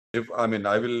if I mean,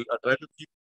 I will try to keep.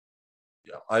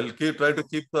 Yeah, I'll try to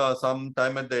keep some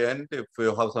time at the end if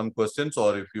you have some questions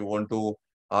or if you want to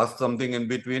ask something in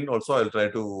between. Also, I'll try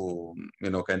to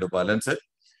kind of balance it.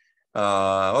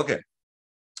 Okay.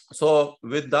 So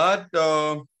with that,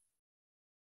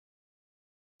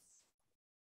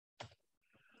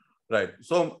 right.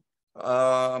 So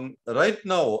right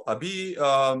now, अभी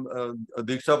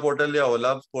दीक्षा portal या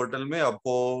ओलैब्स portal में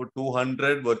आपको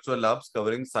 200 virtual labs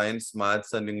covering science,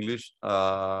 maths, and English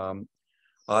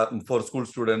for school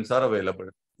students are available.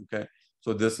 Okay.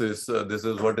 So this is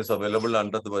what is available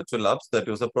under the virtual labs. That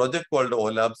was a project called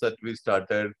OLabs that we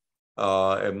started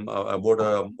about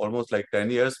almost like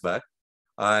 10 years back,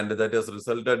 and that has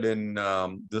resulted in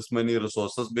this many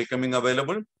resources becoming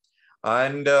available.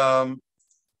 And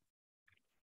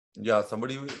yeah,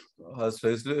 somebody has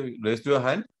raised your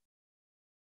hand.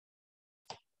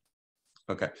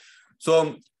 Okay,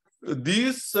 so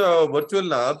these virtual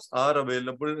labs are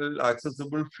available,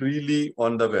 accessible freely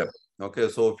on the web. Okay,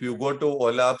 so if you go to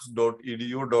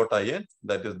olabs.edu.in,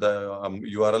 that is the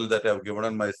URL that I have given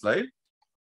on my slide,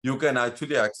 you can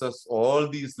actually access all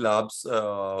these labs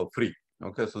free.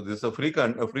 Okay, so this is a free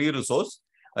resource,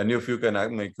 and if you can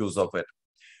make use of it.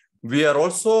 We are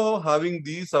also having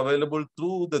these available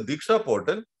through the DIKSHA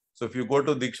portal. So if you go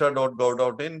to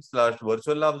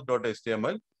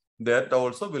diksha.gov.in/virtuallabs.html, that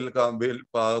also will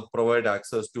provide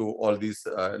access to all these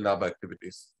lab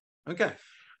activities. Okay.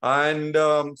 And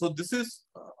so this is,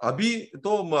 abhi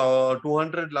to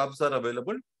 200 labs are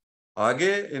available.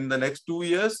 Aage, in the next 2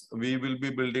 years, we will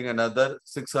be building another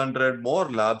 600 more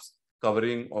labs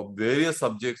covering of various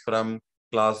subjects from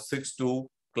class 6 to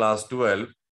class 12.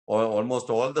 Almost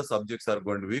all the subjects are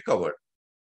going to be covered.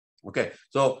 Okay,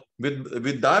 so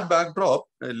with that backdrop,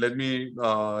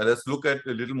 let's look at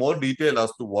a little more detail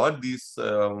as to what these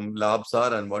labs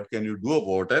are and what can you do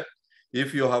about it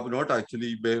if you have not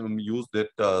actually used it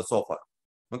so far.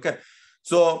 Okay,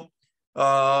 so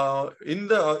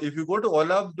if you go to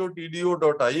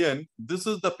olabs.edu.in, this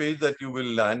is the page that you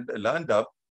will land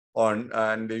up on,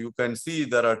 and you can see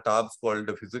there are tabs called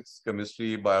physics,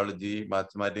 chemistry, biology,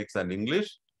 mathematics, and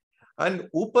English. And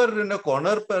upper in a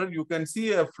corner per, you can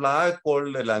see a flag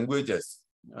called languages.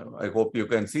 I hope you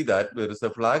can see that. There is a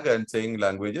flag and saying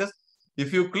languages.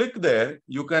 If you click there,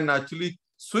 you can actually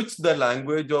switch the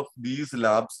language of these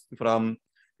labs from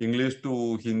English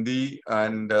to Hindi,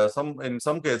 and in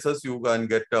some cases you can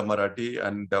get Marathi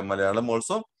and Malayalam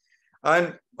also.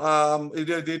 And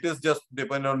it is just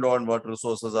dependent on what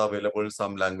resources are available.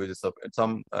 Some languages,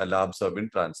 some labs have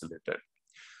been translated.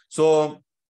 So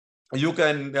you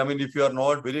can, I mean, if you are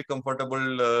not very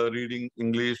comfortable reading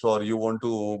English, or you want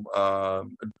to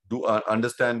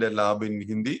understand a lab in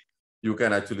Hindi, you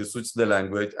can actually switch the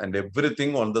language, and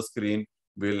everything on the screen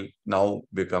will now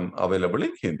become available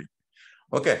in Hindi.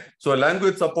 Okay, so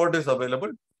language support is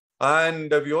available. And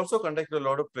we also conduct a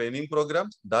lot of training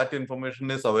programs. That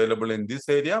information is available in this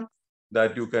area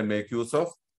that you can make use of.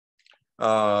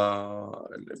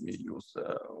 Let me use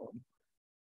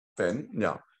pen.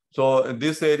 Yeah. So in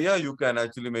this area, you can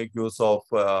actually make use of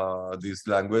this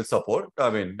language support. I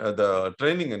mean, the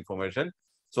training information.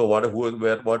 So what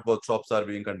workshops are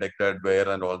being conducted, where,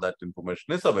 and all that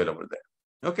information is available there.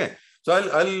 Okay. So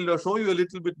I'll show you a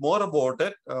little bit more about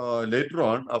it later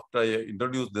on after I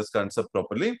introduce this concept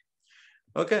properly.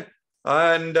 Okay.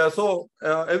 And so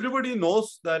everybody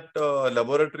knows that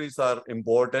laboratories are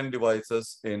important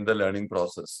devices in the learning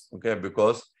process. Okay,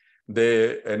 because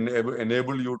they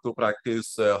enable you to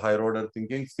practice higher order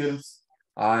thinking skills,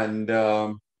 and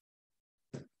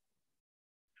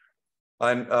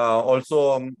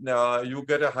also you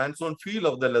get a hands-on feel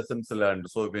of the lessons learned.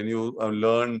 So when you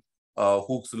learn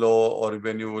Hooke's law, or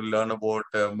when you learn about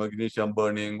magnesium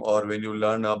burning, or when you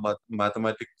learn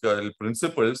mathematical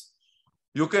principles,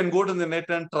 you can go to the net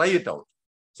and try it out.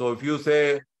 So if you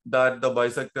say that the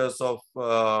bisectors of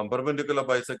perpendicular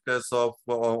bisectors of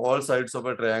all sides of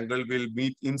a triangle will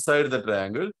meet inside the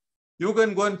triangle, you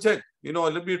can go and check,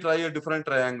 let me try a different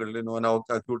triangle, an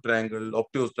acute triangle,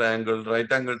 obtuse triangle,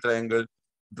 right angle triangle,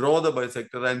 draw the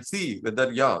bisector and see whether,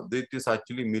 it is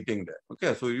actually meeting there.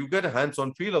 Okay, so you get a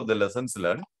hands-on feel of the lessons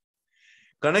learned,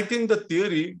 connecting the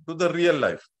theory to the real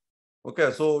life.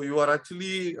 Okay, so you are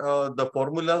actually, the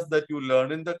formulas that you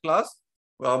learn in the class,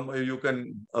 you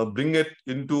can bring it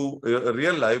into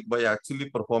real life by actually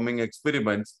performing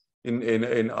experiments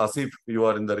in as if you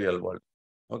are in the real world.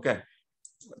 Okay,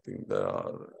 I think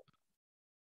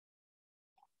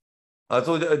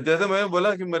so जैसे मैं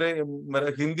बोला कि मेरा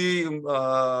हिंदी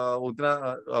उतना,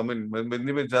 I mean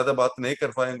Hindi में ज्यादा बात नहीं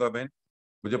कर पाएंगा मैं,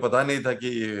 मुझे पता नहीं था कि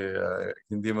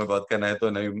हिंदी में बात करना है, तो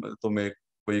नहीं तो मैं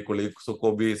कोई कोलीग्स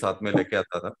को भी साथ में लेके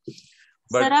आता था.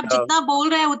 सर बट आप जितना बोल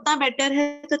रहे हैं उतना बेटर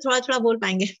है, तो थोड़ा थोड़ा बोल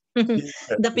पाएंगे. ठीक है,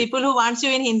 द ठीक. People who wants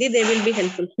you in Hindi they will be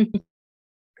helpful.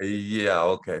 या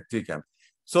ओके, ठीक है.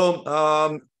 सो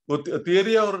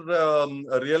थियरी और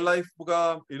रियल लाइफ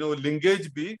का लिंकेज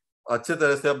भी अच्छे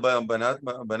तरह से बना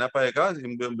बना पाएगा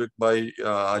bye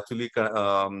actually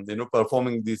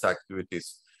performing these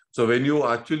activities. So when you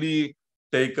actually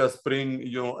take a spring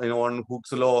on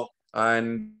Hooke's law,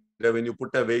 and when you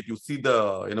put a weight, you see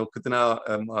the कितना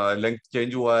length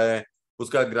change हुआ है,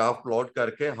 उसका ग्राफ प्लॉट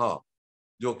करके, हाँ,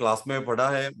 जो क्लास में पढ़ा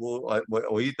है वो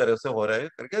वही तरह से हो रहा है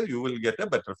करके, you will get a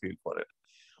better feel for it.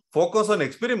 Focus on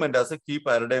experiment as a की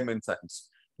पैराडाइम इन साइंस,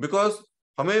 बिकॉज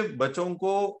हमें बच्चों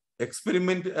को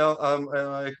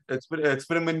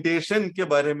एक्सपेरिमेंटेशन के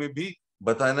बारे में भी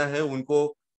बताना है, उनको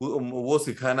वो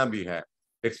सिखाना भी है.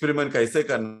 एक्सपेरिमेंट कैसे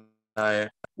करना है,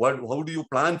 what how do you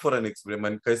plan for an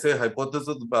experiment, कैसे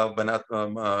हाइपोथेसिस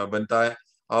बनता है,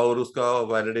 और उसका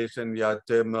वैलिडेशन या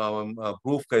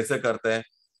प्रूफ कैसे करते हैं.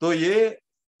 तो ये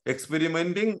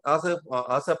experimenting as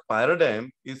a paradigm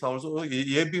is also,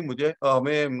 ये भी मुझे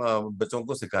हमें बच्चों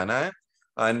को सिखाना है.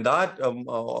 And that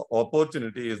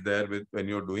opportunity is there with when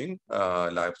you're doing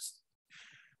labs.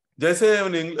 जैसे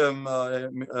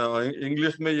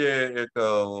इंग्लिश में ये एक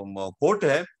कोट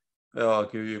है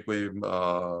कि ये कोई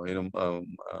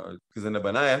किसी ने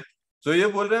बनाया है. तो ये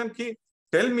बोल रहे हैं कि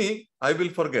tell me, I will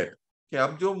forget. कि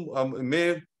आप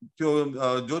मैं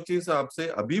जो चीज आपसे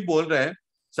अभी बोल रहे हैं,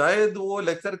 शायद वो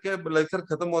लेक्चर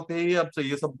खत्म होते ही आपसे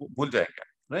ये सब भूल जाएंगे,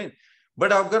 राइट.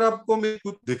 बट अगर आपको मैं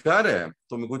कुछ दिखा रहे हैं,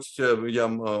 तो मैं कुछ या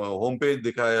होम पेज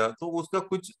दिखाया, तो उसका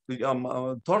कुछ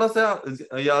थोड़ा सा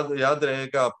याद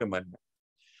रहेगा आपके मन में.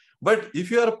 But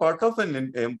if you are part of an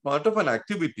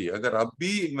activity, अगर आप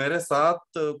भी मेरे साथ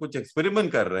कुछ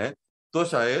एक्सपेरिमेंट कर रहे हैं, तो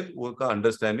शायद उनका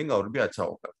अंडरस्टैंडिंग और भी अच्छा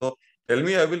होगा. तो tell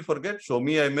me, I will forget. Show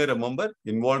me, I may remember.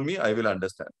 Involve me, I will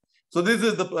understand. So this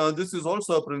is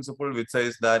also a principle which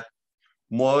says that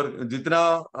more, जितना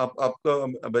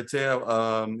आपका बच्चे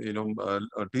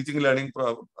टीचिंग लर्निंग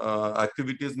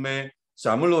एक्टिविटीज में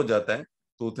शामिल हो जाता है,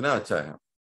 तो उतना अच्छा है,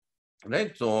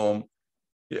 राइट. सो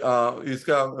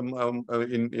इसका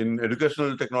इन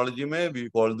एजुकेशनल टेक्नोलॉजी में we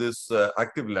call this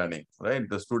active learning,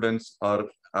 right. The students are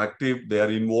active, they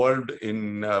are involved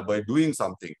in by doing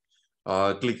something,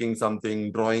 clicking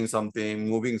something, drawing something,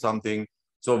 moving something.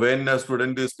 So when a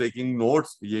student is taking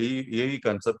notes, यही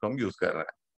concept हम use कर रहे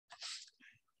हैं.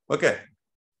 Okay,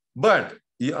 but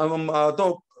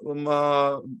तो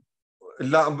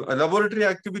laboratory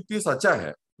activities अच्छा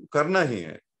है, करना ही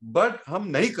है, but हम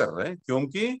नहीं कर रहे हैं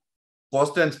क्योंकि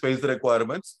cost and space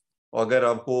requirements. अगर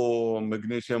आपको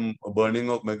मैग्नीशियम, बर्निंग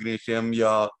ऑफ मैग्नीशियम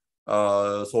या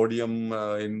सोडियम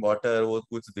इन वाटर वो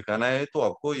कुछ दिखाना है, तो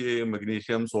आपको ये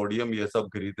मैग्नीशियम, सोडियम ये सब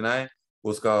खरीदना है,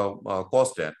 उसका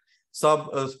कॉस्ट है. सब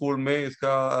स्कूल में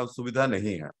इसका सुविधा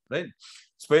नहीं है, राइट.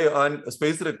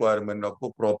 स्पेस रिक्वायरमेंट, आपको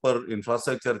प्रॉपर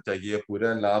इंफ्रास्ट्रक्चर चाहिए,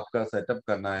 पूरा लैब का सेटअप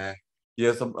करना है,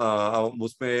 ये सब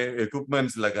उसमें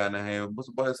इक्विपमेंट्स लगाना है,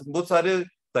 बहुत सारे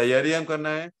तैयारियां करना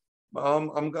है.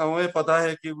 हमें पता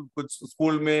है कि कुछ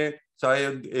स्कूल में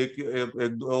शायद एक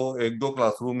दो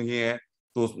क्लासरूम ही है,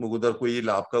 तो उसमें उधर कोई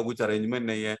लैब का कुछ अरेंजमेंट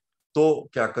नहीं है, तो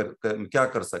क्या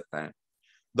कर सकता है.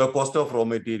 The cost of raw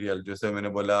material, जैसे मैंने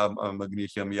बोला,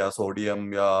 मैग्नीशियम या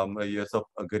सोडियम या ये सब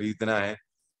खरीदना है,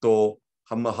 तो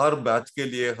हम हर बैच के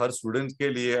लिए, हर स्टूडेंट के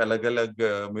लिए अलग अलग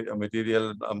मटेरियल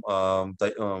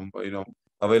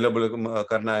अवेलेबल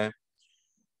करना है.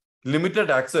 Limited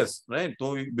access, right.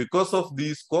 तो बिकॉज ऑफ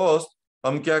दिस कॉस्ट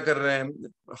हम क्या कर रहे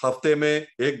हैं, हफ्ते में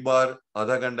एक बार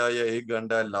आधा घंटा या एक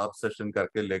घंटा लैब सेशन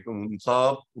करके लेके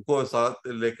सबको साथ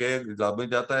लेके लैब में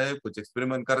जाता है, कुछ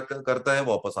एक्सपेरिमेंट करता है,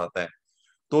 वापस आता है.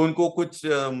 तो उनको कुछ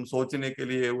सोचने के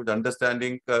लिए, कुछ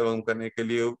अंडरस्टैंडिंग करने के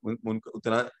लिए उनको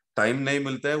उतना टाइम नहीं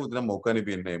मिलता है, उतना मौका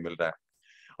भी नहीं मिल रहा है.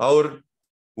 और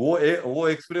वो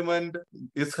एक्सपेरिमेंट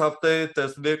इस हफ्ते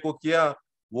थर्सडे को किया,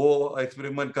 वो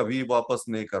एक्सपेरिमेंट कभी वापस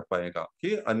नहीं कर पाएगा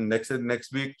कि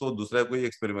नेक्स्ट वीक तो दूसरा कोई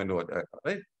एक्सपेरिमेंट हो जाएगा,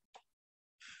 राइट.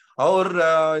 और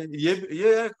ये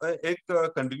एक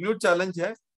कंटिन्यूड चैलेंज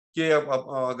है कि अब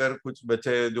अगर कुछ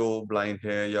बच्चे जो ब्लाइंड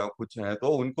है या कुछ है, तो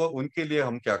उनके लिए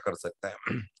हम क्या कर सकते हैं.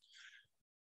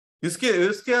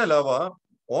 इसके अलावा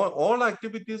all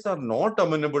activities are not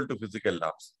अमेनेबल to physical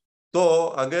labs. तो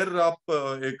अगर आप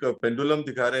एक पेंडुलम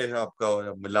दिखा रहे हैं आपका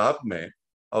लैब में,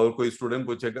 और कोई स्टूडेंट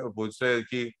पूछ रहे हैं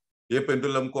कि ये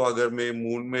पेंडुलम को अगर मैं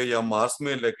मून में या मार्स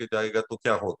में लेके जाएगा तो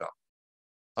क्या होगा,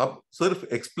 आप सिर्फ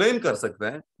एक्सप्लेन कर सकते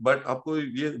हैं, बट आपको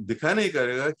ये दिखा नहीं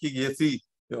करेगा कि ये सी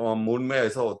मून में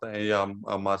ऐसा होता है या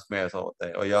मार्स में ऐसा होता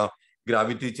है, और या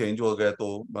ग्रेविटी चेंज हो गया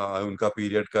तो उनका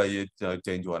पीरियड का ये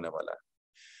चेंज होने वाला है.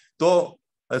 तो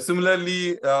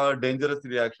Similarly, dangerous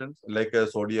reactions like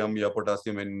sodium या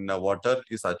potassium in water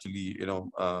is actually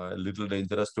little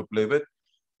dangerous to play with.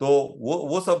 तो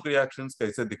वो सब reactions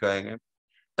कैसे दिखाएंगे?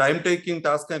 Time taking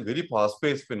task and very fast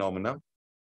paced phenomena.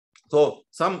 So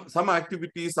some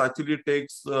activities actually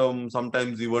takes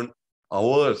sometimes even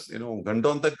hours,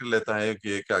 घंटों तक लेता है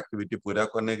कि एक एक्टिविटी पूरा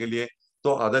करने के लिए.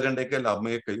 तो आधा घंटे के लाभ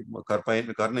में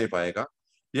कर नहीं पाएगा.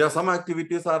 या सम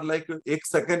एक्टिविटीज आर लाइक एक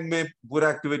सेकंड में पूरा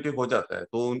एक्टिविटी हो जाता है.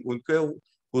 तो उनके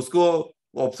उसको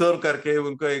ऑब्जर्व करके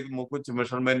उनको एक कुछ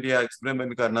मेजरमेंट या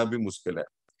एक्सपेरिमेंट करना भी मुश्किल है.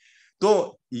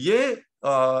 तो ये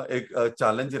एक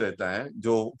चैलेंज रहता है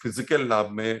जो फिजिकल लैब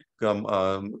में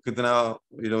कितना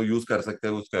यूज कर सकते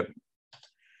हैं उसका.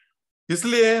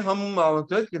 इसलिए हम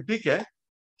ठीक है,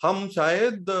 हम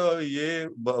शायद ये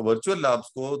वर्चुअल लैब्स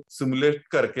को सिमुलेट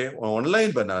करके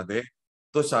ऑनलाइन बना दे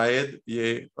तो शायद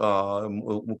ये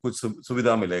कुछ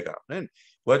सुविधा मिलेगा.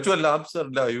 Virtual labs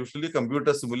are usually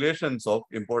computer simulations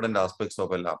of important aspects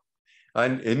of a lab.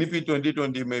 And NEP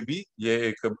 2020 में भी ये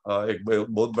एक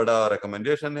बहुत बड़ा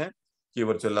रिकमेंडेशन है कि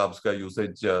वर्चुअल लैब्स का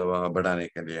यूसेज बढ़ाने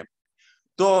के लिए.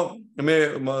 तो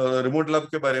मैं रिमोट लैब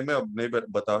के बारे में अब नहीं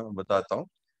बताता हूँ.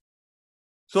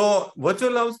 So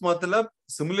virtual labs मतलब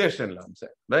simulation labs है,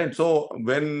 right? So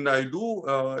when I do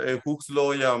a Hooke's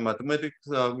law या mathematics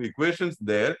equations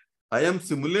there, I am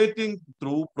simulating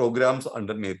through programs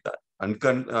underneath that.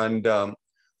 And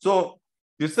so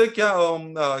इससे क्या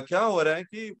हो रहा है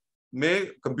कि मैं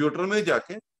कंप्यूटर में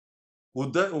जाके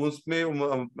उधर उसमें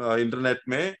इंटरनेट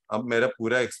में अब मेरा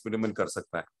पूरा एक्सपेरिमेंट कर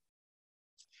सकता है.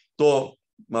 तो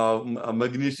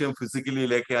मैग्नीशियम फिजिकली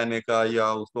लेके आने का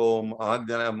या उसको आग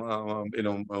जाना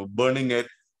बर्निंग है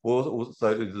वो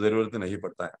जरूरत नहीं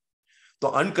पड़ता है. तो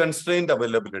अनकंस्ट्रेन्ड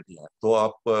अवेलेबिलिटी है. तो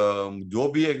आप जो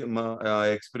भी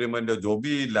एक्सपेरिमेंट जो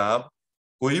भी लैब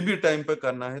कोई भी टाइम पे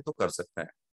करना है तो कर सकते हैं,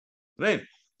 राइट?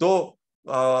 तो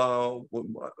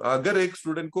अगर एक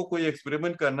स्टूडेंट को कोई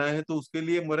एक्सपेरिमेंट करना है तो उसके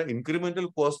लिए मेरा इंक्रीमेंटल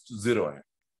कॉस्ट 0 है.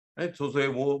 तो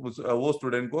वो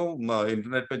स्टूडेंट को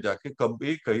इंटरनेट पे जाके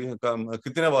कभी कहीं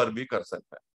कितने बार भी कर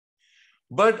सकता है.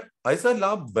 बट ऐसा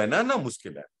लाभ बनाना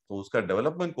मुश्किल है तो उसका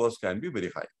development cost can be very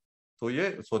high. तो ये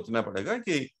सोचना पड़ेगा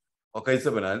कि कैसे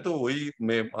बनाए. तो वही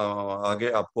मैं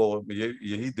आगे आपको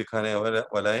यही दिखाने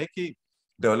वाला है कि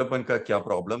डेवलपमेंट का क्या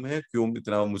प्रॉब्लम है, क्यों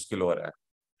इतना मुश्किल हो रहा है.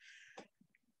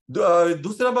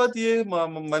 दूसरा बात ये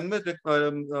मन में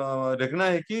रखना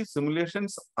है कि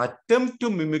simulations attempt to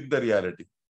mimic the reality.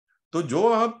 तो जो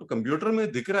आप कंप्यूटर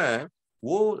में दिख रहा है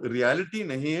वो रियलिटी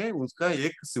नहीं है, उसका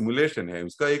एक सिमुलेशन है,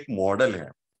 उसका एक मॉडल है.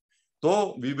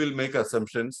 तो वी विल मेक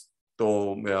असम्पशंस. तो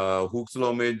हुक्स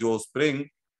लॉ में जो स्प्रिंग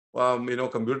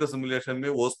कंप्यूटर सिमुलेशन में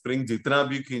वो स्प्रिंग जितना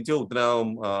भी खींचे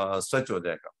उतना स्ट्रेच हो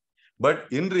जाएगा.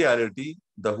 But in reality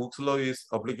the Hooke's law is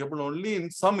applicable only in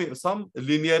some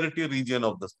linearity region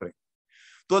of the spring.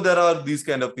 So there are these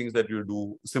kind of things that you do.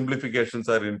 Simplifications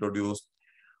are introduced.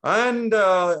 And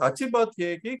अच्छी बात यह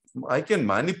है कि I can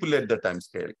manipulate the time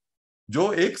scale.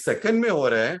 जो एक second में हो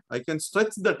रहा है I can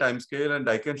stretch the time scale and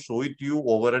I can show it you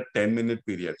over a 10-minute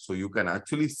period. So you can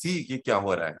actually see कि क्या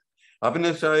हो रहा है.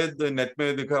 आपने शायद नेट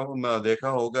में देखा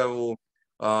होगा वो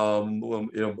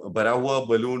भरा हुआ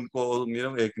बलून को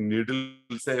एक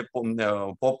नीडल से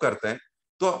पॉप करते हैं.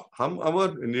 तो हम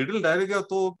अगर नीडल डालेगा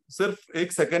तो सिर्फ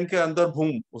एक सेकंड के अंदर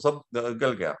बूम वो सब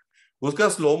निकल गया. उसका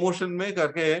स्लो मोशन में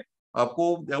करके आपको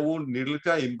वो नीडल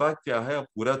का इम्पैक्ट क्या है आप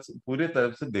पूरे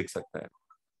तरह से देख सकते हैं,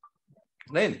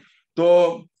 नहीं? तो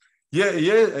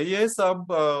ये सब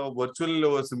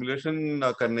वर्चुअल सिमुलेशन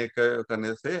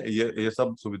करने से ये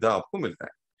सब सुविधा आपको मिलता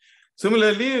है.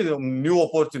 Similarly, new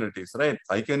opportunities, right?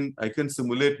 I can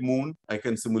simulate moon, I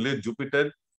can simulate Jupiter.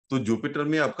 तो जुपिटर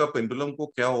में आपका पेंडुलम को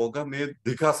क्या होगा मैं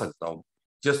दिखा सकता हूँ.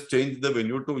 Just change the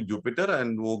venue to Jupiter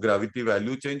and वो ग्रेविटी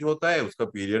वैल्यू चेंज होता है, उसका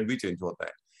पीरियड भी चेंज होता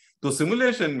है. तो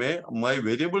सिमुलेशन में माय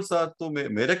वेरिएबल्स आर तो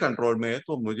मेरे कंट्रोल में है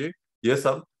तो मुझे ये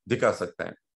सब दिखा सकता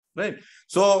है, राइट?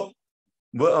 सो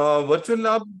वर्चुअल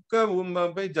लैब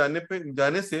का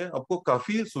जाने से आपको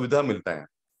काफी सुविधा मिलता है.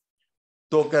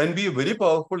 तो can be very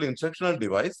powerful instructional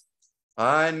device.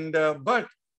 And but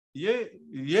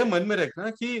ये मन में रखना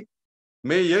कि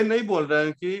मैं ये नहीं बोल रहा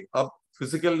हूं कि आप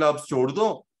फिजिकल लैब्स छोड़ दो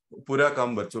पूरा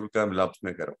काम वर्चुअल लैब्स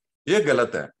में करो. ये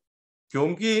गलत है.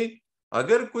 क्योंकि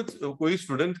अगर कोई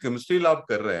स्टूडेंट केमिस्ट्री लैब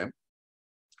कर रहे हैं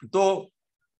तो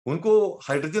उनको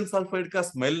हाइड्रोजन सल्फाइड का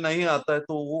स्मेल नहीं आता है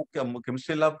तो वो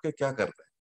केमिस्ट्री लैब के क्या करते हैं.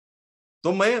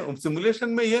 तो मैं सिमुलेशन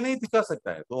में ये नहीं दिखा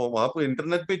सकता है. तो आप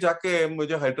इंटरनेट पे जाके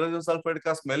मुझे हाइड्रोजन सल्फाइड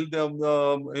का स्मेल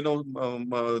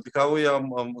दिखाओ या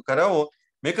कराओ,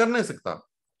 मैं कर नहीं सकता,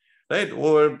 राइट?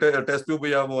 वो टेस्ट ट्यूब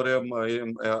या वो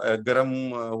गर्म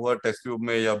हुआ टेस्ट ट्यूब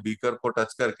में या बीकर को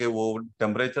टच करके वो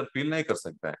टेम्परेचर फील नहीं कर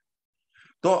सकता है.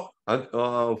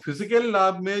 तो फिजिकल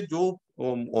लैब में जो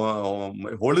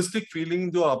होलिस्टिक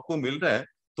फीलिंग जो आपको मिल रहा है,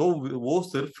 तो वो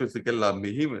सिर्फ फिजिकल लैब में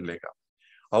ही मिलेगा।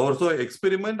 और तो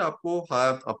एक्सपेरिमेंट आपको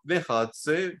अपने हाथ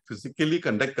से फिजिकली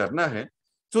कंडक्ट करना है,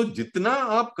 तो जितना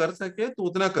आप कर सके तो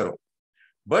उतना करो,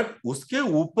 बट उसके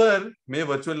ऊपर में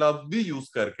वर्चुअल लैब भी यूज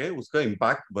करके उसका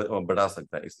इम्पैक्ट बढ़ा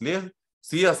सकता है। इसलिए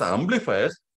C S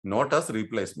amplifiers, not S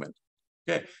replacement.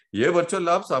 ये वर्चुअल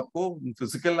लैब्स आपको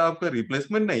फिजिकल लैब का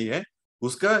रिप्लेसमेंट नहीं है,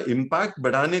 उसका इम्पैक्ट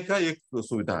बढ़ाने का एक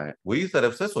सुविधा है, वही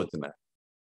तरफ से सोचना है।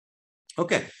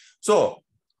 ओके, सो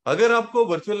अगर आपको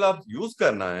वर्चुअल लैब यूज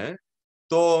करना है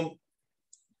तो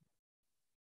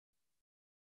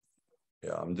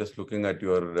I'm just looking at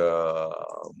your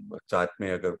chart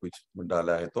में अगर कुछ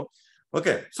डाला है तो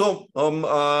okay, so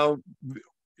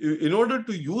in order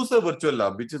to use a virtual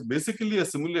lab, which is basically a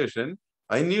simulation,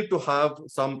 I need to have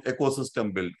some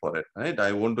ecosystem built for it, right?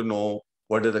 I want to know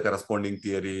what is the corresponding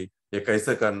theory, ये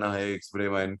कैसे करना है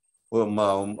experiment,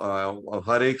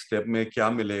 हर एक step में क्या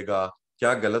मिलेगा,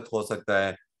 क्या गलत हो सकता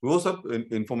है, वो सब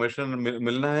इंफॉर्मेशन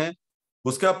मिलना है।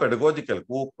 उसका पेडागोजिकल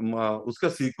वो उसका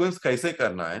सीक्वेंस कैसे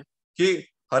करना है कि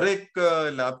हर एक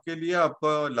लैब के लिए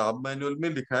आपका लैब मैनुअल में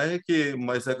लिखा है कि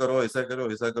ऐसा करो, ऐसा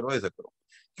करो, ऐसा करो, ऐसा करो,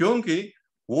 क्योंकि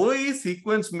वो ही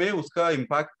सीक्वेंस में उसका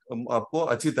इम्पैक्ट आपको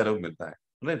अच्छी तरह मिलता है,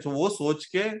 राइट? तो वो सोच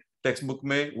के टेक्स्ट बुक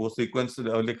में वो सीक्वेंस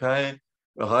लिखा है,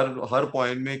 हर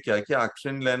पॉइंट में क्या क्या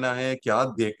एक्शन लेना है, क्या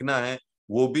देखना है,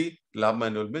 वो भी लैब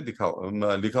मैनुअल में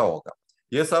लिखा होगा।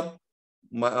 ये सब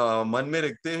मन में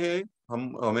रखते हैं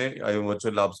हमें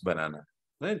वर्चुअल लैब्स बनाना है,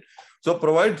 right? So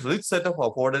provide rich set of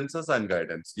अफोर्डेंसेस and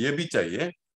guidance. ये भी चाहिए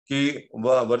कि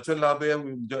वर्चुअल लैब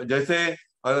जैसे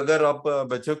अगर आप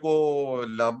बच्चे को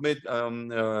लैब में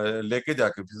लेके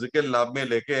जाके फिजिकल लैब में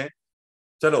लेके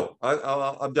चलो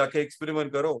अब जाके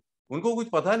एक्सपेरिमेंट करो, उनको कुछ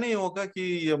पता नहीं होगा कि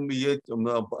ये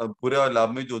पूरा लैब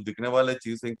में जो दिखने वाला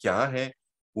चीज है क्या है,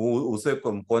 वो उसे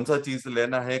कौन सा चीज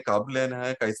लेना है, कब लेना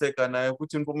है, कैसे करना है,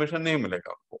 कुछ इन्फॉर्मेशन नहीं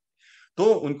मिलेगा उनको।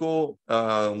 तो उनको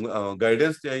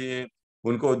गाइडेंस चाहिए,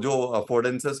 उनको जो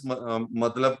अफोर्डेंसेस,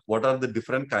 मतलब what are the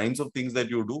different kinds of things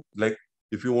that you do, like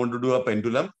if you want to do a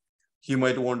pendulum, he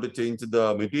might want to change the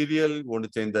material, want to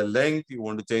change the length, you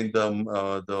want to change the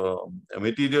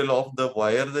material of the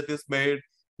wire that is made,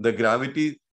 the gravity,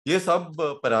 ये सब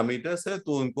parameters है,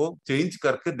 तो उनको change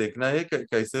करके देखना है कि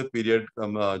कैसे पीरियड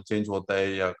चेंज होता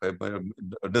है या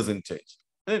doesn't change,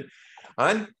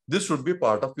 and this should be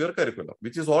part of your curriculum,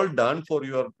 which is all done for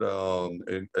your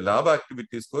lab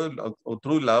activities को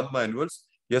through lab manuals,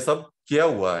 ये सब किया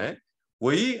हुआ है,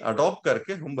 वही अडॉप्ट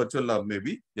करके हम वर्चुअल लैब में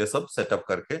भी ये सब सेटअप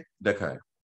करके देखा है।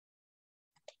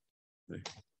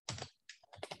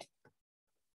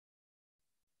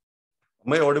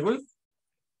 Am I audible?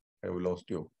 I have lost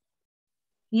you.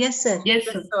 Yes, sir. Yes,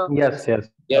 sir. Yes, yes.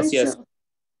 Yes, yes.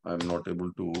 I'm not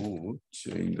able to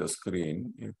change the screen.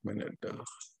 एक मिनट,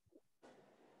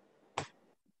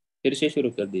 फिर से शुरू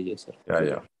कर दीजिए सर।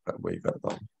 या वही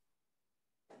करता हूँ।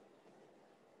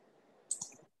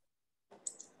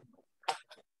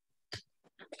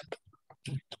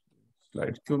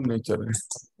 स्लाइड क्यों नहीं चल रहे?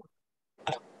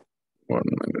 1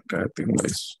 minute, I think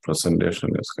my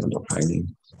presentation is kind of hanging.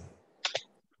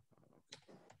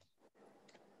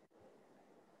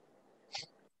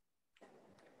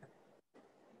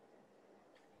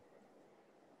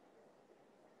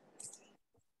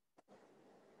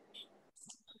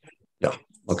 Yeah,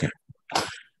 okay.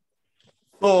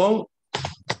 So,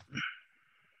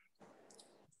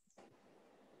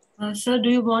 Sir, do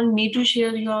you want me to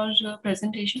share your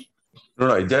presentation?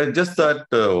 no, just that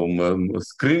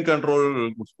screen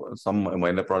control, some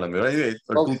minor problem. Anyway,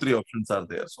 Okay. 2-3 options are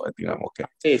there, so I think I'm okay.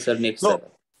 Okay, sir, next So,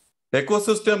 sir.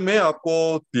 ecosystem में आपको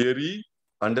theory,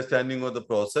 understanding of the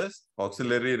process,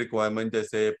 auxiliary requirement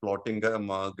जैसे plotting का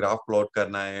graph plot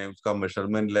करना है, उसका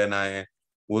measurement लेना है,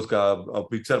 उसका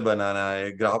पिक्चर बनाना है,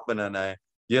 ग्राफ बनाना है,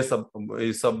 ये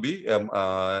सब भी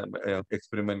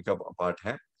एक्सपेरिमेंट का पार्ट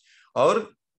है। और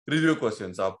review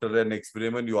questions after an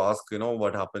experiment, you ask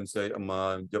what happens,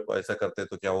 जब ऐसा करते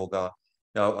तो क्या होगा,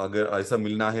 या अगर ऐसा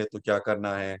मिलना है तो क्या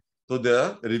करना है, तो there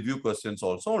are review questions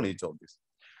also on each of this.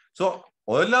 So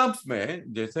oil labs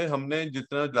में जैसे हमने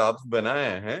जितना लैब्स बनाए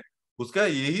हैं उसका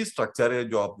यही स्ट्रक्चर है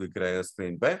जो आप दिख रहे हैं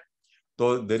स्क्रीन पे।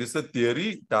 तो there is a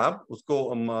theory tab, उसको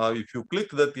if you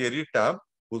click the theory tab,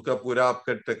 उसका पूरा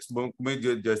आपका टेक्स्ट बुक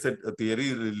में जैसे थियरी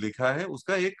लिखा है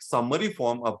उसका एक समरी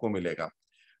फॉर्म आपको मिलेगा।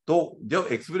 तो जब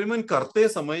एक्सपेरिमेंट करते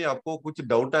समय आपको कुछ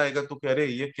डाउट आएगा तो कह रहे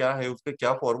ये क्या है, उसका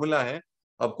क्या फॉर्मूला है,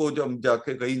 आपको जब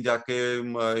जाके कहीं जाके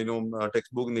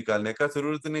टेक्स्ट बुक निकालने का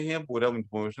जरूरत नहीं है, पूरा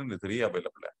इंफॉर्मेशन इधर ही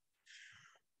अवेलेबल है।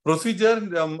 प्रोसीजर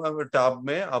टैब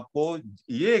में आपको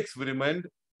ये एक्सपेरिमेंट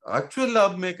एक्चुअल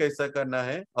लैब में कैसा करना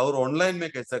है और ऑनलाइन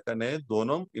में कैसा करना है,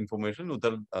 दोनों इंफॉर्मेशन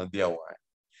उधर दिया हुआ है।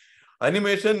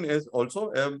 Animation is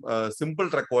also simple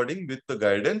recording with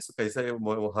guidance, कैसे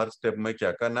हर स्टेप में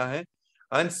क्या करना है।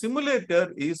 And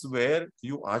simulator is where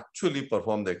you actually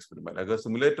perform the experiment. अगर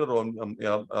सिमुलेटर ऑन,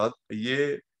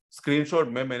 ये स्क्रीनशॉट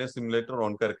में मैंने सिमुलेटर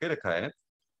ऑन करके रखा है,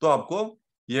 तो आपको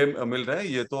ये मिल रहा है,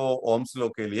 ये तो ओम्स लॉ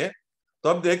के लिए। तो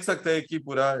आप देख सकते हैं कि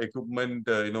पूरा equipment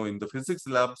in the physics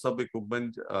lab सब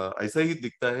इक्विपमेंट ऐसा ही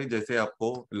दिखता है जैसे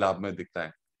आपको लैब में दिखता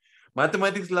है।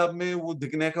 मैथमेटिक्स लैब में वो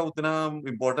दिखने का उतना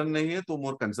इम्पोर्टेंट नहीं है, तो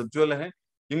मोर कंसेप्चुअल है।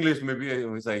 इंग्लिश में भी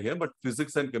वैसा ही है, बट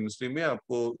फिजिक्स एंड केमिस्ट्री में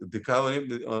आपको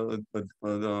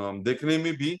देखने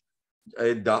में भी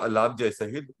लैब जैसा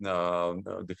ही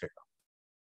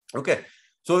दिखेगा। ओके,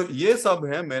 सो ये सब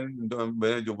है।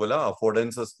 मैंने जो बोला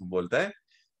अफोर्डेंसेस बोलता है।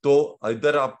 तो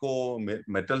इधर आपको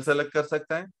मेटल सेलेक्ट कर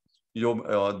सकता है,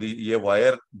 ये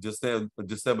वायर जिसने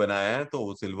जिससे बनाया है, तो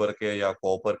वो सिल्वर के या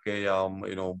कॉपर के या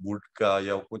वुड का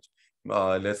या कुछ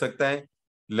ले सकता है।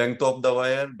 Length of the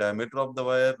wire, diameter of the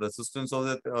wire, resistance of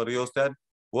the rheostat,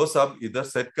 वो सब इधर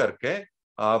सेट करके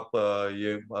आप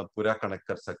ये पूरा कनेक्ट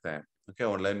कर सकते हैं। ओके,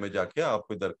 ऑनलाइन में जाके आप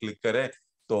इधर क्लिक करें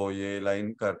तो ये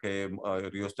लाइन करके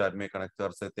रियोस्टेट में कनेक्ट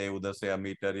कर सकते हैं, उधर से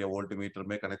मीटर या वोल्ट मीटर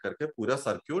में कनेक्ट करके पूरा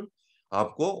सर्क्यूट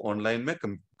आपको ऑनलाइन में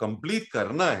कंप्लीट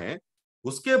करना है।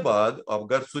 उसके बाद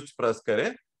अगर स्विच प्रेस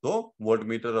करें तो वोल्ट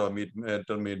मीटर और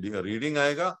मीटर में रीडिंग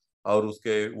आएगा, और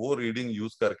उसके वो रीडिंग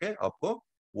यूज करके आपको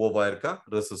वो वायर का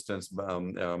रेसिस्टेंस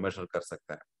मेजर कर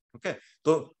सकता है। ओके,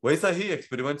 तो वैसा ही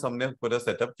एक्सपेरिमेंट हमने पूरा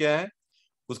सेटअप किया है।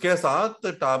 उसके साथ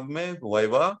टैब में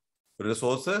वाइवा,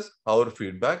 रिसोर्सेस और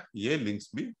फीडबैक, ये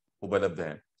लिंक्स भी उपलब्ध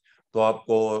हैं। तो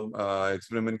आपको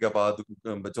एक्सपेरिमेंट के बाद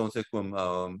बच्चों से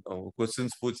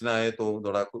क्वेश्चंस पूछना है तो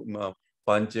थोड़ा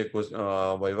 5-6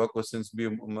 वाइवा क्वेश्चंस भी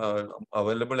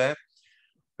अवेलेबल है।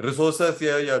 रिसोर्सेस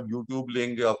या यूट्यूब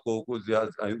लिंक, आपको कुछ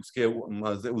उसके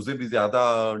उसे भी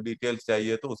ज्यादा डिटेल्स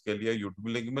चाहिए तो उसके लिए यूट्यूब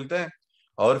लिंक मिलता है।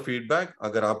 और फीडबैक,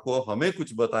 अगर आपको हमें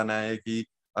कुछ बताना है कि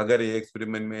अगर ये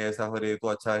एक्सपेरिमेंट में ऐसा हो रही है तो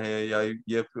अच्छा है, या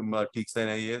ये ठीक से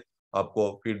नहीं है,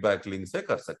 आपको फीडबैक लिंक से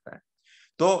कर सकता है।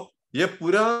 तो ये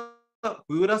पूरा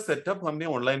पूरा सेटअप हमने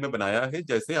ऑनलाइन में बनाया है,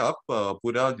 जैसे आप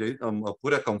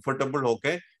पूरा कंफर्टेबल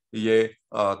होके ये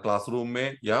क्लासरूम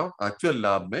में या एक्चुअल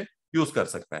लैब में यूज कर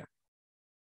सकते हैं।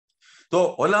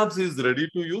 So OLAPS is ready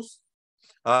to use,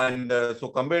 and so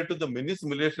compared to the many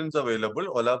simulations available,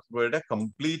 OLAPS provide a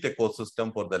complete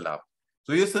ecosystem for the lab.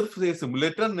 So ये सिर्फ ये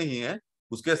सिमुलेटर नहीं है,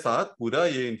 उसके साथ पूरा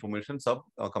ये इंफॉर्मेशन सब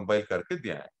कंपाइल करके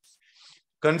दिया है।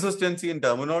 कंसिस्टेंसी इन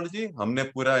टर्मिनोलॉजी, हमने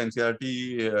पूरा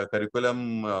एनसीईआरटी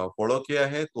करिकुलम फॉलो किया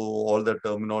है, तो all the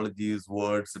terminologies,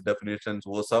 words, definitions,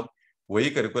 वो सब वही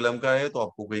करिकुलम का है, तो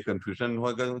आपको कोई कंफ्यूजन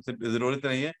होगा जरूरत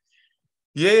नहीं है।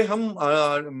 ये हम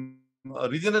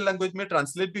रीजनल लैंग्वेज में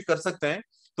ट्रांसलेट भी कर सकते हैं,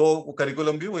 तो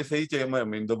करिकुलम भी वैसे ही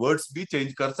द वर्ड्स भी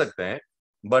चेंज कर सकते हैं,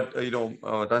 बट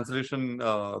ट्रांसलेशन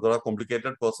थोड़ा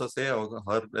कॉम्प्लिकेटेड प्रोसेस है, और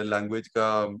हर लैंग्वेज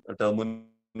का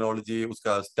टर्मिनोलॉजी,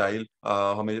 उसका स्टाइल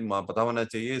हमें पता होना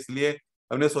चाहिए। इसलिए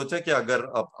हमने सोचा कि अगर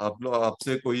आप लोग,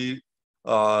 आपसे कोई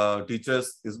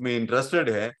टीचर्स इसमें इंटरेस्टेड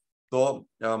है, तो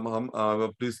हम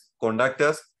please contact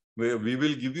us, we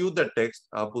will give you the text,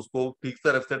 आप उसको ठीक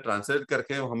तरफ से ट्रांसलेट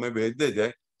करके हमें भेज दे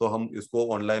जाए, तो हम इसको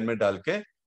ऑनलाइन में डाल के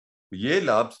ये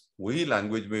लैब्स वही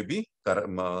लैंग्वेज में भी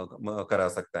करा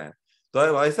सकता है।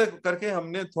 तो ऐसा करके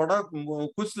हमने थोड़ा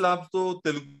कुछ लैब्स तो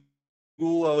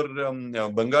तेलुगु और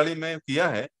बंगाली में किया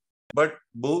है, बट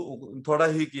वो थोड़ा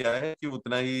ही किया है कि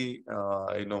उतना ही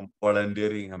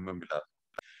वॉलंटियरिंग हमें मिला।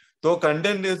 तो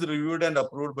content is reviewed and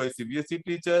approved by CBSE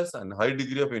teachers and high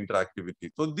degree of interactivity.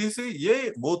 तो दिस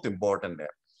ये बहुत इंपॉर्टेंट है।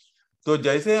 तो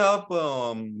जैसे आप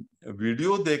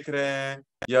वीडियो देख रहे हैं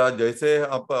या जैसे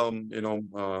आप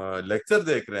लेक्चर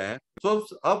देख रहे हैं, तो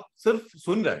आप सिर्फ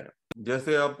सुन रहे हैं।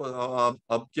 जैसे आप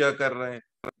क्या कर रहे हैं,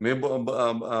 मैं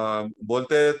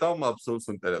बोलते रहता हूँ, आप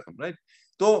सुनते रहता हूँ, राइट।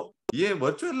 तो ये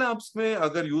वर्चुअल लैब्स में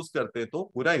अगर यूज करते हैं तो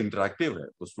पूरा इंटरेक्टिव है,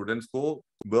 तो स्टूडेंट्स को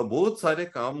बहुत सारे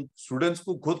काम स्टूडेंट्स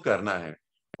को खुद करना है।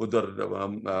 उधर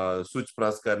स्विच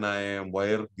प्रेस करना है,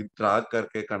 वायर ट्रैक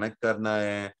करके कनेक्ट करना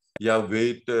है, या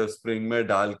वेट स्प्रिंग में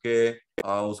डाल के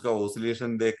उसका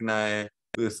ऑसिलेशन देखना है,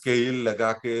 स्केल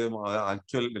लगा के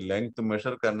एक्चुअल लेंथ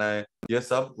मेजर करना है, ये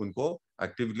सब उनको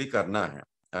एक्टिवली करना है।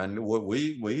 एंड वो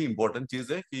वही इंपॉर्टेंट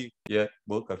चीज है कि ये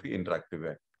बहुत काफी इंटरेक्टिव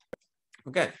है।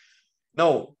 ओके,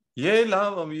 नाउ ये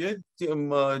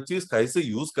चीज कैसे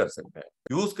यूज कर सकते हैं?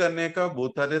 यूज करने का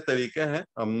बहुत सारे तरीके हैं।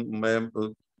 मैं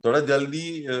थोड़ा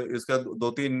जल्दी इसका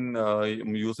 2-3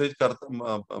 यूसेज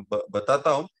बताता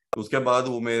हूँ, उसके बाद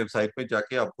वो मैं साइट पे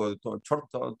जाके आपको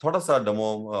थोड़ा सा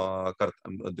डेमो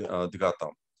दिखाता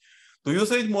हूँ। तो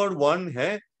यूसेज मोड 1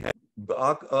 है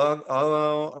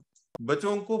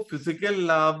बच्चों को फिजिकल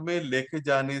लैब में लेके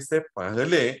जाने से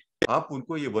पहले आप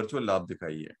उनको ये वर्चुअल लैब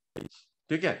दिखाइए,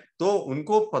 ठीक है? तो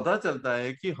उनको पता चलता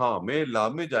है कि हाँ, मैं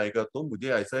लैब में जाएगा तो मुझे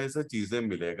ऐसा ऐसा चीजें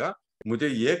मिलेगा, मुझे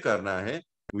ये करना है,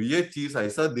 ये चीज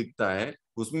ऐसा दिखता है,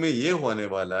 उसमें ये होने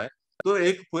वाला है, तो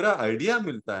एक पूरा आइडिया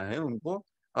मिलता है उनको।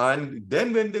 And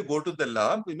then when they go to the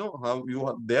lab, you know how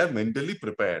you they are mentally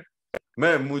prepared.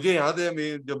 मुझे याद है,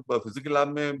 मैं जब फिजिकल लैब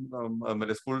में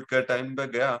मेरे स्कूल के टाइम पे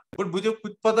गया, बट मुझे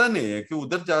कुछ पता नहीं है कि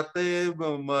उधर जाते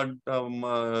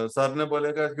सर ने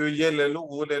बोलेगा कि ये ले लो,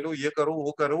 वो ले लो, ये करो,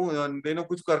 वो करो,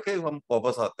 कुछ करके हम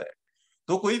वापस आते हैं।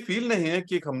 तो कोई फील नहीं है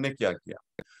कि हमने क्या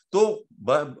किया। तो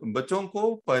बच्चों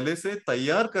को पहले से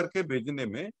तैयार करके भेजने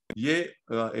में ये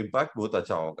इम्पैक्ट बहुत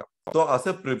अच्छा होगा। तो as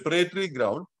a preparatory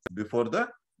ground before the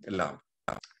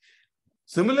lab.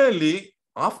 Similarly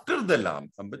after the lab,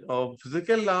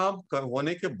 physical lab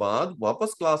होने के बाद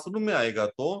वापस क्लासरूम में आएगा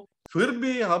तो फिर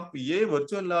भी आप ये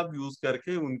वर्चुअल लैब यूज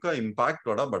करके उनका इम्पैक्ट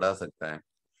थोड़ा बढ़ा सकते हैं।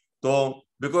 तो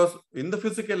because in the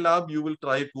physical lab you will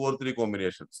try 2 और 3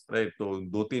 कॉम्बिनेशंस, राइट? तो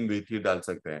 2-3 वेट ही डाल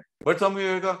सकते हैं। बट समझ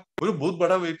आएगा बहुत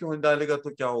बड़ा वेट डालेगा तो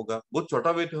क्या होगा, बहुत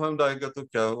छोटा वेट हम डालेगा तो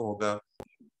क्या होगा।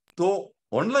 तो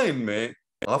ऑनलाइन में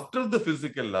after the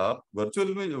physical lab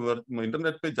virtual में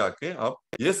इंटरनेट पे जाके आप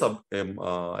ये सब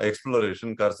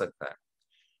एक्सप्लोरेशन कर सकते हैं।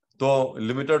 तो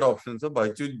लिमिटेड ऑप्शन है,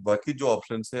 बाकी जो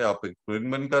ऑप्शन है आप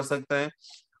एक्सपेरिमेंट कर सकते हैं।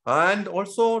 And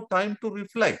also time to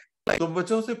reflect. तो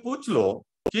बच्चों से पूछ लो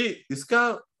कि इसका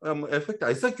इफेक्ट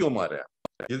ऐसा क्यों मारा है,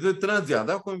 ये तो इतना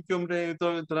ज्यादा क्यों रहे,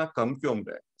 तो इतना कम क्यों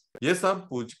रहे, ये सब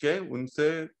पूछ के उनसे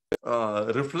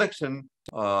रिफ्लेक्शन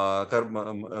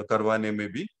करवाने में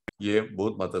भी ये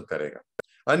बहुत मदद करेगा।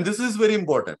 And this is very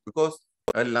important because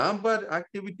lab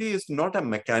activity is not a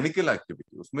mechanical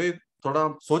activity, उसमें थोड़ा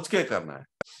सोच के करना है।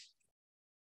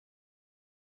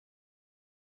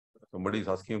 Somebody is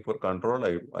asking for control.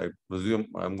 I presume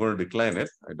I'm going to decline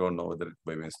it. I don't know whether it's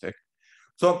by mistake.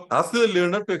 So ask the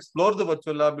learner to explore the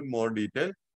virtual lab in more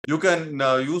detail. You can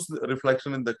use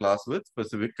reflection in the class with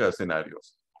specific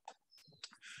scenarios.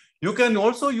 You can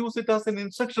also use it as an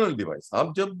instructional device.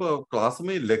 आप जब class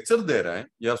में lecture दे रहे हैं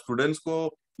या students को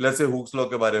जैसे Hooke's law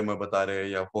के बारे में बता रहे हैं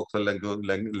या फोक्सल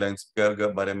लेंथ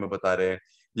के बारे में बता रहे हैं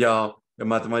या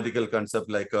mathematical concept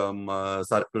like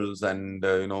circles and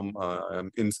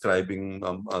inscribing,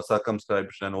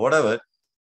 circumscription, whatever,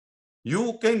 you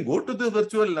can go to the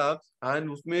virtual labs and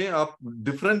उसमें आप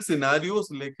different scenarios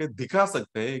लेके दिखा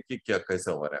सकते हैं कि क्या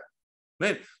कैसे हो रहा है,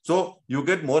 right? So you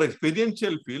get more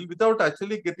experiential feel without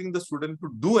actually getting the student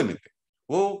to do anything.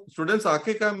 वो students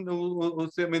आके काम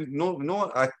उससे no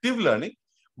active learning,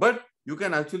 but you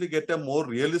can actually get a more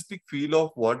realistic feel of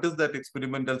what is that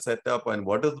experimental setup and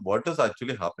what is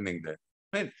actually happening there,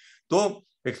 right? So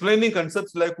explaining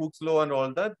concepts like Hooke's law and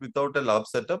all that without a lab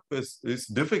setup is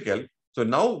difficult. So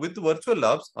now with virtual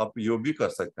labs आप ये भी कर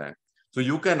सकते हैं. So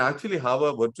you can actually have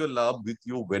a virtual lab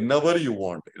with you whenever you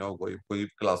want. कोई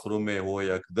classroom में हो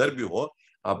या किधर भी हो,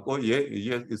 आपको ये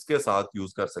इसके साथ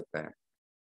यूज कर सकते हैं.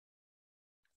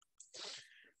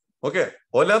 Okay,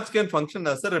 OLabs can function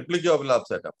as a replica of lab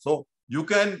setup. So you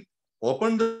can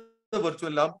open the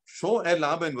virtual lab, show a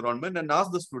lab environment, and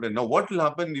ask the student, now what will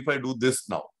happen if I do this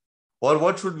now, or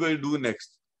what should we do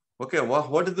next? Okay, what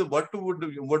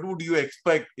would you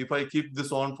expect if I keep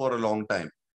this on for a long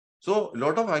time? So a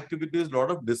lot of activities, a lot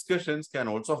of discussions can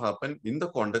also happen in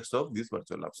the context of these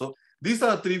virtual labs. So these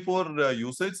are 3-4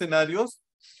 usage scenarios.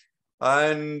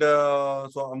 And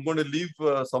so I'm going to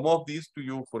leave some of these to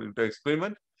you for you to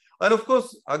experiment. And of course,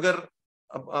 अगर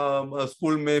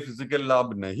school में physical lab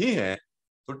नहीं है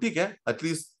तो ठीक है,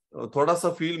 at least थोड़ा सा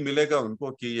feel मिलेगा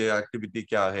उनको कि ये एक्टिविटी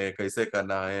क्या है, कैसे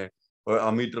करना है, और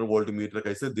अमीटर वोल्टमीटर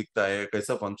कैसे दिखता है,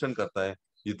 कैसा फंक्शन करता है,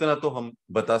 इतना तो हम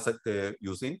बता सकते हैं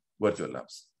using virtual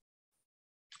labs.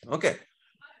 Okay.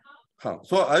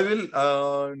 So I will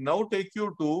now take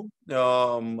you to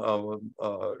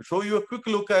show you a quick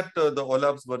look at the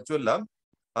OLabs virtual lab,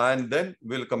 and then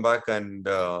we'll come back and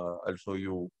I'll show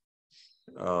you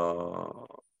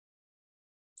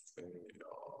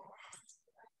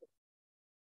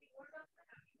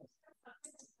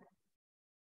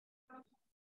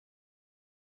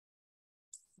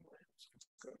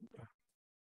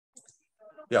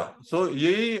so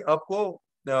यही आपको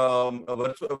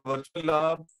virtual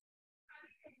lab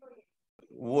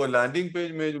वो landing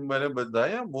page में जो मैंने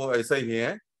बताया वो ऐसा ही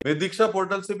है. मैं दीक्षा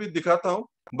पोर्टल से भी दिखाता हूँ,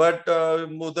 बट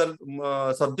उधर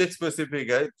सब्जेक्ट स्पेसिफिक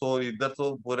है, तो इधर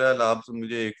तो पूरा लैब्स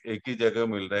मुझे एक ही जगह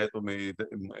मिल रहा है, तो मैं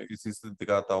इसी से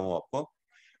दिखाता हूँ आपको.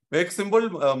 मैं एक सिंपल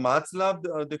मैथ्स लैब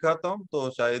दिखाता हूँ, तो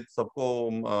शायद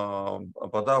सबको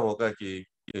पता होगा कि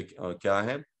क्या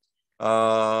है.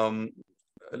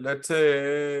 let's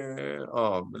say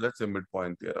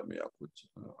midpoint theorem या कुछ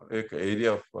एक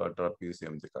area of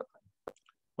trapezium दिखाता है.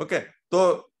 ओके, तो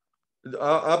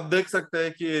आप देख सकते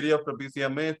हैं कि एरिया ऑफ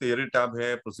ट्रेपेजियम में थियरी टैब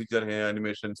है, प्रोसीजर है,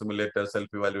 animation, simulator,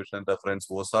 self evaluation, reference,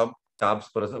 वो सब टैब्स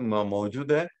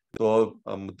मौजूद है. तो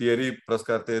थियरी प्रेस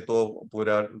करते हैं तो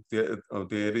पूरा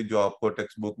थियरी जो आपको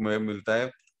टेक्स्ट बुक में मिलता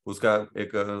है उसका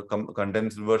एक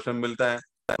कंडेंस्ड वर्जन मिलता है.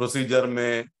 प्रोसीजर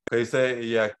में कैसे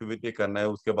ये एक्टिविटी करना है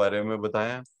उसके बारे में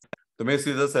बताया. तो मैं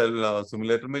सीधा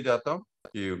सिमुलेटर में जाता हूँ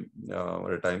कि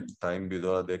टाइम भी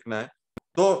थोड़ा देखना है.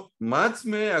 तो मैथ्स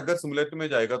में अगर सिमुलेटर में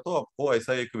जाएगा तो आपको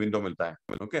ऐसा एक विंडो मिलता है.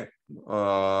 Okay,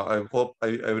 I hope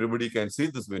everybody can see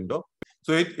this window.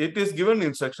 So it is given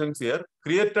instructions here.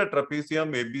 Create a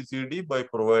trapezium ABCD by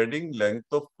providing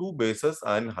length of two bases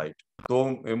and height. तो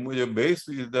मुझे बेस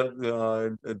इधर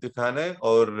दिखाना है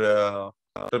और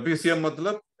ट्रेपेजियम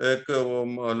मतलब एक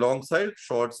long side,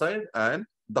 short side and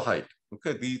the height.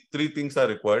 Okay, the three things are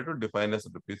required to define as a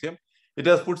trapezium. It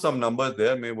has put some numbers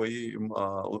there. मैं वही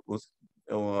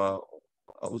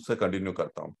उससे कंटिन्यू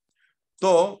करता हूँ.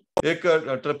 तो एक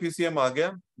ट्रेपेजियम आ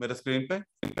गया मेरे स्क्रीन पे.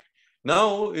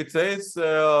 नाउ इट सेज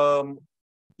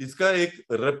इसका एक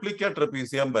रेप्लिका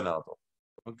ट्रेपेजियम बना दो.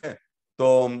 ओके,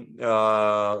 तो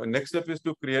next step is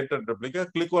to create a replica.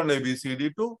 Click on ABCD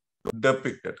to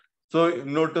depict it. So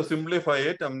note to simplify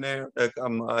it, हमने एक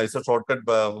ऐसा शॉर्टकट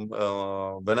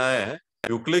बनाया है.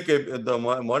 You click the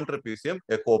one trapezium,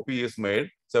 a copy is made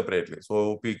separately.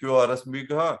 So PQRS भी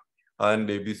कहा and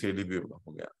ABCD भी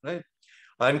हो गया, right?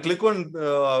 And click on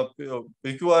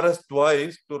PQRS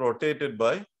twice to rotate it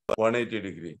by 180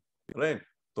 degree, right?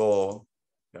 So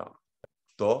yeah,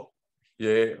 so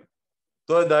yeah.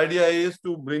 So the idea is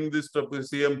to bring this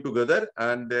trapezium together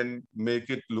and then make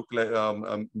it look like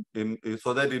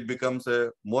so that it becomes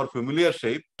a more familiar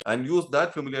shape and use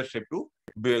that familiar shape to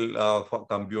build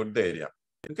compute the area.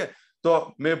 Okay,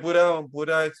 तो मैं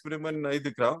पूरा experiment नहीं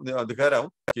दिखा रहा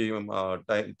हूँ कि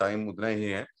time उतना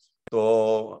ही है. तो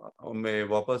मैं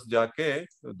वापस जाके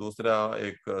दूसरा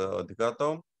एक दिखाता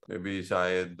हूँ, मे बी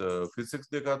शायद फिजिक्स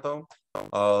दिखाता हूँ.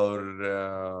 और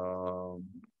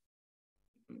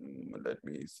let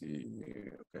me see.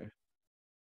 Okay,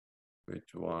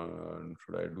 which one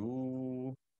should I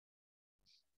do?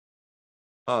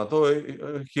 So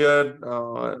here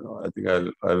I think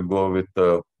I'll go with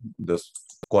this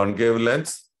concave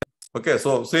lens. Okay,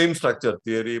 so same structure,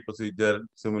 theory, procedure,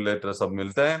 simulator सब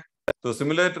मिलता है. तो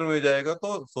simulator में जाएगा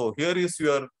तो so here is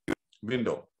your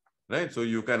window, right? So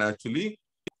you can actually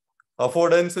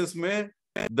affordances में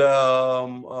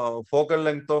the focal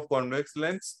length of convex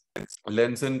lens,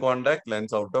 lens in contact,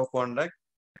 lens out of contact,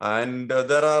 and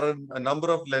there are a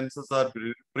number of lenses are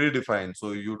predefined,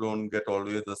 so you don't get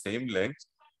always the same length,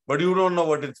 but you don't know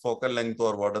what is focal length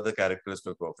or what are the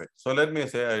characteristics of it. So let me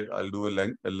say I'll do a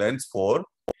lens 4,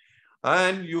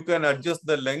 and you can adjust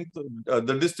the length,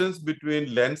 the distance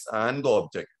between lens and the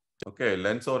object. Okay,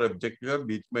 lens और object के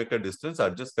बीच में का distance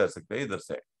adjust कर सकते हैं इधर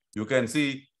से. You can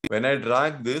see when I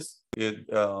drag this,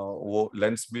 वो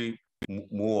lens भी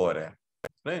move हो रहा है,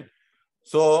 right?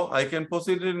 So I can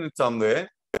position it in some way,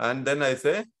 and then I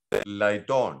say light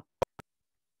on.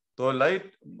 तो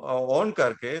लाइट ऑन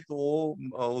करके तो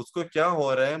उसको क्या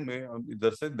हो रहा है मैं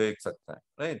इधर से देख सकता है,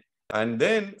 right? And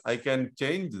then I can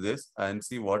change this and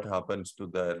see what happens to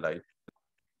the light,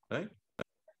 right?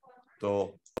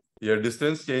 तो ये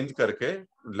डिस्टेंस चेंज करके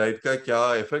लाइट का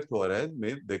क्या इफेक्ट हो रहा है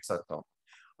मैं देख सकता हूँ.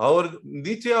 और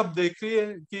नीचे आप देख रही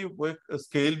है कि वो एक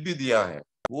स्केल भी दिया है,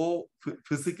 वो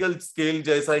फिजिकल स्केल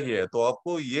जैसा ही है. तो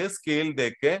आपको ये स्केल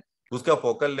देख के उसका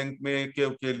फोकल लेंथ में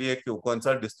के लिए कौन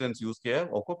सा डिस्टेंस यूज किया है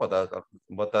आपको पता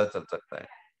चल सकता है.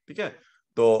 ठीक है,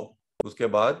 तो उसके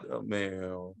बाद मैं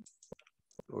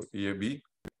तो ये भी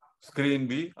स्क्रीन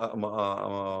भी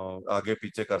आगे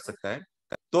पीछे कर सकते हैं.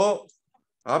 तो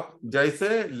आप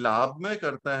जैसे लैब में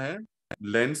करता है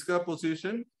लेंस का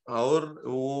पोजीशन और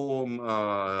वो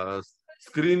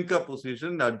स्क्रीन का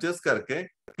पोजीशन एडजस्ट करके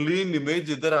क्लीन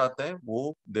इमेज इधर आता है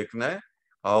वो देखना है.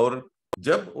 और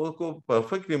जब उसको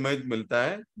परफेक्ट इमेज मिलता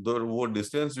है तो वो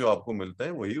डिस्टेंस जो आपको मिलता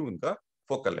है वही उनका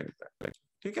फोकल लेंथ है.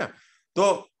 ठीक है,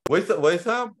 तो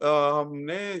वैसा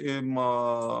हमने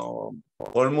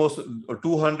ऑलमोस्ट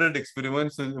 200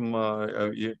 एक्सपेरिमेंट्स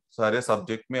ये सारे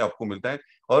सब्जेक्ट में आपको मिलता है.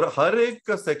 और हर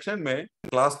एक सेक्शन में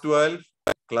क्लास 12,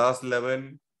 क्लास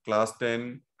 11, क्लास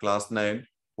 10, क्लास 9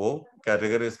 वो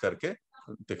कैटेगराइज करके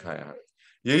दिखाया है.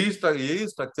 यही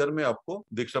स्ट्रक्चर में आपको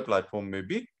दीक्षा प्लेटफॉर्म में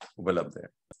भी उपलब्ध है.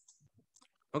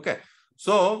 Okay,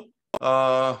 so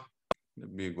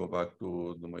let me go back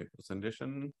to my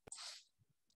presentation.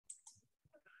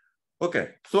 Okay,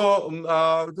 so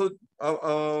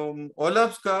all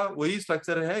labs का वही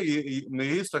स्ट्रक्चर है,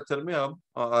 यही स्ट्रक्चर में आप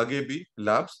आगे भी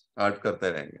लैब्स ऐड करते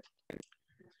रहेंगे.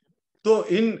 तो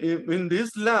in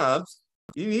this labs,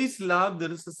 in each lab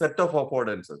there is a set of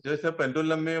affordances. जैसे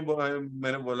पेंडुलम में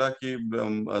मैंने बोला कि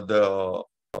the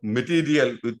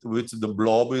material with which the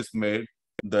blob is made,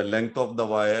 the length of the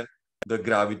wire, the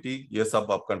gravity, ये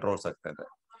सब आप कंट्रोल सकते हैं.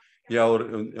 या और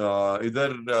इधर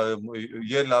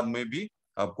ये लैब में भी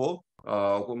आपको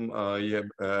ये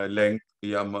लेंथ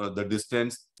या द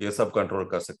डिस्टेंस ये सब कंट्रोल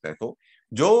कर सकते हैं. तो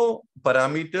जो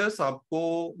पैरामीटर्स आपको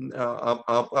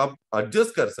आप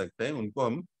एडजस्ट कर सकते हैं उनको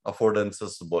हम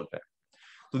अफोर्डेंसेस बोलते हैं.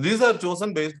 So these are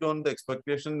chosen based on the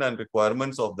expectation and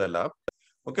requirements of the lab.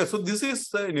 Okay, so this is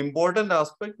an important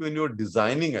aspect when you're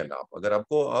designing a lab. अगर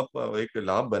आपको आप एक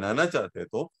लैब बनाना चाहते हैं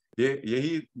तो ये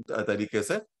यही तरीके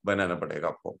से बनाना पड़ेगा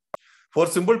आपको. For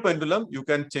simple pendulum, you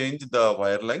can change the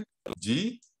wire length,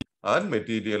 G, and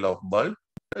material of bulb.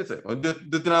 ऐसे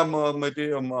जितना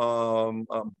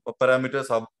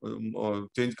पैरामीटर्स आप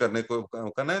चेंज करने को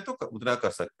करना है तो उतना कर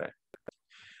सकते हैं.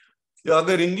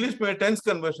 अगर इंग्लिश में टेंस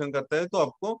कन्वर्शन करते हैं तो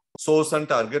आपको source and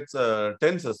targets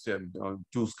tenses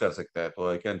choose कर सकता है. तो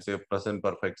I can say present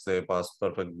perfect से पास्ट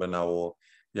परफेक्ट बनाओ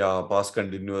या पास्ट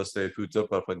कंटिन्यूअस से फ्यूचर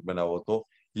परफेक्ट बनाओ. तो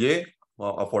ये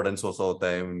अफोर्डेंस होता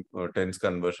है टेंस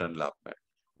कन्वर्शन लैब में.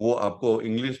 वो आपको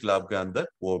इंग्लिश लैब के अंदर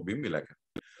वो भी मिलेगा.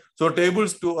 सो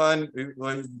टेबल्स टू एंड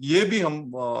ये भी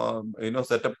हम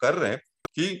सेटअप कर रहे हैं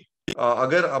कि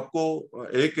अगर आपको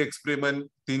एक एक्सपेरिमेंट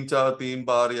 3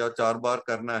 बार या 4 बार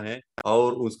करना है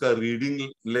और उसका रीडिंग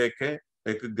लेके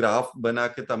एक ग्राफ बना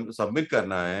के सबमिट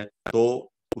करना है तो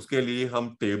उसके लिए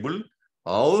हम टेबल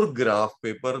और ग्राफ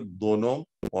पेपर दोनों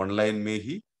ऑनलाइन में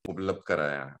ही उपलब्ध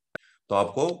कराया है. तो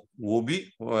आपको वो भी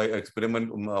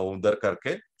एक्सपेरिमेंट उधर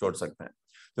करके छोड़ सकते हैं.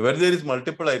 So where there is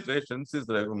multiple iterations,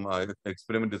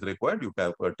 experiment is required. You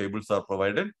have tables are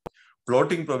provided.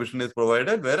 Plotting provision is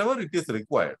provided wherever it is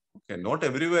required. Okay, not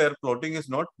everywhere plotting is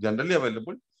not generally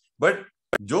available, but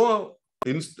जो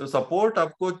support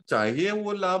आपको चाहिए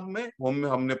वो lab में वो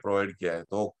हमने provide किया है.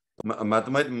 तो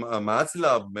मैथ्स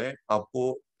लैब में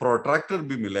आपको प्रोट्रैक्टर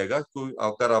भी मिलेगा. तो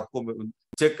अगर आपको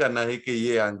चेक करना है कि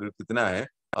ये एंगल कितना है,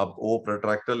 आप वो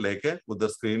प्रोट्रैक्टर लेके उधर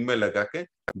स्क्रीन में लगा के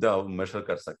मेजर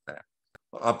कर सकते हैं.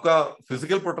 आपका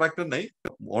फिजिकल प्रोट्रैक्टर नहीं,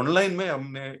 ऑनलाइन में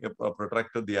हमने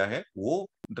प्रोट्रैक्टर दिया है, वो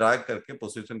ड्रैग करके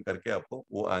पोजीशन करके आपको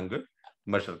वो एंगल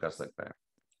मेजर कर सकता है.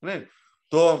 नहीं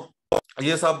तो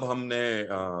ये सब हमने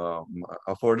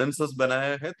अफोर्डेंसेस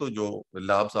बनाए हैं तो जो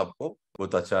लैब्स आपको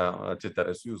बहुत अच्छी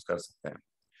तरह से यूज कर सकते हैं.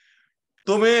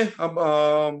 तो मैं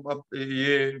अब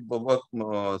ये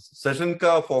सेशन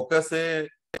का फोकस है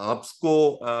आपको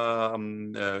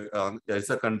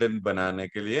ऐसा कंटेंट बनाने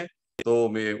के लिए. तो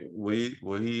मैं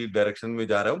वही डायरेक्शन में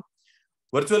जा रहा हूँ.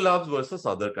 Virtual labs versus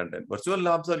other content. Virtual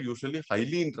labs are usually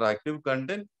highly interactive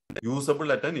content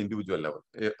usable at an individual level.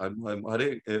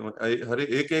 हर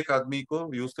एक आदमी को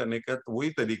यूज करने का तो वही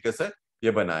तरीके से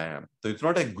ये बनाया है. तो it's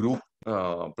not a group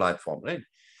platform, right?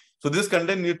 So this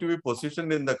content need to be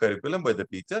positioned in the curriculum by the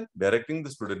teacher, directing the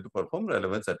student to perform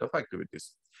relevant set of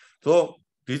activities. So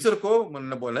teacher को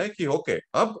मैंने बोला है कि ओके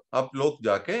अब आप लोग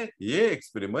जाके ये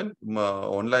एक्सपेरिमेंट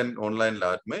ऑनलाइन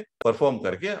लैब में परफॉर्म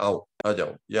करके आ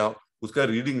जाओ या उसका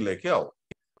रीडिंग लेके आओ.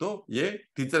 तो ये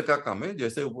टीचर का काम है.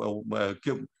 जैसे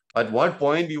at what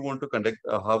point you want to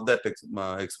conduct have that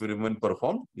experiment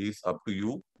performed is up to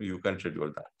you. You can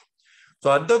schedule that.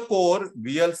 So at the core,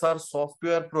 VLs are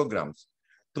software programs.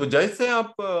 तो जैसे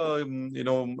आप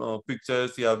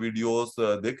पिक्चर्स या वीडियोस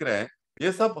देख रहे हैं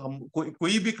ये सब हम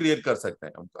कोई भी क्रिएट कर सकते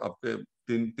हैं. आपके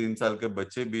 3 साल के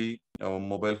बच्चे भी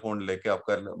मोबाइल फोन लेके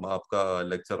आपका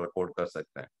लेक्चर रिकॉर्ड कर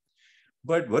सकते हैं.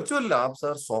 But virtual labs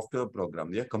are software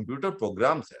program या कंप्यूटर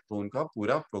प्रोग्राम्स है. तो उनका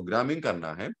पूरा प्रोग्रामिंग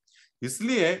करना है,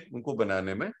 इसलिए उनको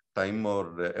बनाने में टाइम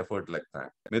और एफर्ट लगता है.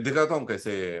 मैं दिखाता हूँ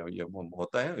कैसे ये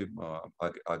होता है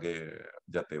आगे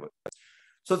जाते हुए.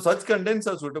 So such contents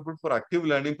are suitable for active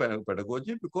learning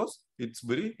pedagogy because it's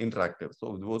very interactive. So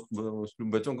वो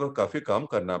बच्चों को काफी काम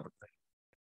करना पड़ता है.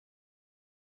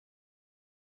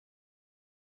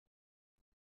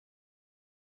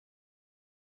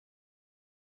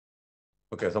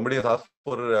 Okay, somebody has asked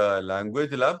for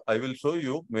language lab. I will show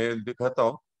you. मैं दिखाता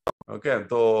हूँ. Okay,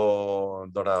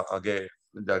 तो थोड़ा आगे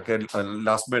जाके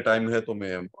लास्ट में टाइम है तो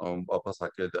मैं वापस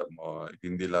आके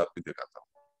हिंदी लैब भी दिखाता हूँ.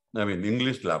 I mean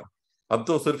English lab. अब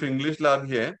तो सिर्फ इंग्लिश लैब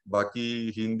ही है,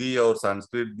 बाकी हिंदी और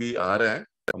संस्कृत भी आ रहे हैं,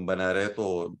 हम बना रहे हैं.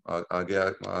 तो आगे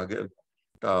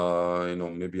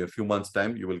maybe a few months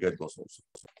time you will get those also.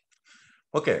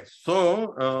 Okay,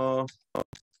 so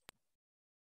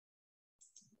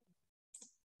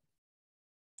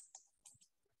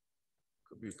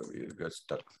we get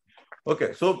stuck.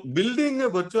 Okay, so building a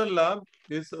virtual lab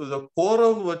is the core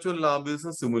of virtual lab is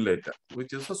a simulator,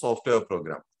 which is a software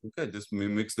program. Okay, just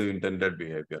mimics the intended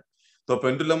behavior. So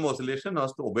pendulum oscillation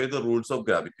has to obey the rules of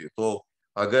gravity. तो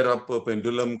अगर आप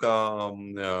pendulum का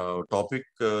topic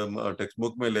text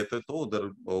book में लेते तो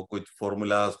उधर कुछ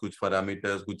formulas, कुछ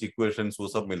पैरामीटर्स, कुछ इक्वेशंस वो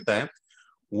सब मिलता है.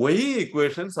 वही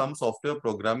इक्वेशंस हम सॉफ्टवेयर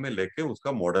प्रोग्राम में लेके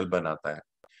उसका मॉडल बनाता है.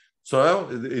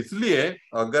 इसलिए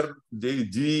अगर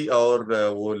जी और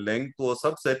वो लेंथ वो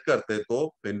सब सेट करते तो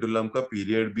पेंडुलम का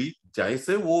पीरियड भी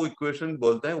जैसे वो इक्वेशन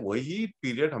बोलते हैं वही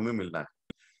पीरियड हमें मिलना है.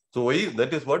 So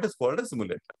that is what is called a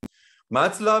simulator.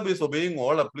 Maths lab is obeying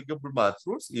all applicable maths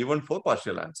rules, even for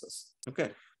partial answers.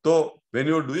 Okay. So when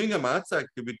you're doing a maths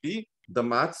activity, the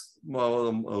maths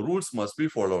rules must be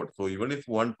followed. So even if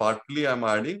one partly I'm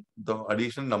adding, the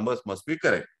addition numbers must be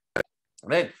correct.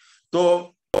 Right.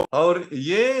 So और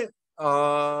ये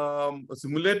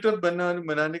simulator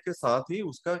बनाने के साथ ही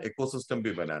उसका ecosystem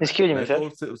भी बनाना. Excuse me, sir.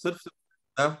 तो सिर्फ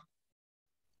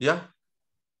या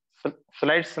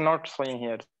Slides not showing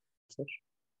here, sir.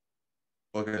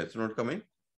 Okay, it's not coming.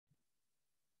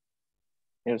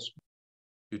 Yes.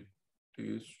 It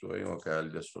is showing. Okay, I'll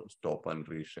just stop and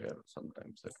reshare.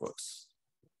 Sometimes it works.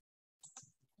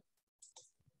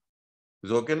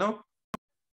 Is it okay now?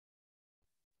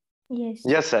 Yes.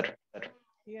 Yes, sir.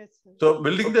 Yes, sir. So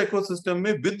building the ecosystem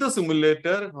में with the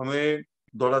simulator हमें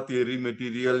थोड़ा theory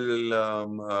material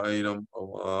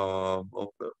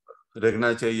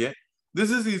रखना चाहिए. This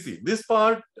is easy. This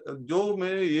part जो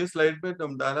मैं ये slide पे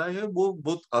डाला है वो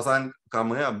बहुत आसान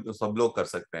काम है, आप सब लोग कर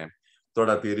सकते हैं.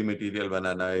 थोड़ा theory material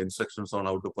बनाना है, instructions on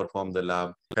how to perform the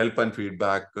lab, help and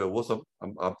feedback, वो सब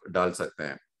आप डाल सकते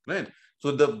हैं. Right?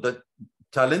 So the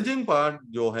challenging part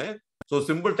जो है, so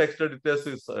simple text editors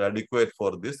is adequate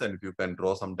for this, and if you can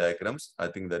draw some diagrams, I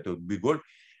think that would be good.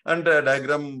 And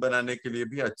diagram बनाने के लिए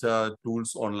भी अच्छा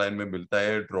tools online में मिलता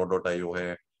है, draw.io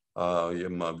है, ये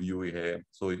व्यू है.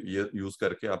 सो ये यूज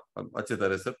करके आप अच्छे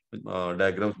तरह से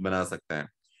डायग्राम्स बना सकते हैं.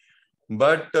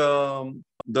 But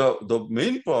the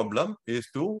main problem is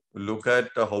to look at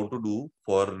how to do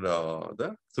for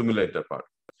the simulator part.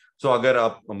 So अगर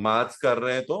आप मैथ्स कर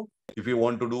रहे हैं तो if you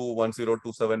want to do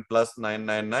 1027 plus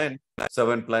 999,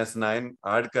 7 plus 9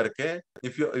 add करके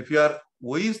if you are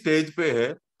वही स्टेज पे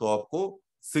है तो आपको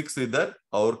 6 इधर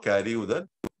और कैरी उधर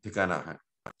दिखाना है.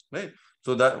 Right.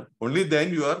 So that only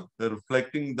then you are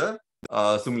reflecting the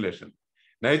simulation.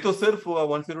 नहीं तो सिर्फ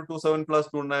 1027 plus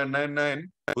 2999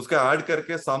 उसका ऐड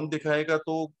करके सम दिखाएगा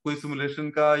तो कोई सिमुलेशन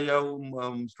का या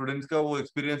स्टूडेंट्स का वो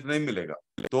एक्सपीरियंस नहीं मिलेगा.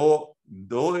 तो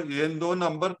ये दो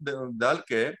नंबर डाल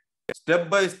के स्टेप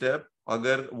बाय स्टेप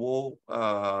अगर वो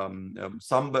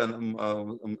सम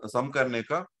करने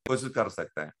का कोशिश कर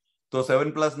सकता है. तो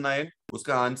 7 plus 9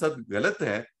 उसका आंसर गलत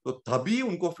है तो तभी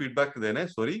उनको फीडबैक देना है,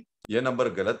 सॉरी ये नंबर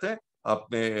गलत है,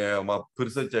 आपने आप फिर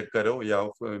से चेक करो या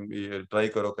ट्राई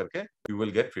करो करके you will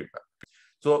get feedback.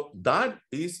 So that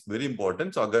is very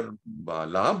important. अगर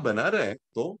लाभ बना रहे हैं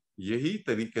तो यही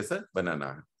तरीके से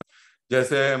बनाना है.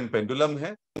 जैसे पेंडुलम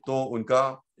है तो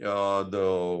उनका द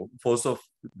फोर्स ऑफ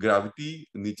ग्रेविटी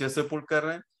नीचे से पुल कर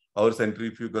रहे हैं और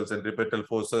सेंट्रीफ्यूगल सेंट्रीपेटल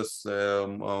फोर्सेस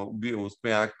भी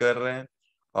उसमें एक्ट कर रहे हैं.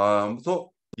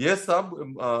 तो ये सब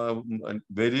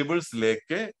वेरिएबल्स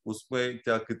लेके उसमें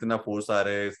क्या कितना फोर्स आ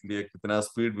रहा है, इसलिए कितना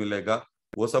स्पीड मिलेगा,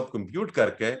 वो सब कंप्यूट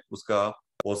करके उसका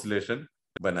ऑसिलेशन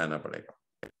बनाना पड़ेगा.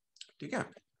 ठीक है.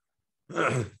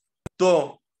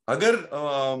 तो अगर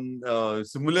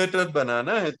सिमुलेटर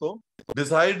बनाना है तो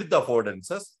डिसाइड द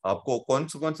अफोर्डेंसेस. आपको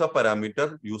कौन सा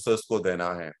पैरामीटर यूजर्स को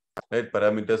देना है. Right,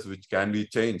 parameters which can be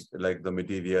changed like the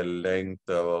material length,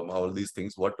 all these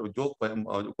things. What जो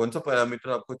कौन सा पैरामीटर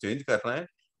आपको चेंज करना है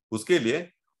उसके लिए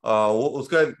वो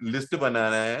उसका लिस्ट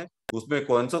बनाना है. उसमें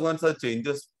कौन सा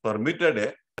चेंजेस परमिटेड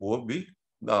है वो भी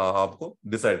आपको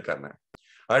डिसाइड करना है.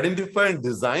 Identify and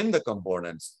design the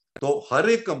components. तो हर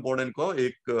एक कंपोनेंट को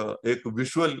एक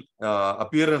विजुअल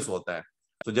अपीयरेंस होता है.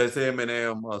 तो जैसे मैंने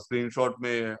स्क्रीनशॉट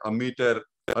में अमीटर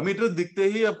दिखते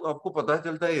ही आपको पता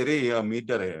चलता है अरे ये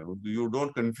अमीटर है. You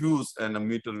don't confuse N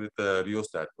ammeter with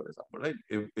rheostat for example. Right.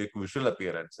 एक विजुअल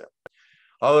अपीयरेंस है.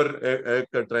 और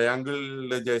एक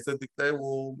ट्रायंगल जैसे दिखता है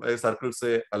वो सर्कल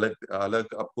से अलग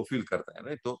अलग आपको फील करता है.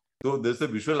 राइट. तो there is a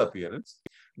visual appearance,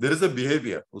 there is a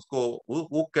behaviour. उसको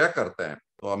वो क्या करता है.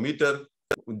 तो अमीटर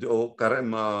जो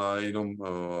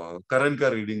करंट का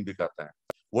रीडिंग दिखाता है,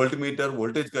 वोल्टमीटर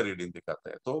वोल्टेज का रीडिंग दिखाता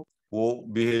है. तो वो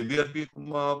बिहेवियर भी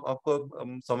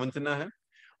आपको समझना है.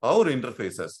 और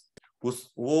इंटरफेसेस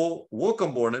वो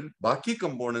कंपोनेंट बाकी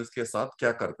कंपोनेंट्स के साथ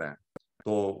क्या करता है.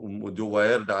 तो जो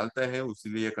वायर डालता है उसी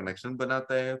लिए कनेक्शन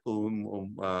बनाता है. तो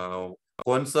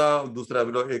कौन सा दूसरा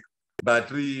एक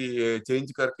बैटरी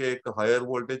चेंज करके एक हायर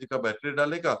वोल्टेज का बैटरी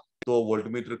डालेगा तो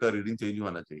वोल्टमीटर का रीडिंग चेंज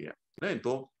होना चाहिए, नहीं?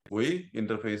 तो वही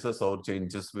इंटरफेसेस और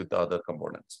changes with other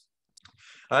components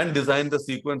and design the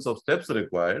sequence of steps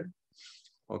required,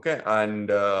 okay,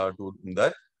 and to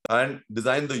that, and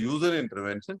design the user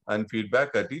intervention and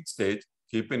feedback at each stage.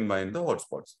 Keep in mind the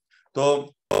hotspots. So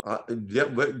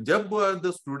जब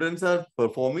the students are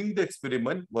performing the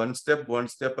experiment one step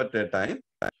at a time,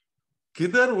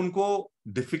 किधर उनको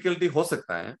difficulty हो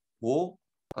सकता है वो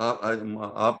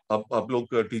आप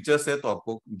लोग teachers है तो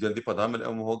आपको जल्दी पता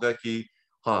होगा कि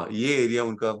हाँ ये एरिया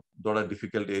उनका थोड़ा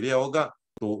डिफिकल्ट एरिया होगा,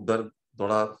 तो उधर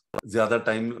थोड़ा ज्यादा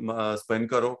टाइम स्पेंड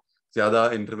करो, ज्यादा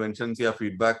इंटरवेंशन या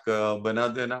फीडबैक बना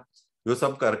देना, ये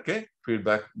सब करके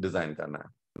फीडबैक डिजाइन करना है।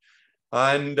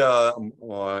 एंड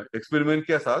एक्सपेरिमेंट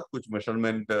के साथ कुछ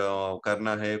मेजरमेंट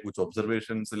करना है, कुछ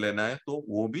ऑब्जर्वेशन लेना है, तो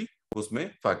वो भी उसमें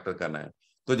फैक्टर करना है।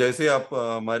 तो जैसे आप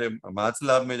हमारे मैथ्स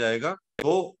लैब में जाएगा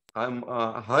तो हम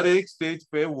हर एक स्टेज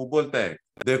पे वो बोलता है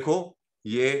देखो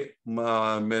ये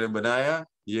मैंने बनाया,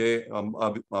 ये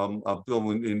अब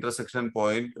तो इंटरसेक्शन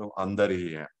पॉइंट अंदर ही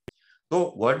है,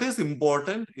 तो what is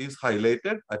important is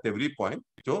highlighted at every point,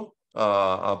 जो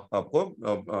आपको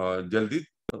जल्दी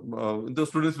the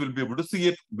students will be able to see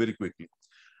it very quickly.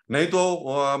 नहीं तो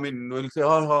I mean will say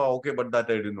okay but that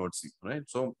I did not see, right?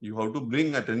 So you have to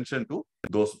bring attention to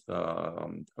those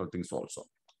things also.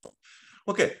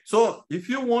 Okay, so if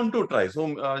you want to try, so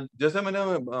जैसे मैंने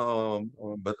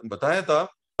बताया था,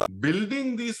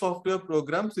 building these software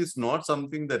programs is not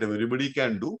something that everybody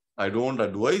can do. I don't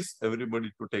advise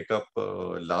everybody to take up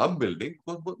lab building,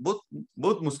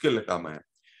 बहुत मुश्किल काम है.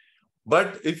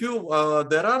 But if you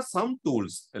there are some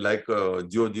tools like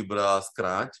GeoGebra,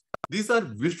 Scratch. These are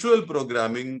visual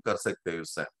programming कर सकते हैं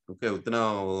उससे, okay? उतना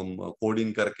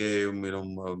coding करके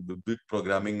बिग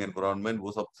प्रोग्रामिंग एनवायरनमेंट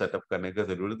वो सब सेटअप करने का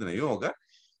जरूरत नहीं होगा.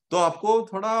 तो आपको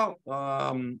थोड़ा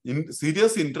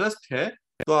सीरियस इंटरेस्ट है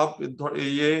तो आप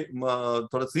ये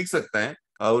थोड़ा सीख सकते हैं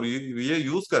और ये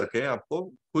यूज करके आपको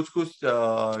कुछ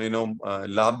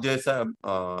लैब जैसा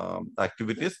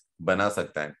एक्टिविटीज बना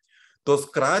सकता है. तो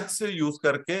स्क्रैच से यूज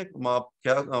करके आप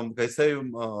कैसे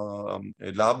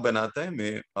लैब बनाते हैं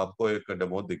मैं आपको एक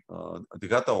डेमो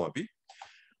दिखाता हूं अभी.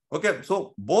 Okay,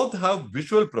 so both have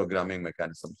visual programming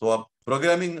mechanism. तो आप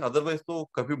प्रोग्रामिंग अदरवाइज तो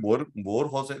काफी बोर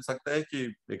हो सकता है कि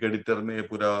एक एडिटर में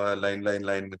पूरा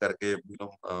लाइन करके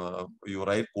you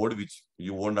right code which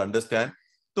you won't understand,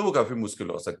 तो वो काफी मुश्किल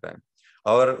हो सकता है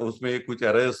और उसमें कुछ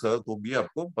एरर्स है तो भी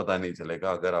आपको पता नहीं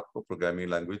चलेगा अगर आपको प्रोग्रामिंग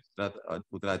लैंग्वेज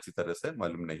उतना अच्छी तरह से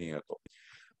मालूम नहीं है.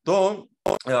 तो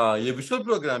ये विजुअल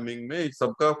प्रोग्रामिंग में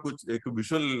सबका कुछ एक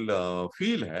विजुअल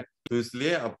फील है, तो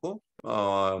इसलिए आपको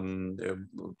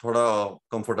थोड़ा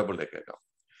कंफर्टेबल लगेगा.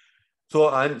 So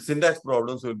and syntax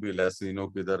problems will be less,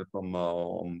 किधर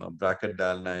ब्रैकेट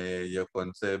डालना है या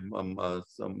कौन से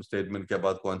स्टेटमेंट के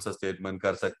बाद कौन सा स्टेटमेंट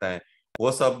कर सकता है,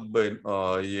 वो सब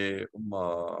ये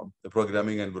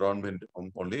programming environment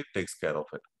only takes care of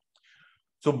it.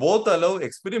 So both allow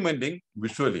experimenting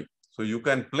visually. So you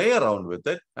can play around with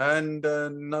it and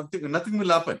nothing will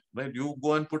happen, right? You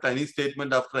go and put any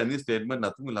statement after any statement,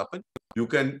 nothing will happen. You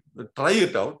can try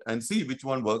it out and see which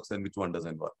one works and which one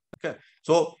doesn't work. Okay.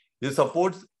 So this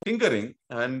supports tinkering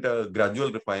and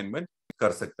gradual refinement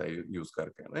कर सकता है use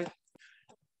करके, right?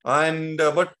 And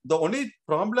but the only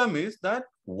problem is that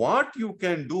what you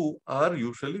can do are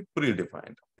usually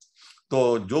predefined. तो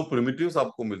जो primitives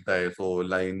आपको मिलता है, so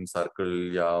line, circle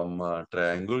या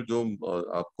ट्रायंगल, जो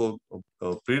आपको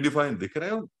प्रीडिफाइंड दिख रहे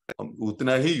हो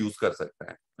उतना ही यूज कर सकते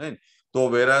हैं, राइट? तो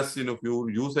whereas if you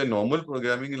use a normal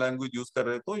programming language use कर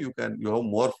रहे हो तो you have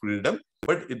more freedom,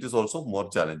 but it is also more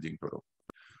challenging to do.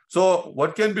 So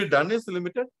what can be done is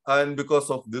limited and because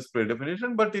of this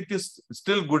predefinition, but it is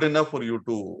still good enough for you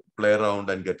to play around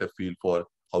and get a feel for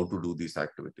how to do these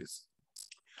activities.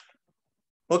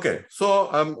 Okay, so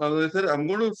I'm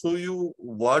going to show you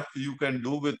what you can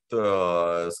do with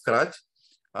Scratch,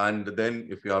 and then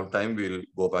if you have time, we'll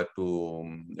go back to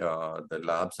the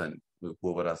labs, and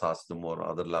whoever has asked more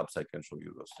other labs, I can show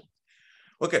you those things.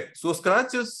 Okay, so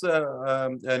Scratch is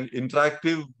an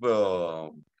interactive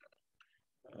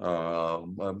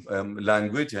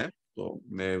language है. तो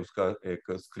मैं उसका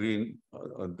एक screen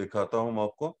दिखाता हूँ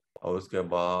आपको और उसके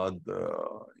बाद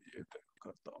ये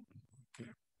करता हूँ.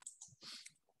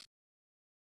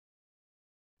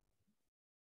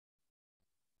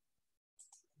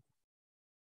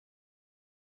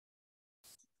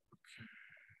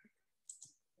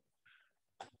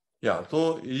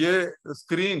 तो ये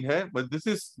स्क्रीन है, but this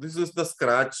is the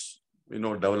Scratch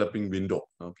developing window.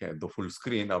 Okay, the full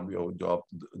screen अब जो आप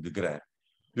दिख रहा है.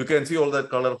 You can see all that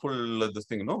colorful this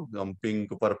thing, no? Pink,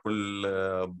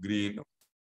 purple, green.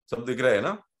 सब दिख रहा है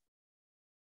ना?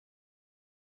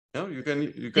 Yeah, you can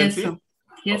Yes, see. sir.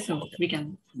 Yes, sir. We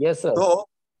can. Yes, sir. So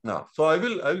I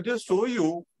will just show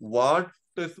you what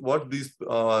these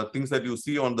things that you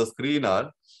see on the screen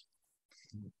are.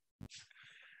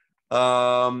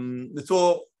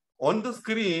 So on the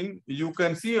screen, you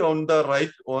can see on the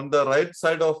right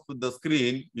side of the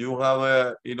screen, you have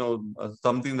a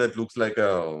something that looks like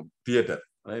a theater,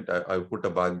 right? I put a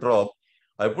backdrop.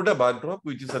 I put a backdrop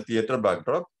which is a theater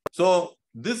backdrop. So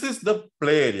this is the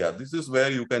play area. This is where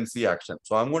you can see action.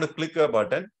 So I'm going to click a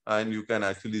button and you can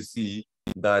actually see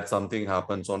that something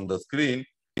happens on the screen,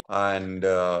 and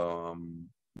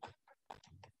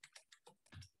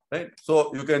right,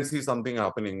 so you can see something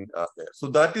happening there. So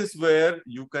that is where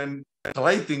you can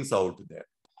try things out there.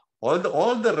 All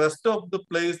the rest of the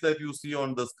place that you see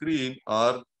on the screen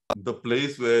are the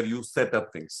place where you set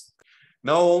up things.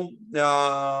 Now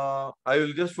I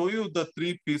will just show you the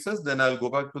three pieces, then I'll go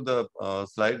back to the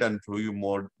slide and show you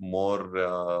more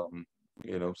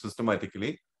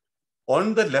systematically.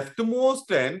 On the leftmost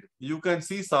end, you can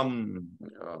see some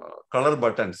color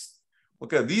buttons.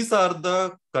 Okay, these are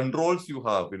the controls you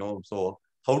have, so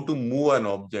how to move an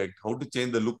object, how to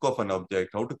change the look of an object,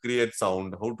 how to create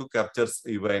sound, how to capture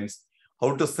events,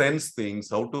 how to sense things,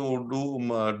 how to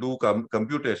do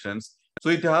computations. So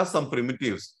it has some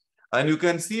primitives. And you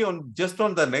can see just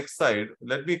on the next side,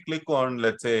 let me click on,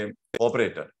 let's say,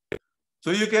 operator.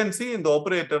 So you can see in the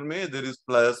operator, there is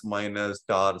plus, minus,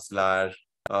 star, slash,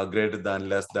 greater than,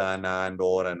 less than, and,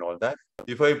 or, and all that.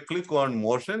 If I click on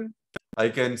motion, I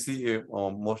can see a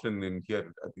motion in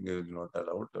here. I think it is not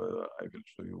allowed. I will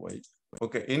show you why.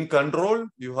 Okay, in control,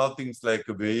 you have things like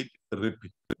wait,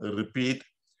 repeat,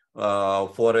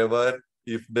 forever,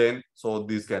 if then, so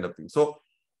these kind of things. So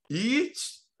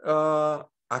each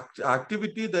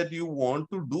activity that you want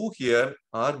to do here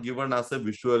are given as a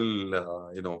visual,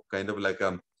 kind of like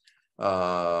a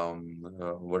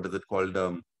what is it called?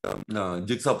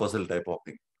 Jigsaw puzzle type of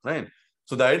thing, right?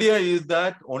 So the idea is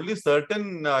that only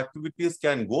certain activities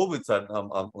can go with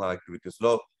certain activities.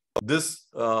 So this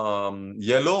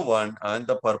yellow one and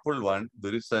the purple one,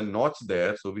 there is a notch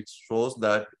there, so which shows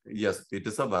that yes, it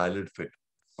is a valid fit.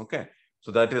 Okay,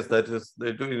 so that is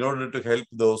in order to help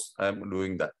those, I'm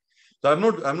doing that. So I'm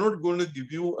not going to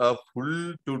give you a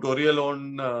full tutorial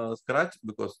on Scratch,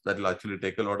 because that will actually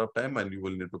take a lot of time and you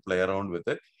will need to play around with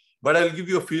it. But I'll give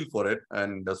you a feel for it,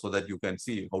 and so that you can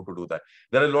see how to do that.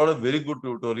 There are a lot of very good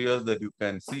tutorials that you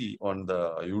can see on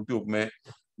the YouTube में.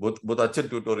 बहुत अच्छे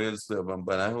tutorials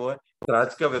बनाए हुए हैं.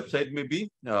 Scratch का website में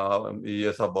भी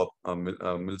ये सब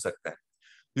मिल सकते हैं.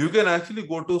 You can actually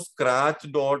go to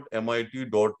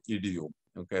scratch.mit.edu.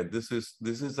 Okay, this is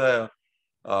a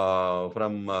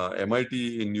from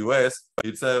MIT in US.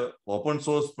 It's a open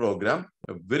source program,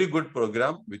 a very good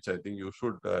program, which I think you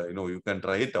should you can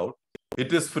try it out.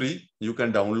 It is free. You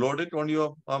can download it on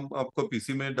your आपको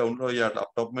PC में download या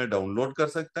laptop में download कर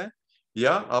सकते हैं,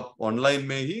 या आप online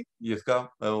में ही इसका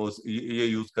ये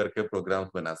use करके programs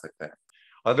बना सकते हैं.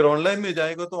 अगर ऑनलाइन में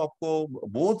जाएगा तो आपको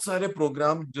बहुत सारे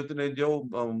प्रोग्राम जितने जो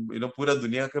पूरा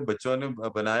दुनिया के बच्चों ने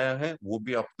बनाया है वो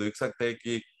भी आप देख सकते हैं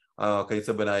कि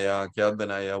कैसे बनाया, क्या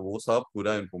बनाया, वो सब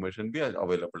पूरा इंफॉर्मेशन भी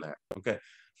अवेलेबल है. Okay,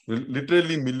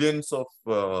 literally millions of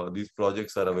these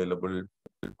projects are available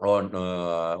on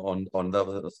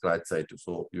the Scratch site,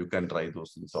 so you can try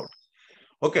those things out.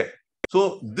 Okay,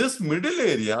 so this middle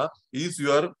area is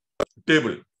your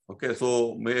table. Okay,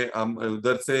 so मैं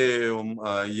उधर से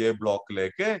ये block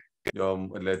लेके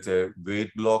let's say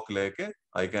weight block लेके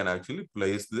I can actually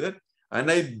place there, and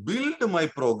I build my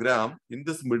program in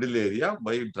this middle area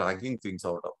by dragging things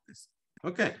out of this.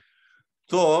 Okay,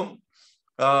 so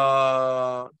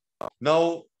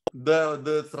now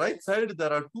the right side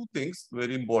there are two things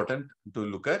very important to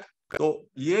look at. तो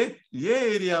ये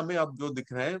area में आप जो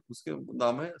दिख रहे हैं उसके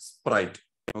नाम है sprite.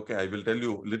 Okay, I will tell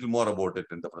you little more about it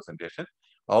in the presentation.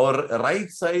 और right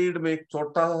side में एक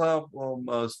छोटा सा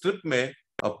strip में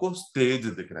आपको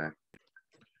stage दिख रहा है.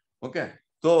 Okay,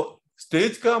 so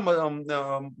stage का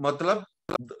मतलब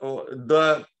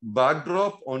the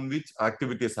backdrop on which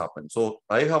activities happen. So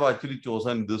I have actually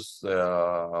chosen this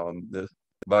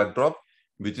backdrop,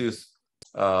 which is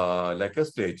like a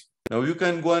stage. Now you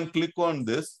can go and click on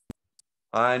this,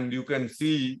 and you can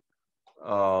see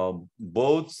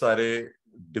both सारे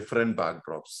different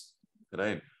backdrops,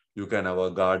 right? You can have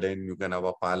a garden, you can have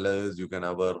a palace, you can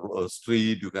have a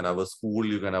street, you can have a school,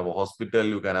 you can have a hospital,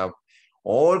 you can have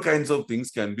all kinds of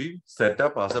things can be set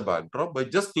up as a backdrop by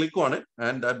just click on it,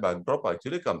 and that backdrop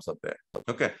actually comes up there.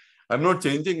 Okay, I'm not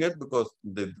changing it because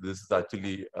this is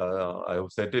actually I have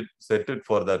set it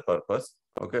for that purpose.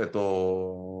 Okay,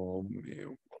 so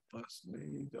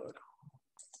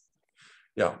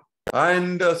yeah,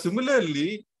 and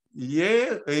similarly,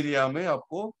 ये area में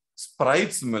आपको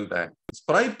sprites मिलता है.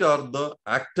 Sprite are the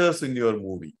actors in your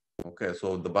movie. Okay,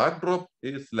 so the backdrop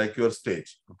is like your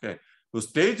stage. Okay, तो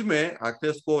stage में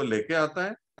actors को लेके आता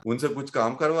है, उनसे कुछ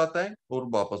काम करवाता है और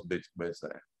वापस भेजता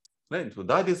है. Right, so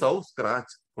that is how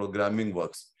Scratch programming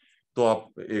works. तो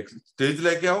आप एक स्टेज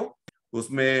लेके आओ,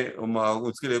 उसमें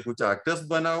उसके लिए कुछ एक्टर्स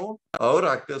बनाओ और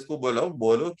एक्टर्स को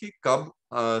बोलो कि कब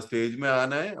स्टेज में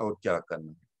आना है और क्या करना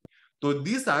है. तो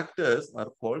these actors are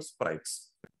called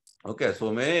sprites. Okay,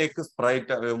 so मैं एक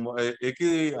स्प्राइट एक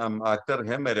ही एक्टर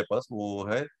है मेरे पास, वो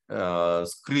है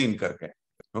स्क्रीन करके.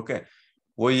 Okay,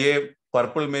 वो ये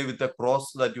पर्पल में with a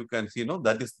cross that you can see, no,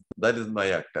 that is my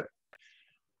actor.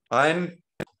 And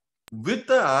with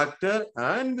the actor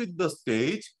and with the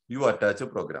stage, you attach a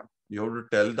program. You have to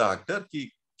tell the actor कि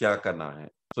क्या करना है.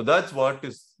 So that's what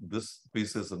this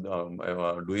piece is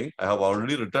doing. I have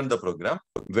already written the program.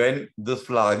 When this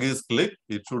flag is clicked,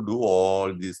 it should do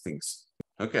all these things.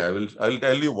 Okay, I will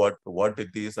tell you what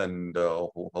it is and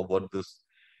what this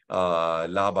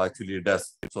lab actually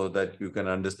does, so that you can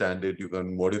understand it, you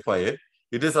can modify it.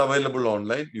 It is available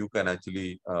online. You can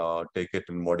actually take it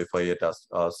and modify it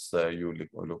as you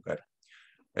look at.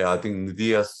 I think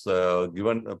Nidhi has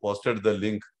posted the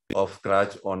link of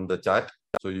Scratch on the chat,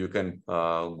 so you can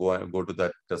go to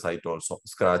that site also,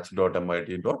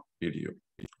 scratch.mit.edu.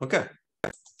 Okay.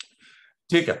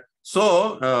 Okay. So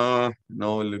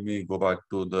now let me go back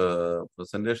to the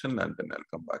presentation and then I'll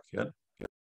come back here.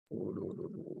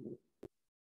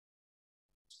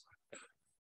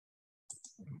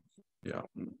 Yeah.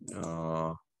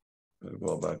 I'll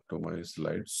go back to my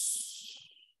slides.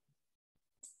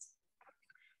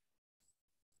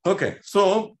 Okay,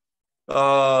 so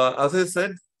as I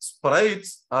said,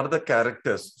 sprites are the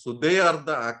characters. So they are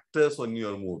the actors on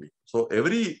your movie. So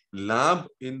every lab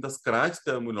in the Scratch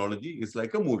terminology is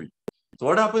like a movie. So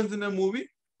what happens in a movie?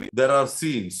 There are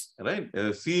scenes, right?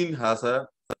 A scene has a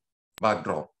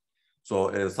backdrop.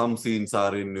 So some scenes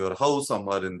are in your house, some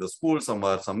are in the school, some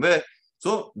are somewhere.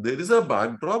 So there is a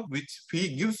backdrop which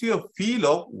gives you a feel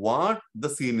of what the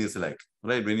scene is like,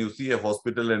 right? When you see a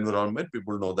hospital environment,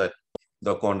 people know that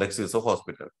the context is a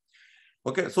hospital.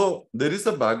 Okay, so there is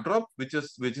a backdrop which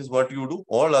is what you do.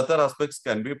 All other aspects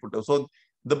can be put. So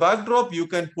the backdrop, you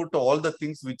can put all the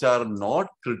things which are not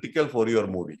critical for your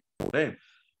movie, right?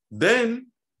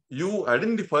 Then you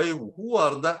identify who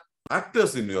are the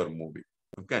actors in your movie.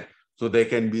 Okay, so they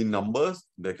can be numbers,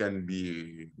 they can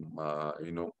be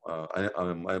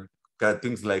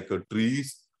things like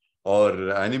trees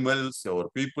or animals or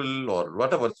people or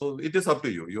whatever. So it is up to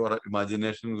you. Your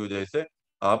imagination को जैसे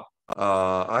आप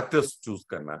actors choose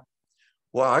करना है.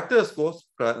 वो actors को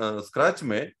Scratch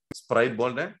में sprite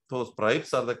बोल रहे हैं. तो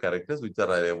sprites are the characters which are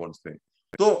arrive on screen.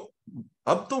 तो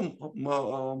अब तो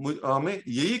हमें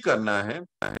यही करना है.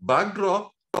 Backdrop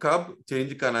कब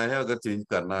चेंज करना है, अगर चेंज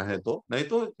करना है तो, नहीं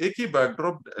तो एक ही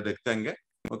बैकड्रॉप रखेंगे.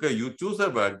 Okay, you choose a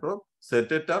backdrop,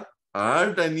 set it up,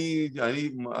 add any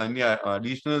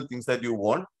additional things that you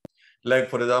want. Like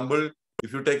for example,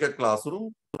 if you take a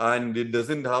classroom and it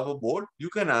doesn't have a board, you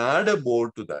can add a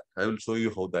board to that. I will show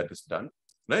you how that is done,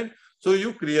 right? So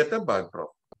you create a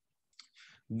backdrop.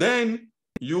 Then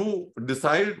you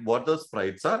decide what the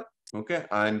sprites are. Okay,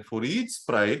 and for each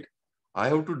sprite, I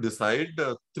have to decide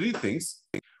 3 things.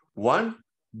 One,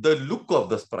 the look of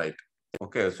the sprite.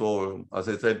 Okay, so as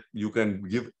I said, you can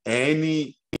give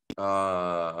any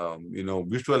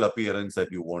visual appearance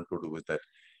that you want to do with that.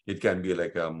 It can be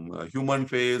like a human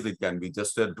face, it can be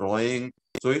just a drawing.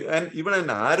 So, and even an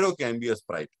arrow can be a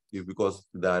sprite, because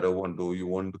the arrow you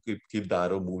want to keep the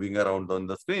arrow moving around on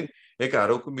the screen. एक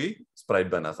arrow को भी sprite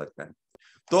बना सकते हैं.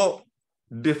 So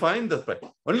define the sprite.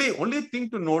 Only thing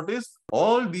to note is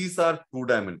all these are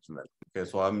 2-dimensional. Okay,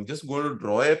 so I'm just going to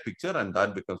draw a picture and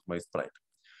that becomes my sprite.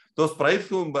 So sprite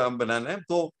को बनाना है,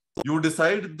 so you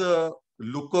decide the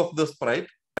look of the sprite.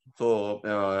 So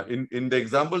in the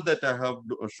example that I have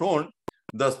shown,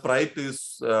 the sprite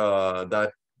is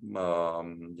that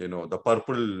the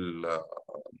purple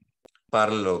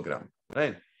parallelogram,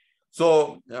 right?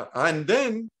 So and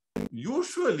then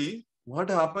usually what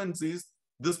happens is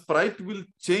the sprite will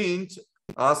change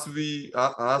as the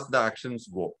actions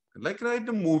go, like right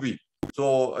a movie.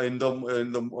 So in the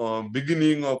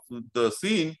beginning of the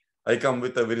scene, I come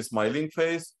with a very smiling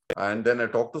face, and then I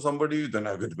talk to somebody, then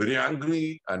I get very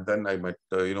angry, and then I might,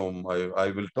 I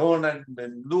will turn and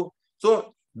then do.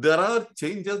 So there are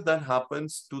changes that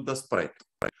happens to the sprite.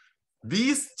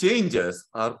 These changes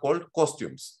are called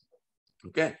costumes.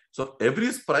 Okay, so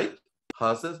every sprite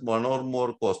has one or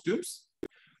more costumes.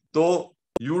 So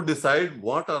you decide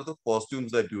what are the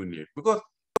costumes that you need, because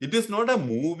it is not a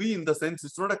movie in the sense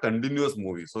it's not a continuous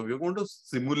movie. So we're going to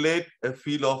simulate a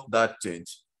feel of that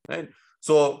change, right?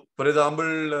 So, for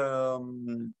example,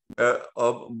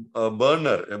 a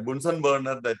burner, a Bunsen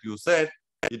burner that you said,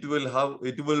 it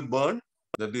will burn.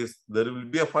 That is, there will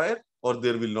be a fire or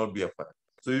there will not be a fire.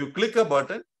 So you click a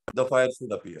button, the fire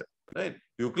should appear, right?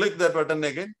 You click that button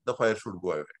again, the fire should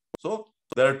go away. So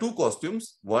there are two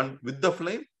costumes, one with the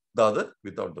flame, the other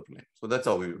without the flame. So that's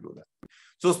how we do that.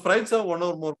 So sprites have one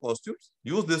or more costumes.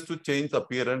 Use this to change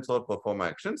appearance or perform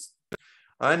actions.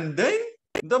 And then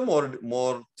the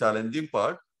more challenging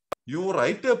part, you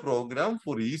write a program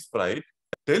for each sprite,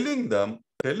 telling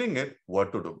it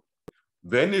what to do,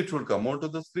 when it should come onto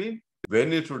the screen,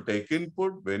 when it should take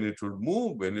input, when it should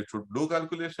move, when it should do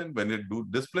calculation, when it do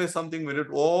display something,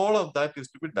 all of that is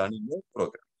to be done in the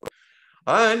program.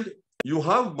 And you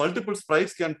have multiple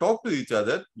sprites can talk to each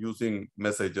other using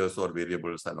messages or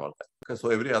variables and all that. Okay,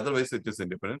 so otherwise it is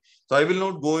independent. So I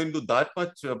will not go into that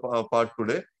much part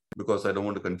today, because I don't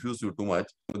want to confuse you too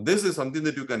much. So this is something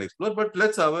that you can explore, but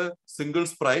let's have a single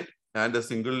sprite and a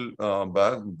single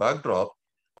backdrop,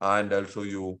 and I'll show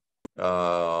you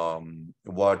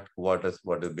what is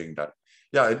being done.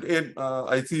 Yeah,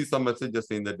 I see some messages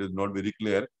saying that is not very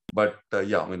clear, but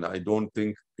yeah, I mean, I don't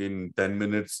think in 10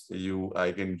 minutes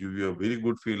I can give you a very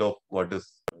good feel of what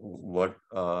this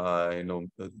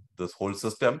whole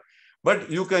system. But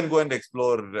you can go and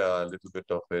explore a little bit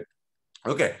of it.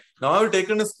 Okay, now I've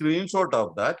taken a screenshot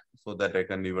of that so that I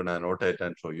can even annotate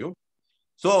and show you.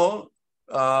 So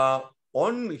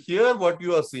on here, what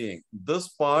you are seeing, this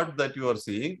part that you are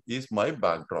seeing is my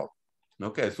backdrop.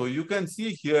 Okay, so you can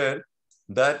see here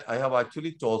that I have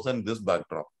actually chosen this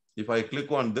backdrop. If I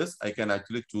click on this, I can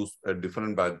actually choose a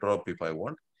different backdrop if I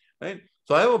want, right?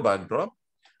 So I have a backdrop,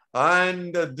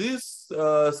 and this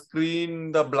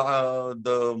screen, the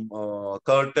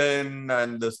curtain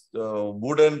and this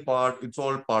wooden part, it's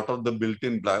all part of the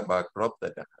built-in backdrop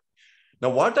that I have.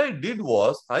 Now, what I did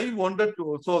was I wanted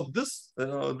to, so this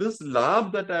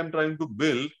lab that I'm trying to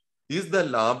build is the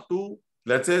lab to,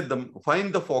 let's say,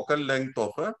 find the focal length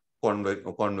of a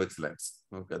convex lens.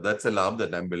 Okay, that's a lab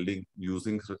that I'm building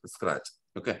using Scratch.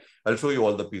 Okay, I'll show you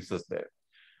all the pieces there.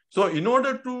 So in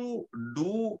order to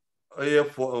do a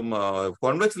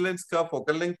convex lens का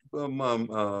focal length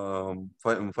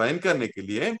find करने के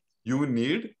लिए, you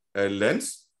need a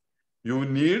lens, you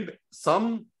need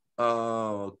some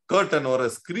curtain or a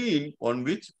screen on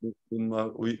which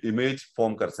we image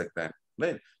form कर सकते हैं,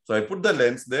 right? So I put the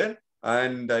lens there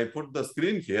and I put the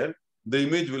screen here. The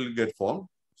image will get formed.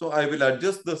 So I will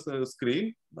adjust the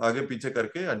screen, आगे पीछे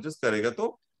करके adjust करेगा,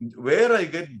 तो where I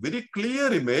get very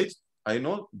clear image, I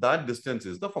know that distance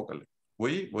is the focal length.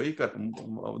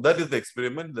 That is the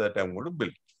experiment that I'm going to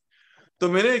build. तो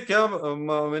मैंने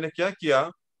क्या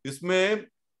किया इसमें,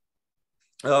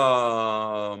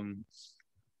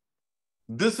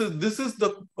 this is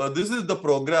the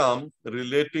program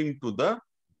relating to the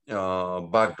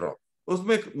backdrop.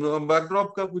 उसमें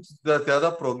backdrop का कुछ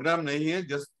ज़्यादा program नहीं है,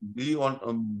 just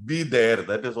be there.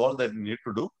 That is all that you need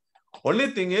to do. Only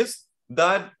thing is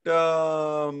that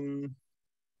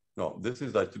no, this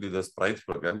is actually the sprites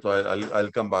program. So I'll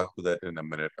come back to that in a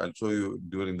minute. I'll show you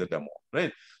during the demo,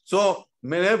 right? So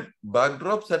मैंने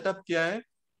backdrop setup किया है.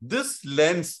 This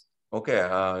lens, okay,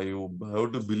 you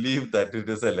have to believe that it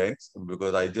is a lens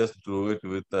because I just drew it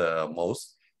with a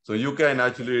mouse. So you can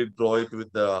actually draw it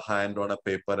with the hand on a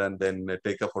paper and then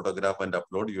take a photograph and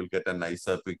upload. You'll get a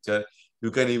nicer picture.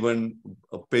 You can even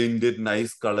paint it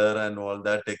nice color and all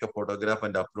that, take a photograph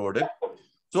and upload it.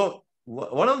 So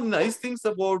one of the nice things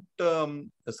about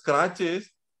Scratch is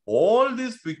all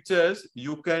these pictures,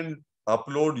 you can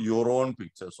upload your own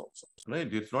pictures also,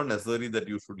 right? It's not necessary that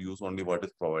you should use only what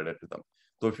is provided to them.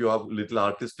 So if you are little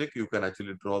artistic, you can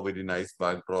actually draw very nice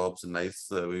backdrops,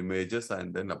 nice images,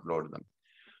 and then upload them.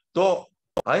 So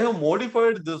I have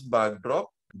modified this backdrop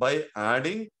by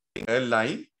adding a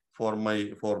line for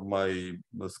my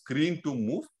screen to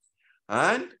move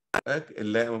and a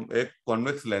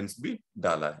convex lens भी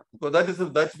डाला है, because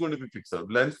that's going to be fixed.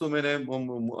 Lens तो मैंने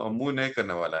move नहीं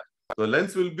करने वाला है, so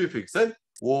lens will be fixed.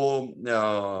 वो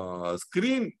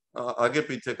screen आगे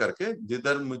पीछे करके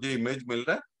जिधर मुझे image मिल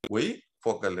रहा है वही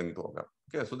focal length होगा.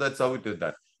 Okay, so that's how it is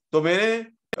done. तो मैंने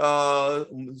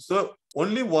so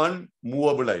only one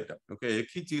movable item, okay, एक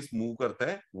ही चीज move करता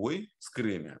है वही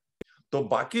screen है, तो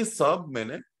बाकी सब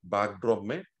मैंने बैकड्रॉप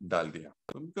में डाल दिया,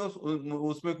 बिकॉज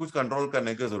उसमें कुछ कंट्रोल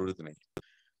करने की जरूरत नहीं.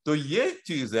 तो ये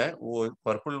चीज है वो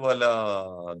पर्पल वाला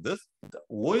दिस,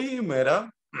 वही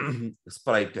मेरा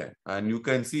स्प्राइट है एंड यू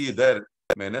कैन सी इधर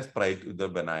मैंने स्प्राइट उधर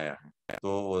बनाया है।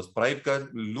 तो स्प्राइट का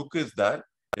लुक इज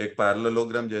दैट एक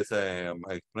पैरेललोग्राम जैसा है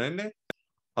एक्सप्लेन है।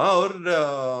 हाँ,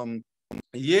 और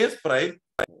ये स्प्राइट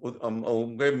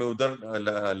मैं उधर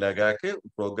लगा के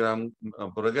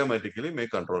प्रोग्रामेटिकली मैं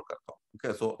कंट्रोल करता हूँ।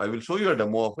 Okay, so I will show you a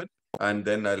demo of it and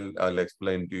then I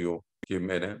explain to you कि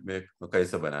मैं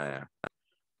कैसे बनाया है।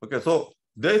 Okay, so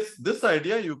this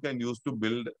idea you can use to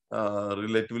build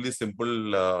relatively simple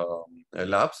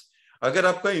labs. अगर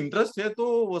आपका इंटरेस्ट है तो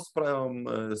वो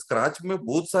स्क्रैच में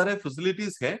बहुत सारे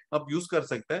फैसिलिटीज हैं, आप यूज कर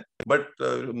सकते हैं,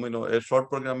 बट शॉर्ट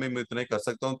प्रोग्रामिंग में इतना ही कर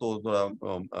सकता हूँ, तो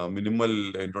थोड़ा मिनिमल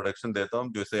इंट्रोडक्शन देता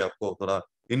हूँ, जैसे आपको थोड़ा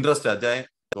इंटरेस्ट आ जाए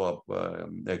तो आप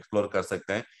एक्सप्लोर कर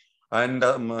सकते हैं। एंड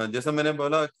जैसे मैंने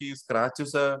बोला कि scratch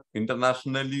is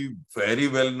internationally very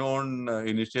well known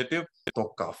initiative, तो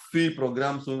काफी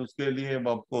प्रोग्राम्स उसके लिए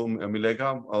आपको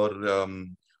मिलेगा, और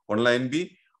ऑनलाइन भी,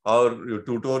 और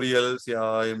ट्यूटोरियल्स या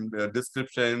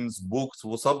डिस्क्रिप्शंस, बुक्स,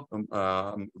 वो सब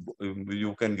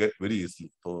you can get very easily,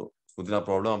 तो उतना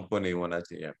प्रॉब्लम आपको नहीं होना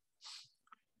चाहिए।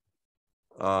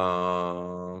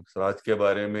 स्क्रैच के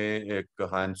बारे में एक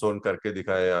हैंड्स ऑन करके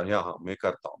दिखाया, या हाँ मैं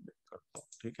करता हूँ,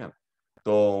 ठीक है,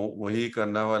 तो वही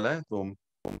करने वाला है। तो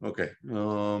ओके,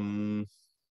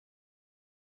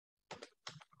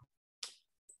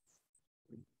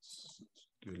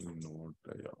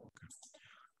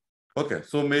 ओके,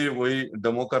 सो मैं वही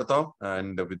डेमो करता हूँ,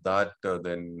 and with that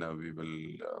then we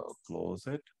will close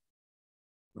it.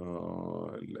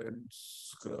 Let's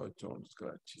scratch on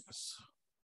scratch, yes.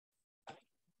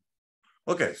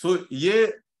 Okay, सो ये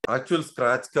एक्चुअल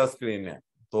स्क्रैच का स्क्रीन है,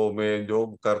 तो मैं जो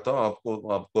करता हूँ आपको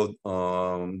आपको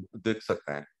देख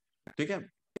सकते हैं, ठीक है।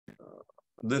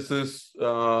 This is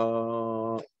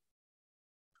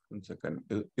one second.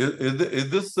 Is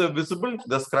this visible,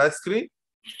 the scratch screen?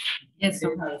 Yes,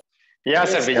 sir. Yeah,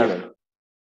 sir, visible.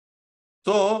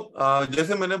 तो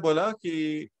जैसे मैंने बोला कि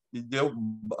जो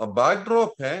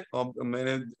बैकड्रॉप है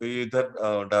मैंने इधर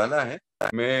डाला है,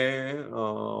 मैं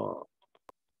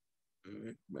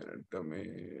एक मिनट में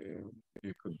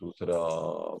एक दूसरा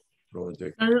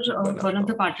project Sir, one of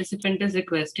the participant is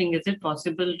requesting, is it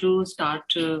possible to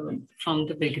start from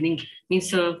the beginning?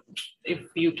 Means if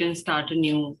you can start a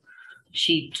new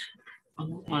sheet on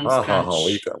हाँ Scratch.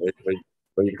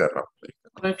 वही कर रहा हूँ।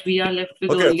 But we are left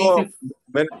with Okay, only so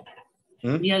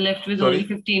we are left with Sorry? only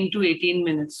 15 to 18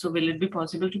 minutes. So will it be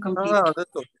possible to complete?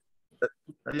 That's okay.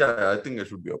 Yeah, I think it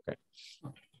should be okay.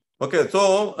 Okay, so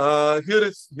here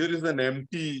is an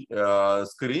empty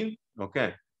screen. Okay,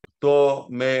 तो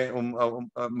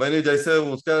मैंने जैसे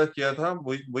उसका किया था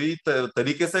वही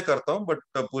तरीके से करता हूँ, बट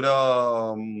पूरा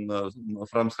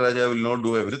from scratch I will not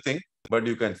do everything, but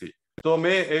you can see. तो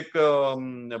मैं एक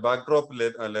बैकड्रॉप ले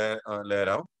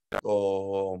रहा हूँ, तो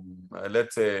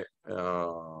लेट्स से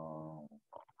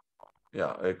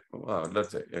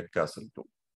लेट्स से एक कैसल टू,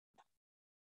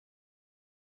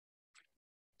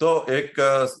 तो एक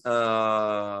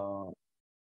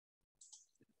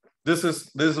दिस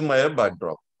इज माय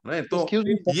बैकड्रॉप, नहीं तो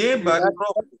ये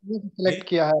बैकड्रॉप सिलेक्ट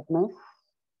किया है आपने,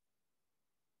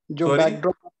 जो Sorry?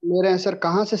 बैकड्रॉप ले रहे हैं सर,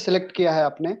 कहाँ से सिलेक्ट किया है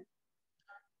आपने?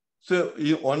 So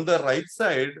on the right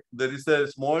side there is a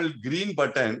small green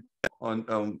button on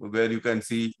where you can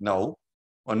see now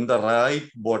on the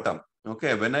right bottom.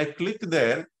 Okay, when I click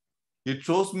there, it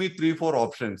shows me 3-4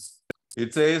 options.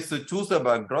 It says choose a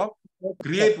backdrop,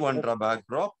 create one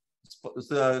backdrop,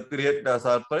 create a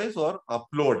surprise, or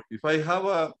upload. If I have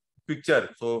a picture,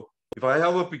 so if I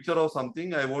have a picture of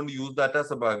something, I want to use that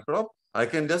as a backdrop, I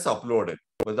can just upload it.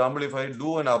 For example, if I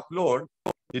do an upload,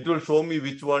 it will show me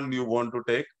which one you want to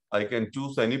take. I can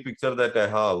choose any picture that I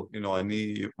have,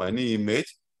 any image,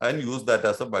 and use that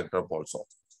as a backdrop also.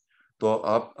 तो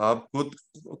आप खुद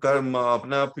कर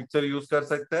अपना picture use कर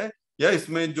सकते हैं, या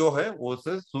इसमें जो है वो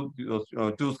से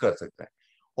चूज कर सकते हैं,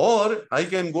 और I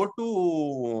can go to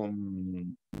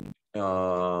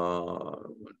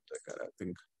I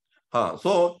think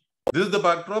so this is the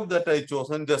backdrop that I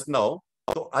chosen just now,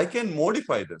 so I can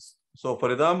modify this. So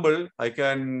for example, I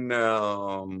can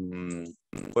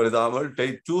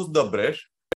choose the brush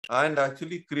and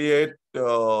actually create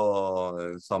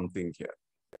something here.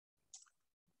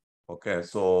 Okay,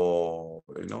 so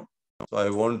so I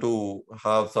want to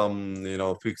have some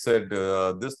fixed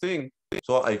this thing,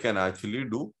 so I can actually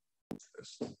do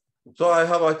this. So I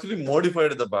have actually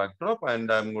modified the backdrop,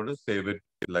 and I'm going to save it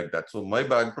like that. So my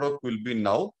backdrop will be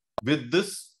now with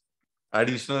this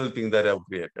additional thing that I've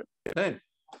created, right?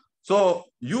 So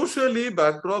usually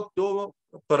backdrop to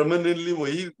permanently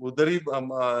it will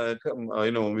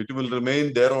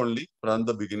remain there only from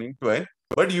the beginning to end.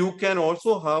 But you can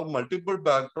also have multiple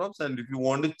backdrops, and if you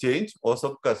want to change,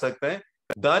 also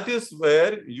that is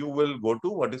where you will go to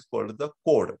what is called the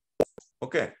code.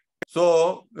 Okay.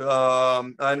 So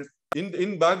and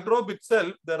in backdrop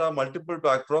itself, there are multiple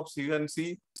backdrops. You can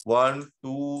see 1,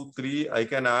 2, 3. I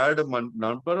can add a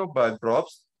number of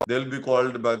backdrops. They'll be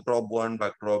called backdrop 1,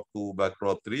 backdrop 2,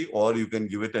 backdrop 3, or you can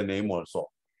give it a name also.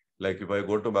 Like if I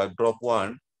go to backdrop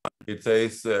 1, it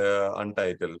says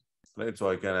untitled, right? So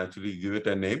I can actually give it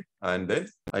a name, and then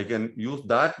I can use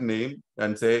that name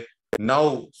and say,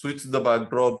 now switch the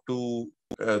backdrop to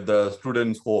the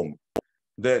student's home.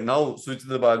 They now switch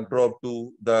the backdrop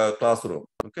to the classroom.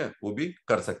 Okay, वो भी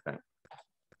कर सकते हैं.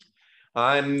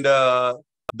 And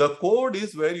the code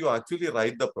is where you actually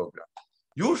write the program.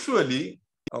 Usually,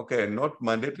 okay, not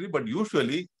mandatory, but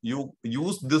usually you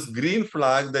use this green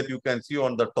flag that you can see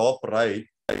on the top right.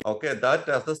 Okay, that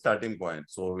as the starting point.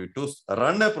 So to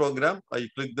run a program, I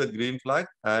click the green flag,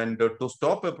 and to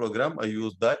stop a program, I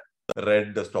use that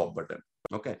red stop button.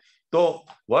 Okay. So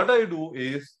what I do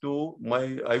is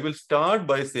I will start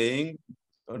by saying,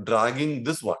 dragging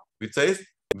this one, which says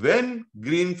when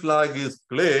green flag is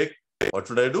clicked, what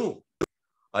should I do?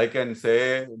 I can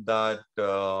say that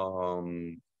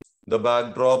the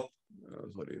backdrop,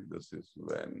 sorry, this is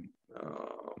when,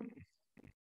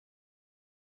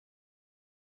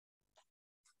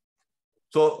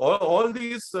 so all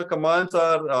these commands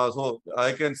are, so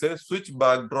I can say switch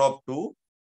backdrop to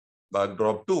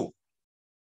backdrop 2.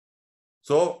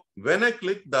 So when I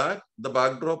click that, the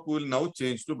backdrop will now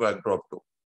change to backdrop 2,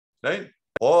 right?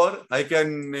 Or I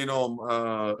can,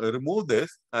 remove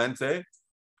this and say,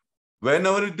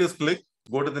 whenever it is clicked,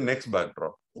 go to the next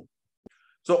backdrop.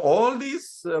 So all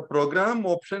these program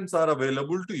options are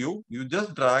available to you. You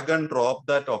just drag and drop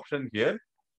that option here.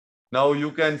 Now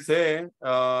you can say,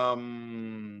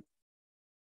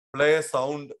 play a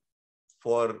sound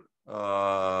for,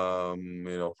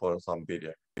 for some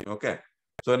period. Okay.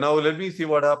 So now let me see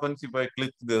what happens if I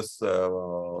click this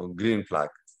green flag.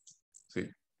 See,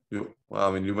 you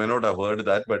may not have heard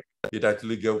that, but it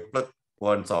actually gave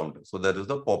one sound. So that is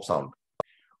the pop sound.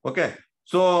 Okay.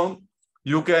 So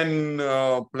you can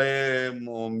play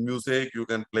music, you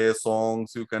can play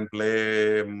songs, you can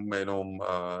play,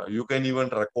 you can even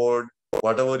record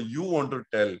whatever you want to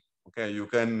tell. Okay. You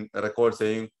can record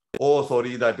saying, oh,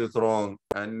 sorry, that is wrong.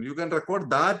 And you can record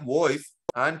that voice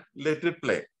and let it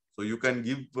play. So you can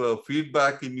give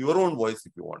feedback in your own voice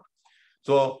if you want.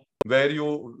 So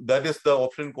that is the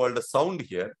option called a sound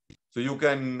here. So you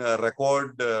can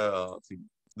record, see,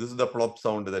 this is the plop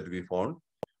sound that we found.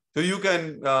 So you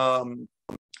can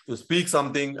speak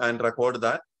something and record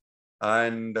that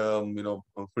and,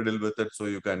 fiddle with it so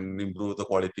you can improve the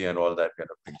quality and all that kind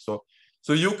of thing. So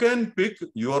you can pick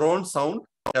your own sound,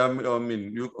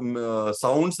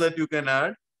 sounds that you can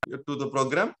add to the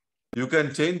program. You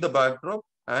can change the backdrop,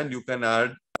 and you can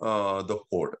add the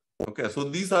code. Okay, so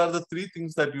these are the 3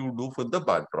 things that you do for the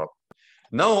backdrop.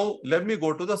 Now, let me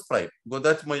go to the sprite, because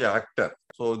that's my actor.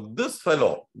 So this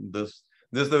fellow, this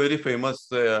is the very famous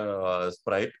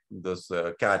sprite, this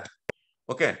cat.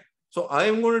 Okay, so I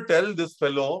am going to tell this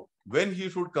fellow when he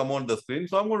should come on the screen.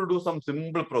 So I'm going to do some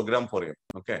simple program for him.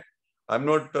 Okay, I'm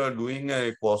not doing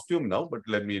a costume now, but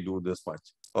let me do this much.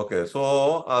 Okay,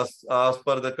 so as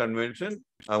per the convention,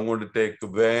 I'm going to take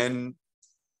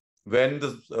when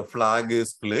the flag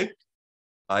is clicked,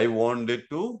 I want it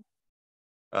to,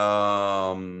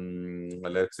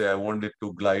 let's say I want it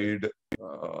to glide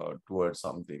towards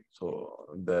something. So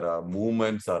there are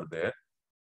movements are there.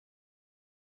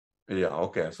 Yeah,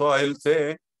 okay. So I'll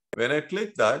say, when I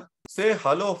click that, say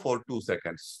hello for 2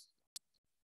 seconds.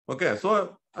 Okay,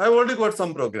 so I already got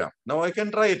some program. Now I can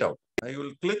try it out. I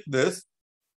will click this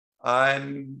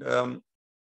and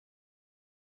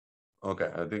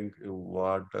okay, I think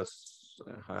what has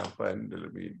happened,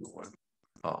 let me do one.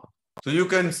 So you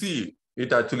can see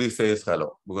it actually says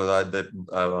hello, because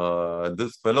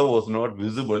this fellow was not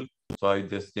visible. So I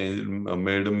just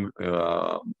made him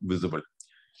visible.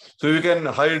 So you can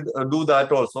do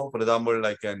that also. For example,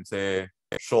 I can say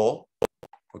show.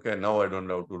 Okay, now I don't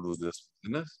know how to do this.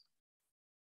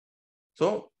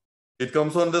 So it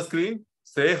comes on the screen,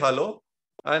 say hello,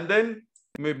 and then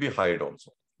maybe hide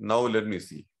also. Now let me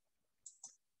see.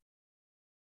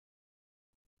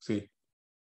 See,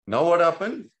 now what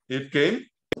happened? It came,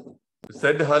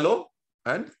 said hello,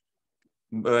 and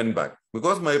went back.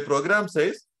 Because my program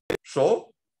says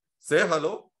show, say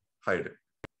hello, hide it.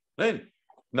 Right?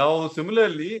 Now,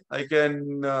 similarly, I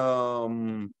can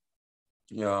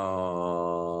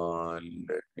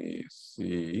let me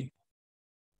see.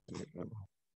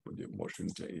 Motion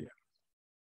चाहिए.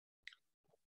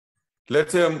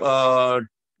 Let's say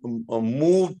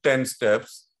move 10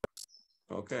 steps.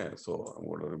 Okay, so I'm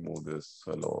going to remove this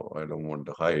fellow. I don't want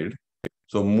to hide.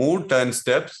 So move 10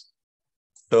 steps,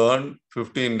 turn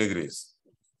 15 degrees.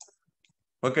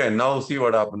 Okay, now see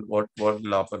what happened. What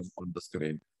will happen on the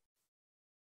screen?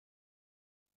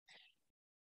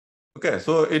 Okay,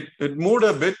 so it moved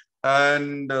a bit,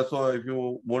 and so if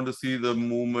you want to see the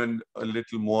movement a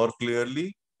little more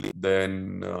clearly,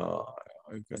 then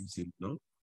you can see it now.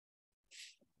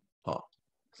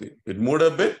 See, it moved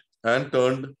a bit and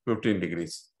turned 15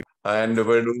 degrees. And if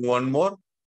I do one more,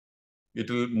 it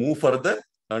will move further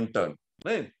and turn,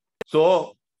 right?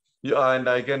 So, yeah, and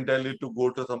I can tell you to go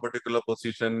to some particular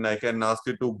position. I can ask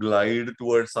you to glide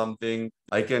towards something.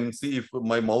 I can see if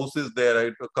my mouse is there,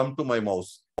 I come to my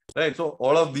mouse, right? So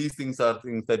all of these things are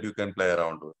things that you can play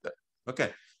around with that.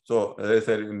 Okay. So as I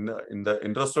said, in the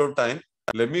interest of time,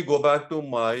 let me go back to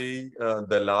my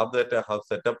the lab that I have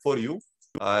set up for you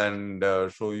and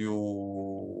show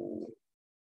you.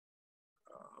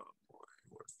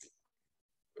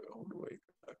 How do I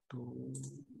get back to?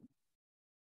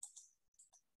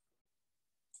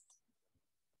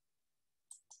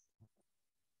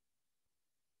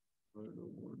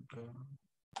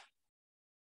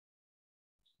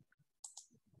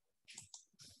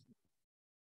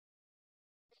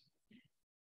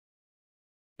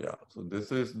 Yeah, so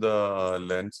this is the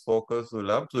lens focus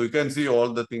lab. So you can see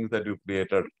all the things that you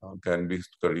created can be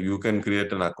studied. You can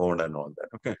create an account and all that.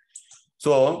 Okay.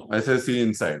 So as I see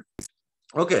inside.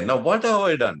 Okay, now what have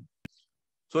I done?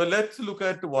 So let's look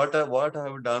at what I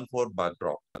have done for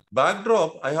backdrop.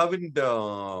 Backdrop, I haven't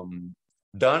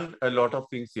done a lot of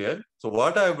things here. So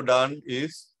what I have done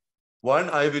is,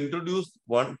 one, I've introduced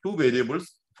two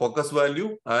variables, focus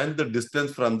value and the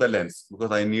distance from the lens,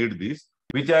 because I need these,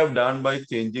 which I have done by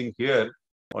changing here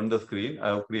on the screen.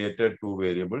 I have created two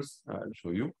variables. I'll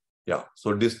show you. Yeah,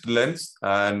 so dist lens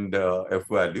and f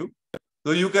value.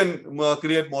 So you can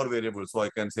create more variables. So I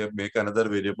can say make another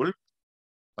variable,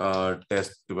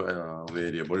 test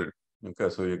variable. Okay,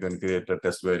 so you can create a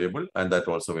test variable and that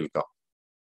also will come.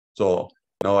 So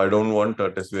now I don't want a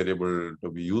test variable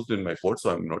to be used in my code, so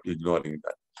I'm not ignoring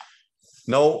that.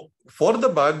 Now for the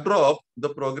backdrop, the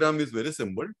program is very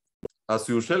simple. As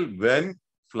usual, when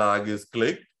flag is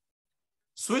clicked,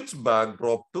 switch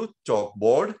backdrop to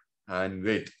chalkboard and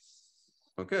wait.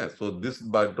 Okay, so this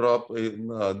backdrop,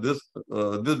 this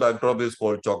backdrop is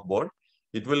called chalkboard.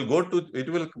 It will go to, it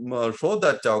will show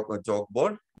that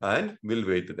chalkboard and will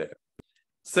wait there.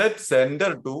 Set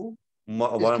center to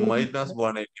minus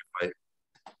 185.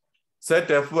 Set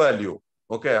f value.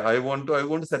 Okay, I want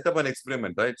to set up an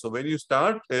experiment, right? So when you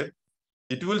start it,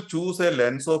 it will choose a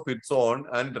lens of its own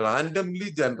and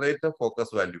randomly generate a focus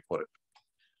value for it.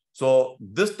 So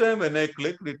this time when I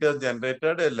clicked, it has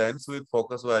generated a lens with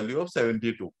focus value of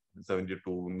 72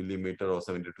 millimeter or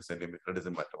 72 centimeter, it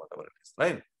doesn't matter, whatever it is,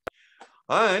 right?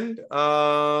 And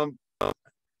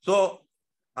so,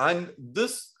 and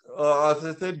this, as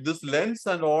I said, this lens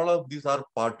and all of these are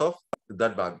part of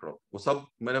that backdrop. वो सब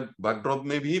मैंने backdrop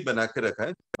में भी बना के रखा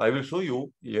है. I will show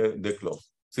you. ये देख लो.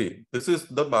 See, this is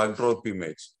the backdrop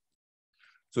image.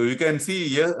 So you can see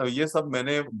ये सब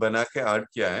मैंने बना के add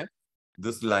किया है.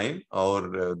 This line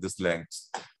or this lens.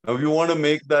 Now, if you want to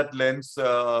make that lens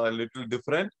a little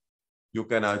different, you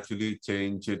can actually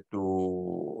change it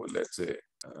to, let's say,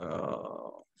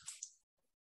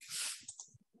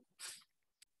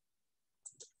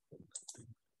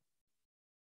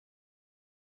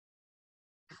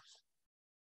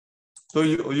 so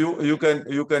you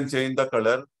can change the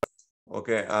color,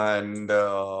 okay, and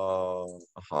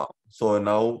so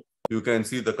now you can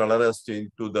see the color has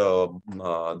changed to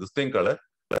the this thing color.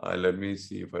 Let me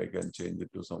see if I can change it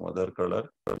to some other color.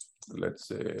 Let's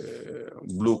say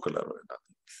blue color.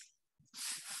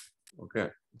 Okay,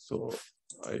 so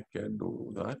I can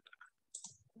do that.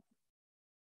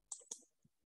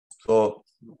 So,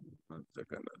 1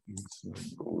 second.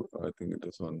 I think it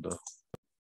is on the.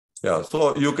 Yeah,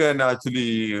 so you can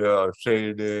actually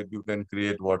shade it. You can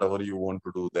create whatever you want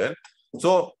to do there.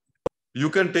 So you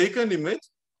can take an image.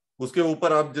 उसके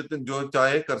ऊपर आप जितने जो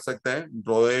चाहे कर सकते हैं,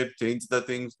 draw it, change the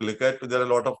things, click it. There are a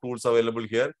lot of tools available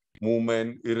here.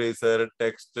 Movement, eraser,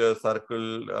 text,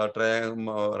 circle,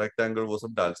 triangle, rectangle, वो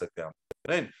सब डाल सकते हैं आप,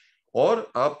 right?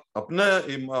 और आप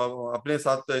अपने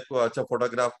साथ एक अच्छा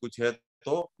फोटोग्राफ कुछ है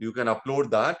तो you can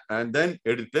upload that and then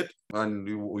edit it and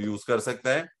you use कर सकते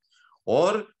हैं.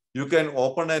 Or you can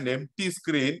open an empty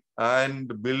screen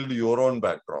and build your own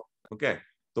backdrop. Okay,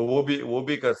 तो वो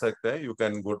भी कर सकते हैं. You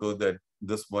can go to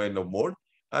this kind of mode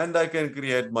and I can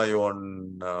create my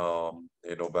own,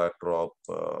 backdrop,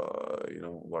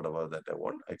 whatever that I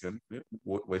want. I can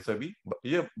वैसा भी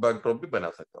ये backdrop भी बना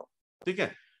सकता हूँ, ठीक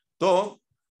है? तो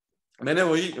मैंने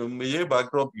वही ये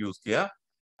backdrop use किया,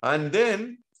 and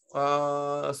then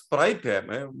sprite है,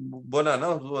 मैं बोला ना,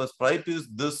 sprite is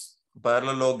this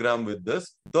parallelogram with this.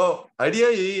 तो आइडिया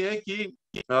यही है कि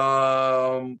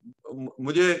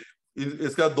मुझे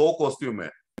इसका दो कॉस्ट्यूम है,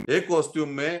 एक कॉस्ट्यूम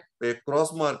में एक क्रॉस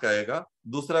मार्क आएगा,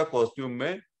 दूसरा कॉस्ट्यूम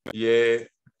में ये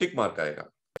टिक मार्क आएगा.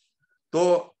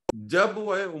 तो जब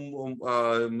वो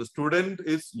student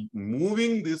is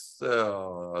moving this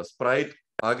Sprite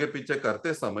आगे पीछे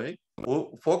करते समय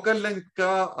वो फोकल लेंथ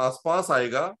का आसपास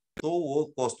आएगा तो वो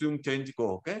कॉस्ट्यूम चेंज को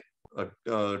होके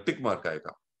टिक मार्क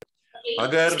आएगा.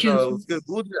 अगर उसके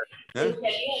दूर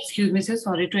Excuse me, sir.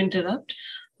 Sorry to interrupt.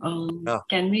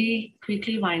 Can we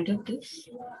quickly wind up this?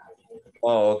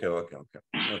 Oh,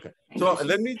 okay. So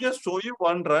let me just show you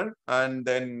one run, and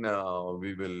then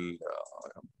we will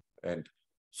end.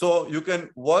 So you can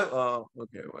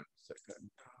okay, 1 second.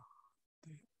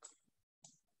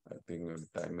 I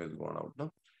think time is gone out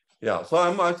now. Yeah, so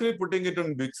I'm actually putting it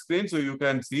on big screen so you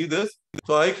can see this.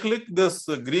 So I click this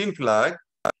green flag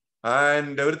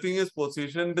and everything is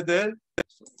positioned there.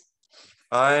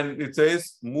 And it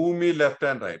says move me left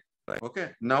and right.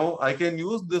 Okay, now I can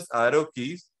use this arrow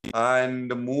keys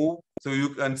and move. So you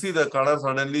can see the color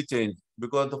suddenly change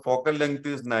because the focal length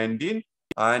is 19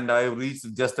 and I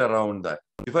reached just around that.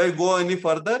 If I go any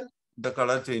further, the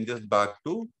color changes back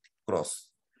to cross.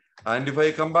 And if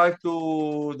I come back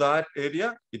to that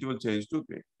area, it will change to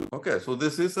gray. Okay, so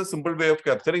this is a simple way of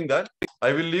capturing that.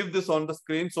 I will leave this on the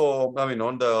screen, so I mean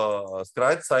on the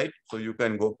Scratch site, so you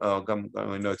can go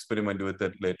experiment with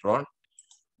it later on.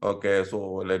 Okay, so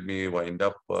let me wind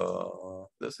up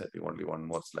this. I think only one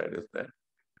more slide is there.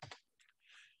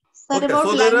 Sir, Okay, about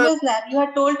so language lab, you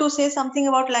are told to say something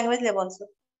about language lab also.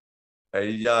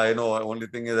 Yeah, I know. Only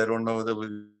thing is I don't know whether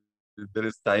there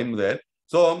is time there.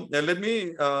 So let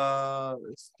me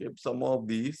skip some of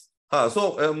these.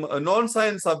 So a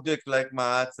non-science subject like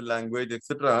maths, language,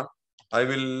 etc. I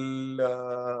will.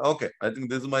 Okay, I think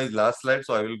this is my last slide.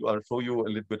 So I'll show you a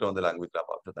little bit on the language lab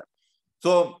after that.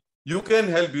 So you can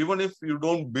help even if you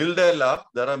don't build a lab.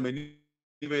 There are many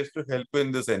ways to help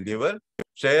in this endeavor.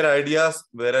 Share ideas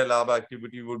where a lab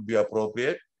activity would be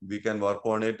appropriate. We can work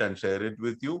on it and share it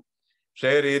with you.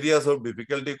 Share areas of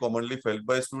difficulty commonly felt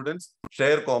by students.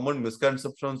 Share common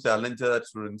misconceptions, challenges that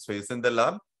students face in the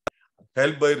lab.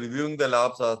 Help by reviewing the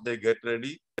labs as they get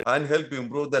ready. And help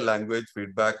improve the language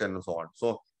feedback and so on.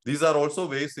 So these are also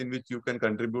ways in which you can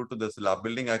contribute to this lab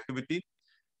building activity.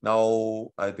 Now,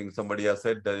 I think somebody has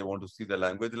said that they want to see the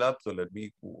language lab. So let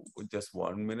me just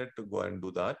 1 minute to go and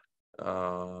do that.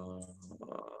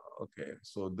 Okay,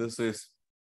 so this is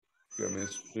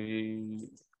chemistry.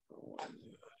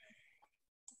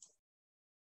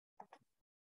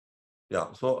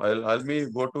 Yeah, so I'll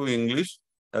go to English.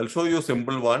 I'll show you a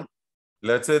simple one.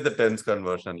 Let's say the tens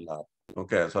conversion lab.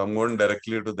 Okay, so I'm going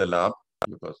directly to the lab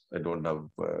because I don't have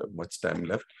much time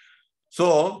left.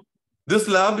 So this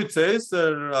lab, it says,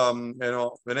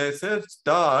 when I say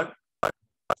start,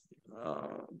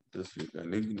 this you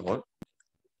can ignore.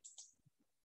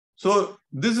 So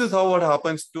this is how what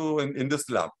happens to in this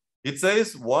lab. It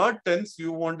says what tens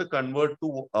you want to convert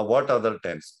to what other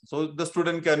tens. So the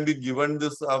student can be given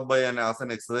this as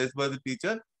an exercise by the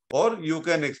teacher, or you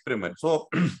can experiment. So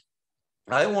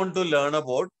I want to learn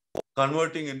about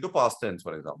converting into past tense,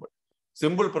 for example.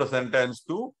 Simple present tense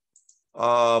to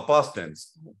past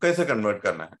tense. Kaise convert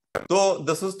karna hai? So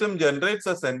the system generates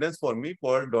a sentence for me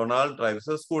called Donald drives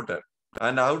a scooter.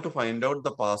 And I have to find out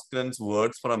the past tense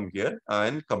words from here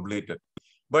and complete it.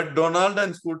 But Donald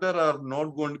and scooter are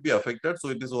not going to be affected. So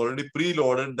it is already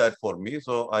preloaded that for me.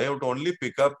 So I have to only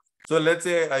pick up. So let's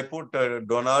say I put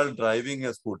Donald driving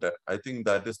a scooter. I think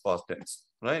that is past tense,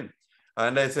 right?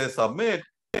 And I say submit.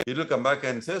 It will come back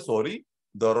and say, sorry,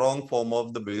 the wrong form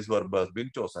of the base verb has been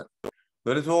chosen.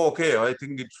 Then it's okay, I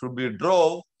think it should be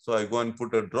drove. So I go and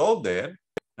put a drove there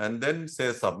and then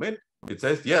say submit. It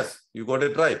says, yes, you got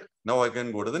it right. Now I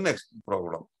can go to the next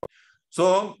program.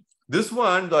 So this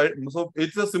one, so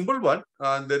it's a simple one.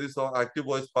 And there is active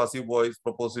voice, passive voice,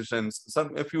 propositions.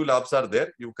 A few labs are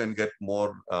there. You can get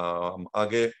more.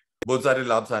 Aage बहुत सारे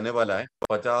labs आने वाला है.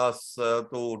 50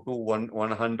 to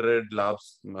 100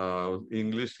 labs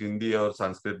English, Hindi और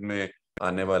Sanskrit में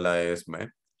आने वाला है इसमें.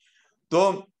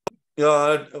 तो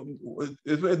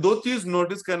इसमें दो चीज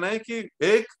नोटिस करना है कि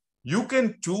एक, you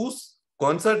can choose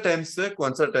कौन सा टेंस से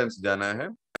कौन सा टेंस जाना है.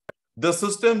 The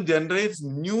system generates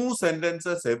new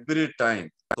sentences every time.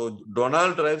 तो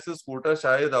Donald drives a scooter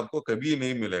शायद आपको कभी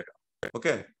नहीं मिलेगा.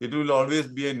 Okay, it will always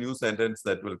be a new sentence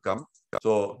that will come.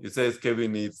 So it says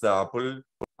Kevin eats the apple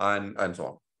and so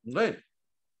on, right?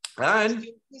 And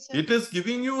it is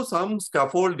giving you some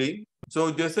scaffolding.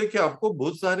 So जैसे कि आपको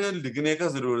बहुत सारे लिखने का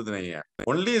जरूरत नहीं है.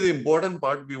 Only the important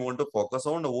part we want to focus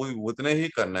on, वो उतने ही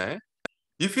करना है.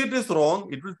 If it is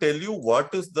wrong, it will tell you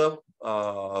what is the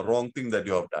wrong thing that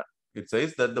you have done. It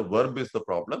says that the verb is the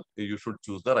problem. You should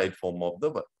choose the right form of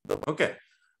the verb. Okay.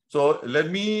 So let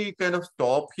me kind of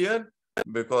stop here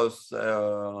because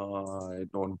I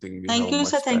don't think we Thank have you, much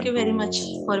sir. Thank you time very to- much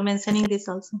for mentioning this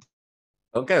also.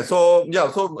 Okay, so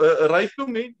yeah, so write to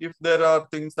me if there are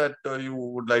things that you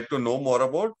would like to know more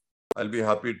about. I'll be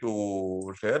happy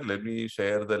to share. Let me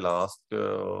share the last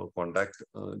contact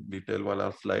detail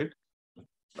wala slide.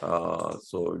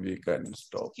 So we can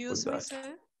stop Excuse with me, that.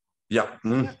 sir. Yeah.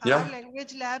 There Yeah. are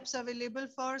language labs available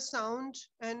for sound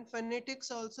and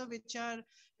phonetics also, which are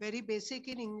very basic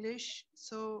in English.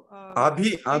 So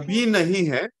अभी नहीं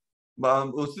है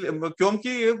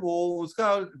क्योंकि वो उसका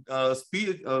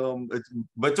speech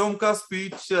बच्चों का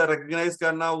speech recognise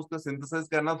करना उसका सिंथेसिस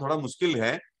करना थोड़ा मुश्किल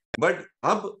है बट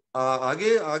अब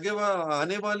आगे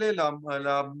आने वाले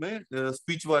लाभ में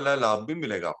स्पीच वाला लाभ भी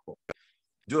मिलेगा आपको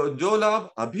जो लाभ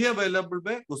अभी अवेलेबल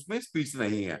है उसमें स्पीच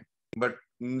नहीं है but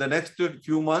in the next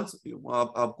few months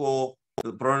आपको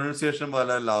प्रोनाउंसिएशन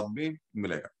वाला लाभ भी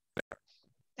मिलेगा.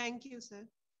 thank you, sir.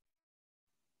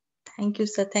 Thank you,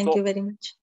 sir. Thank you very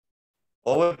much.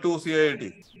 Over to CIT.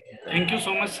 Thank you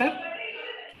so much, sir.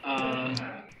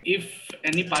 If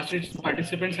any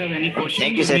participants have any questions,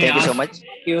 Thank you, sir. Thank you so much.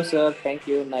 Thank you, sir. Thank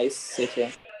you. Nice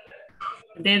session.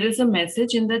 There is a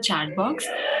message in the chat box.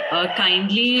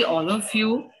 Kindly, all of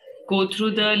you, go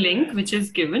through the link which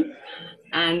is given.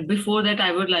 And before that,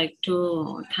 I would like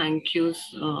to thank you,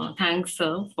 thanks,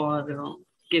 sir, for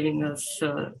giving us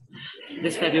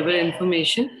this valuable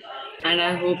information. And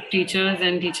I hope teachers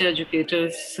and teacher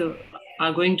educators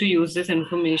are going to use this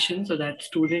information so that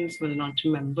students will not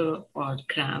remember or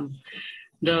cram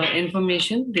the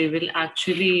information. They will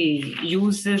actually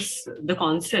use the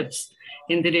concepts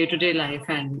in the day-to-day life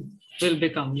and will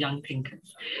become young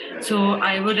thinkers. So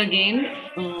I would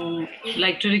again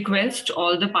like to request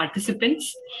all the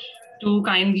participants to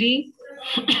kindly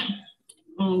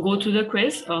go through the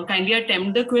quiz, kindly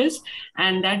attempt the quiz,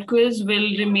 and that quiz will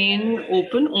remain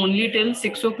open only till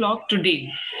 6 o'clock today.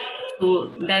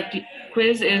 So that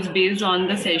quiz is based on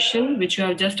the session which you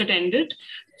have just attended.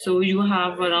 So you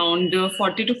have around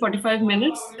 40 to 45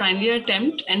 minutes. Kindly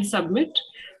attempt and submit.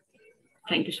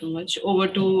 Thank you so much. Over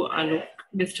to Alok,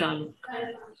 Mr. Alok.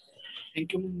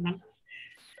 Thank you, ma'am.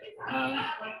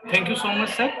 Thank you so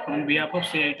much, sir. On behalf of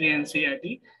CIT and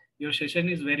CIT, your session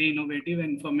is very innovative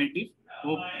and informative.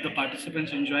 Hope the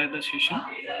participants enjoy the session.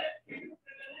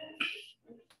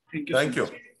 Thank you. Thank so you.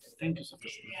 much. Thank you, sir.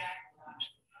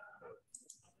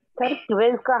 Sir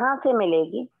quiz कहाँ से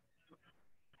मिलेगी?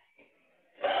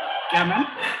 क्या ma'am?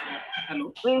 Hello.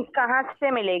 Quiz कहाँ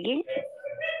से मिलेगी?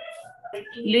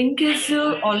 Link is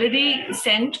already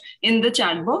sent in the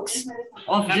chat box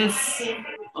of this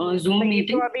Zoom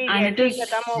meeting, तो अभी and it जैसे is. ही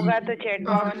खत्म होगा तो चैट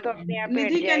बॉक्स तो अपने आप ही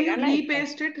हट Nidhi, can you जाएगा ना?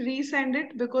 repaste it, resend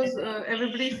it, because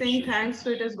everybody is saying thanks, so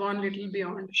it has gone little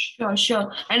beyond. Sure, sure.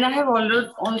 And I have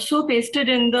also pasted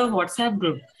in the WhatsApp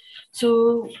group.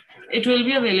 So it will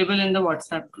be available in the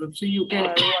WhatsApp group. So you can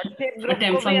WhatsApp group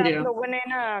attempt को भी from आप there. लोगों ने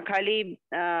ना खाली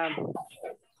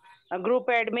group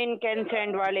admin can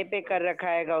send वाले पे कर रखा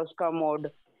हैगा उसका मोड.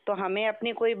 तो हमें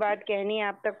अपनी कोई बात कहनी है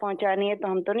आप तक पहुंचानी है तो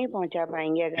हम तो नहीं पहुंचा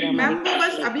पाएंगे अगर हमारी. मैम वो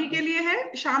बस अभी के लिए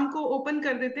है, शाम को ओपन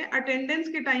कर देते हैं. अटेंडेंस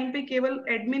के टाइम पे केवल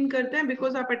एडमिन करते हैं,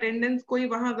 बिकॉज आप अटेंडेंस कोई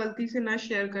वहां गलती से ना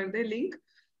शेयर कर दे लिंक.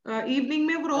 इवनिंग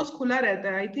में वो रोज खुला रहता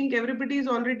है. I think everybody is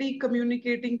already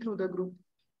communicating through the group.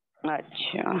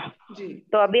 अच्छा जी,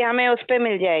 तो अभी हमें उस पे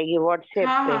मिल जाएगी व्हाट्सएप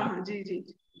हाँ पे. हाँ हाँ, जी जी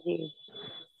जी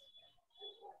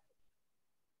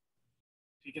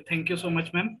ठीक है. Thank you so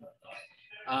much ma'am.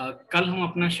 कल हम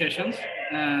अपना सेशन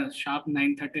शार्प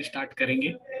 9:30 स्टार्ट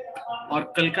करेंगे और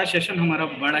कल का सेशन हमारा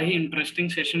बड़ा ही इंटरेस्टिंग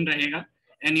सेशन रहेगा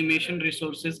एनिमेशन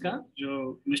रिसोर्सेज का,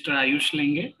 जो मिस्टर आयुष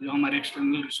लेंगे, जो हमारे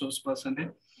एक्सटर्नल रिसोर्स पर्सन है.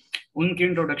 उनकी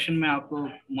इंट्रोडक्शन मैं आपको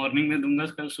मॉर्निंग में दूंगा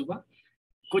कल सुबह.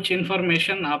 कुछ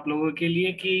इन्फॉर्मेशन आप लोगों के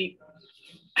लिए कि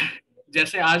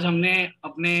जैसे आज हमने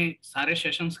अपने सारे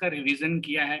सेशंस का रिवीजन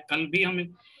किया है, कल भी हम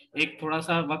एक थोड़ा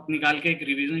सा वक्त निकाल के एक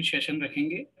रिवीजन सेशन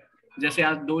रखेंगे. जैसे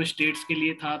आज 2 स्टेट्स के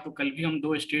लिए था तो कल भी हम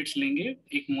 2 स्टेट्स लेंगे,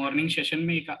 एक मॉर्निंग सेशन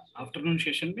में एक आफ्टरनून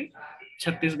सेशन में,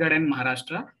 छत्तीसगढ़ एंड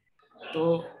महाराष्ट्र.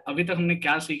 तो अभी तक हमने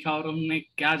क्या सीखा और हमने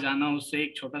क्या जाना, उससे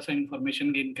एक छोटा सा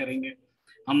इंफॉर्मेशन गेन करेंगे.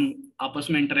 हम आपस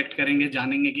में इंटरेक्ट करेंगे,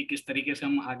 जानेंगे कि किस तरीके से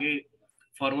हम आगे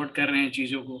फॉरवर्ड कर रहे हैं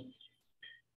चीज़ों को.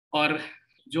 और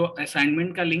जो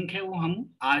असाइनमेंट का लिंक है वो हम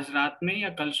आज रात में या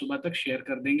कल सुबह तक शेयर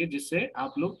कर देंगे, जिससे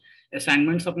आप लोग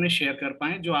असाइनमेंट्स अपने शेयर कर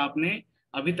पाएं जो आपने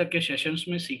अभी तक के सेशंस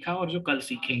में सीखा और जो कल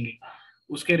सीखेंगे।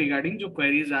 उसके रिगार्डिंग जो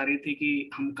क्वेरीज आ रही थी कि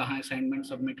हम कहाँ असाइनमेंट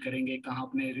सबमिट करेंगे, कहाँ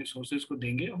अपने रिसोर्सेज को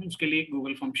देंगे, हम उसके लिए एक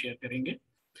गूगल फॉर्म शेयर करेंगे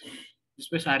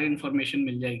जिसपे सारी इंफॉर्मेशन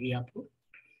मिल जाएगी आपको।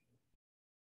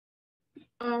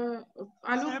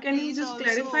 Alok, can you just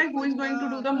clarify who is going to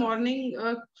do the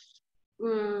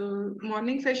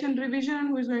morning session revision and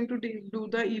who is going to do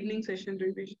the evening session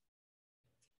revision?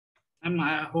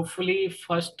 Hopefully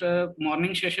first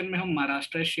morning session में हम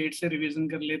Maharashtra state से revision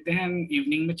कर लेते हैं,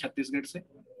 evening में छत्तीसगढ़ से।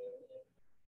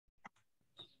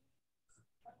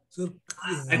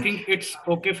 I think it's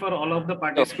okay for all of the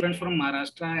participants from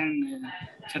Maharashtra and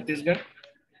Chhattisgarh.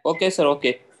 Okay, sir.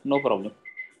 Okay, no problem.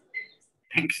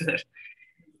 Thanks, sir.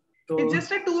 It's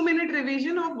just a 2-minute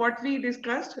revision of what we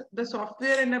discussed, the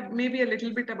software and maybe a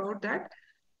little bit about that.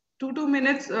 2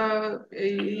 minutes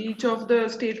each of the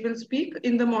state will speak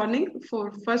in the morning. For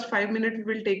first 5 minutes we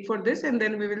will take for this and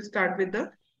then we will start with the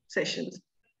sessions.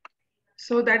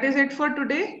 So that is it for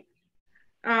today.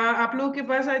 आप लोगों के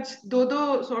पास आज 2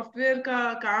 software का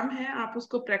काम है, आप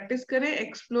उसको practice करें,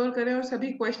 एक्सप्लोर करें और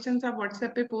सभी क्वेश्चंस आप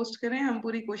व्हाट्सएप पे पोस्ट करें। हम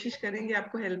पूरी कोशिश करेंगे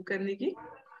आपको हेल्प करने की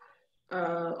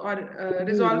और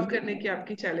रिजॉल्व करने की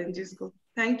आपकी चैलेंजेस को।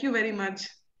 Thank you very much.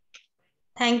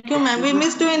 Thank you, ma'am. We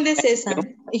missed you in this session.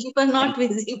 You were not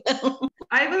visible.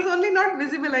 I was only not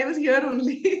visible. I was here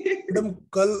only. Madam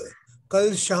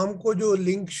कल शाम को जो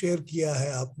लिंक शेयर किया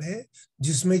है आपने,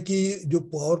 जिसमें कि जो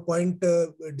पावर पॉइंट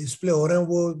डिस्प्ले हो रहे हैं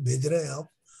वो भेज रहे हैं आप,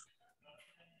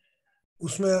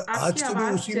 उसमें आज के भी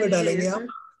उसी में डालेंगे आप?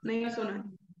 नहीं सुना।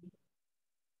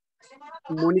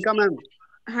 मोनिका मैम।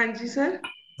 हाँ जी सर।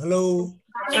 हेलो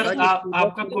सर,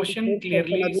 आपका क्वेश्चन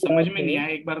क्लियरली समझ में नहीं आया,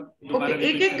 एक बार दोबारा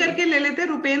एक एक करके ले लेते हैं।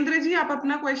 रुपेंद्र जी आप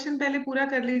अपना क्वेश्चन पहले पूरा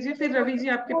कर लीजिए, फिर रवि जी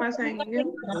आपके पास आएंगे।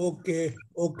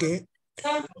 ओके।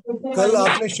 कल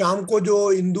आपने शाम को जो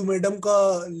इंदू मैडम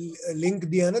का लिंक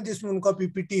दिया है ना, जिसमें उनका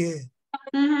पीपीटी है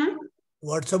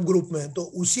व्हाट्सएप ग्रुप में, तो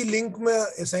उसी लिंक में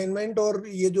असाइनमेंट और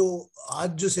ये जो आज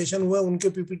जो सेशन हुआ है उनके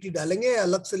पीपीटी डालेंगे या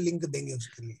अलग से लिंक देंगे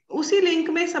उसके लिए? उसी लिंक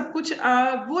में सब कुछ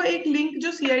वो एक लिंक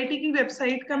जो सीआईटी की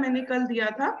वेबसाइट का मैंने कल दिया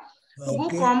था, वो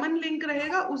कॉमन लिंक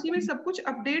रहेगा, उसी में सब कुछ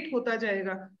अपडेट होता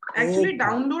जाएगा। एक्चुअली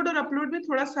डाउनलोड और अपलोड में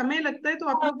थोड़ा समय लगता है, तो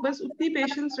आप लोग बस उतनी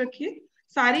पेशेंस रखिए।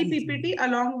 सारी PPT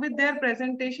along with their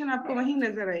presentation आपको वहीं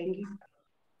नजर आएंगी।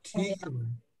 ठीक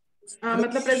है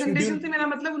मतलब प्रेजेंटेशन से मेरा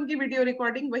मतलब उनकी वीडियो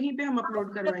रिकॉर्डिंग वहीं पे हम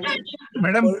अपलोड करवाएंगे।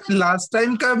 मैडम लास्ट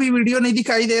टाइम का भी वीडियो नहीं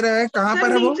दिखाई दे रहा है, कहाँ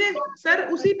पर है वो? सर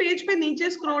उसी पेज पे नीचे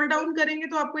स्क्रॉल डाउन करेंगे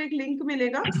तो आपको एक लिंक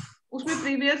मिलेगा, उसमें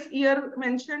प्रीवियस ईयर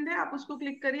मेंशन्ड है, आप उसको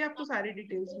क्लिक करिए, आपको सारी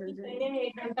डिटेल्स मिल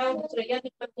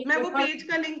जाएगी। मैं वो पेज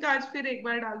का लिंक आज फिर एक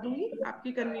बार डाल दूंगी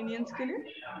आपकी कन्वीनियंस के लिए।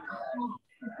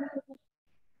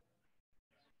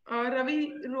 और रवि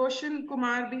रोशन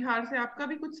कुमार बिहार से, आपका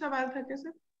भी कुछ सवाल था क्या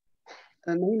सर?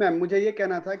 नहीं मैम, मुझे ये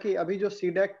कहना था कि अभी जो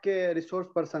सीडेक के रिसोर्स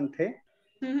पर्सन थे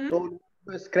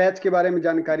तो स्क्रैच के बारे में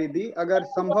जानकारी दी, अगर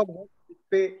संभव हो इस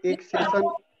पे एक सेशन,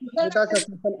 छोटा सा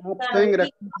सेशन आप स्वयं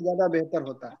रखें तो ज्यादा बेहतर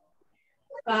होता।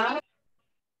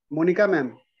 Monika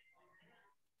ma'am.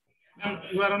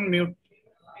 You are on mute.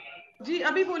 जी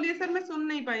अभी बोलिए सर, मैं सुन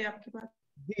नहीं पाई आपकी बात।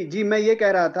 जी मैं ये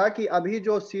कह रहा था कि अभी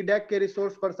जो सीडेक के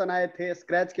रिसोर्स पर्सन आए थे,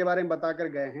 स्क्रैच के बारे में बताकर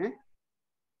गए हैं।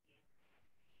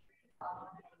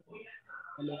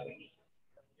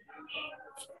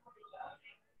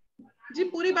 जी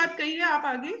पूरी बात कही है, आप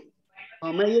आगे।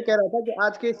 हाँ मैं ये कह रहा था कि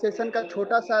आज के सेशन का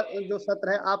छोटा सा जो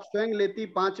सत्र है आप स्वयं लेती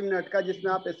 5 मिनट का,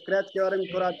 जिसमें आप स्क्रैच के बारे में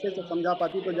थोड़ा अच्छे से समझा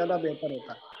पाती तो ज्यादा बेहतर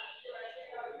होता।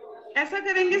 ऐसा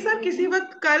करेंगे सर, किसी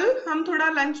वक्त कल हम थोड़ा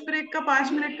लंच ब्रेक का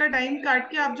 5 मिनट का टाइम काट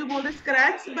के, आप जो बोल रहे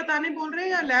स्क्रैच बताने बोल रहे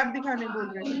हैं या लैब दिखाने बोल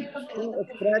रहे हैं?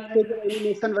 स्क्रैच पे जो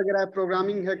एनिमेशन वगैरह है,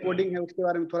 प्रोग्रामिंग है, कोडिंग है, उसके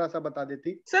बारे में थोड़ा सा बता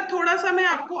देती। सर थोड़ा सा मैं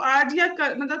आपको आज या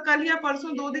मतलब कल या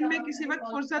परसों 2 दिन में किसी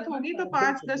वक्त फुर्सत होगी तो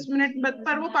 5-10 मिनट,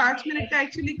 पर वो 5 मिनट का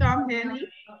एक्चुअली काम है नहीं,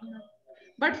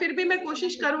 बट फिर भी मैं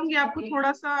कोशिश करूंगी आपको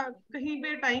थोड़ा सा कहीं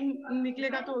पे टाइम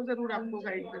निकलेगा तो जरूर आपको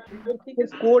गाइड करूंगी। ठीक है,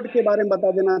 कोड के बारे में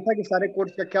बता देना था कि सारे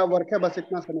कोड्स का क्या वर्क है, बस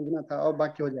इतना समझना था और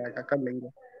बाकी हो जाएगा, कर लेंगे।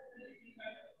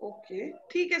 ओके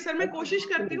ठीक है सर, मैं कोशिश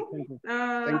करती हूँ।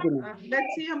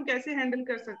 लेट्स सी हम कैसे हैंडल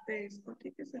कर सकते हैं इसको।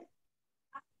 ठीक है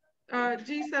सर।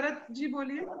 जी शरद जी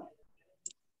बोलिए।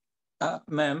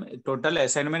 मैम टोटल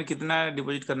असाइनमेंट कितना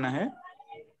डिपॉजिट करना है?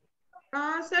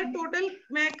 सर टोटल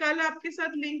मैं कल आपके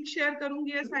साथ लिंक शेयर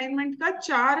करूंगी असाइनमेंट का।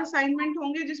 4 असाइनमेंट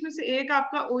होंगे, जिसमें से एक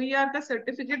आपका OER का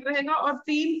सर्टिफिकेट रहेगा और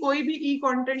 3 कोई भी ई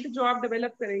कंटेंट जो आप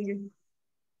डेवलप करेंगे।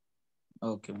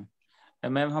 ओके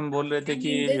मैम, हम बोल रहे थे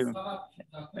कि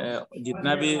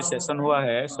जितना भी सेशन हुआ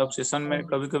है सब सेशन में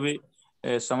कभी कभी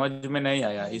समझ में नहीं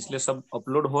आया, इसलिए सब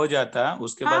अपलोड हो जाता है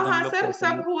उसके बाद हम हाँ लोग सर,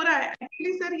 सब हो रहा है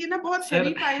एक्चुअली सर। ये ना बहुत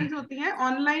सारी फाइल्स होती हैं,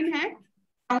 ऑनलाइन है,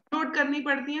 डाउनलोड करनी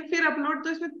पड़ती हैं, फिर अपलोड। तो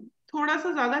इसमें थोड़ा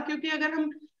सा ज्यादा, क्योंकि अगर हम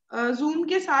जूम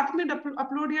के साथ में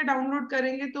अपलोड या डाउनलोड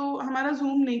करेंगे तो हमारा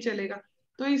जूम नहीं चलेगा,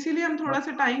 तो इसीलिए हम थोड़ा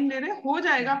सा टाइम ले रहे हैं। हो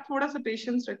जाएगा, आप थोड़ा सा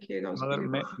पेशेंस रखिएगा उसके मगर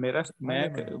लिए। मेरा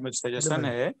सजेशन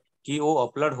है कि वो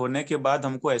अपलोड होने के बाद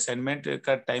हमको असाइनमेंट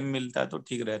का टाइम मिलता तो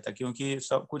ठीक रहता, क्योंकि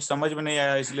सब कुछ समझ में नहीं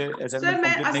आया इसलिए सर असाइनमेंट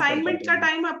मैं कंप्लीट नहीं कर असाइनमेंट पाते का हैं।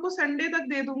 टाइम आपको संडे तक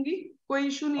दे दूंगी, कोई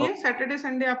इशू नहीं है। सैटरडे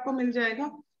संडे आपको मिल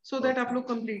जाएगा, सो दैट आप लोग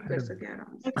कंप्लीट कर सके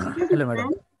आराम से। हेलो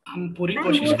मैडम, हम पूरी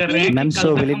कोशिश कर रहे हैं मैम, कि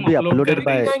सो कल विल तक इट हम बी अपलोड अपलोडेड कर दें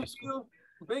बाय इस चीज को।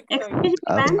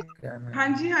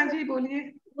 हाँ जी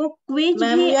बोलिए। वो quiz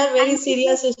ma'am, we are very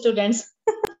serious students.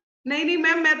 नहीं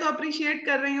मैम, मैं तो अप्रिशिएट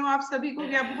कर रही हूँ आप सभी को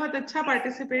कि आप बहुत अच्छा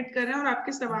पार्टिसिपेट कर रहे हैं और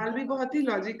आपके सवाल भी बहुत ही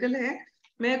लॉजिकल है।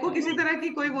 मेरे को किसी तरह की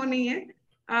कोई वो नहीं है।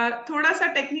 थोड़ा सा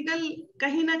टेक्निकल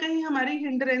कहीं ना कहीं हमारी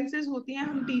हिंड्रेंसेस होती हैं,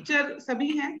 हम टीचर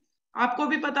सभी हैं, आपको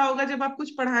भी पता होगा जब आप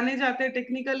कुछ पढ़ाने जाते हैं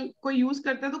टेक्निकल कोई यूज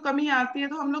करते हैं तो कमी आती है,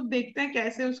 तो हम लोग देखते हैं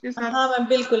कैसे उसके साथ हाँ मैम,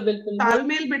 बिल्कुल बिल्कुल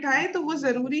तालमेल बिठाएं, तो वो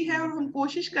जरूरी है और हम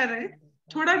कोशिश कर रहे हैं।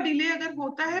 थोड़ा डिले अगर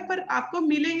होता है पर आपको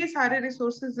मिलेंगे सारे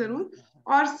रिसोर्सेज जरूर।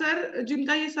 और सर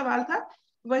जिनका ये सवाल था,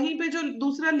 वहीं पे जो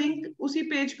दूसरा लिंक उसी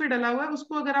पेज पे डला हुआ है,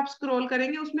 उसको अगर आप स्क्रॉल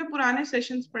करेंगे उसमें पुराने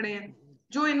सेशंस पड़े हैं,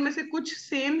 जो इनमें से कुछ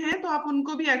सेम है, तो आप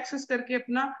उनको भी एक्सेस करके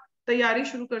अपना तैयारी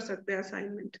शुरू कर सकते हैं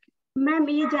असाइनमेंट की। मैम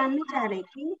ये जानना चाह रही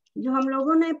थी, जो हम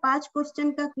लोगों ने 5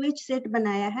 क्वेश्चन का क्विज सेट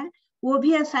बनाया है, वो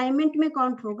भी असाइनमेंट में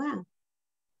काउंट होगा?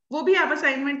 वो भी आप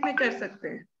असाइनमेंट में कर सकते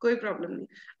हैं, कोई प्रॉब्लम नहीं।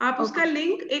 आप उसका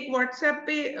लिंक एक व्हाट्सएप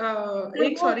पे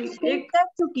एक कर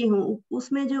चुकी हूँ,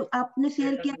 उसमें जो आपने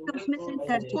शेयर किया था उसमें सेंड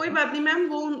कर चुकी। कोई बात नहीं मैम,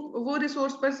 वो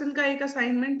रिसोर्स पर्सन का एक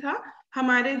असाइनमेंट था।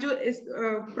 हमारे जो इस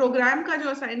प्रोग्राम का जो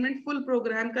असाइनमेंट, फुल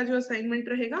प्रोग्राम का जो असाइनमेंट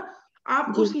रहेगा,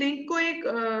 आप उस लिंक को एक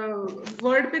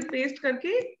वर्ड पे पेस्ट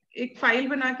करके एक फाइल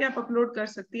बना के आप अपलोड कर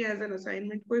सकती है एज एन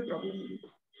असाइनमेंट, कोई प्रॉब्लम नहीं।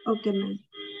 Okay ma'am,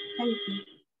 thank you.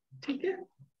 ठीक है,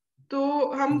 तो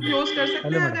हम क्लोज कर सकते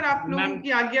हैं अगर आप लोगों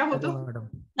की आज्ञा हो तो।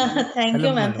 Thank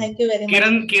you ma'am, thank you very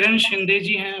much. किरण शिंदे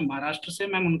जी हैं महाराष्ट्र से,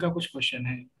 मैम उनका कुछ क्वेश्चन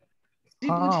है।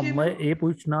 हाँ, मैं ये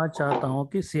पूछना चाहता हूँ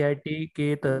कि सीआईटी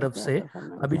के तरफ से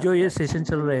अभी जो ये सेशन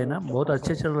चल रहे हैं ना, बहुत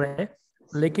अच्छे चल रहे हैं,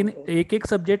 लेकिन एक एक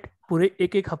सब्जेक्ट पूरे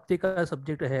एक हफ्ते का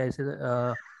सब्जेक्ट है ऐसे,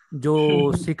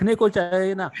 जो सीखने को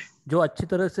चाहे ना, जो अच्छी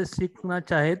तरह से सीखना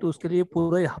चाहे तो उसके लिए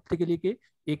पूरे हफ्ते के लिए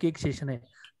एक सेशन है।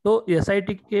 तो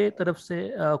एसआईटी के तरफ से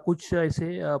कुछ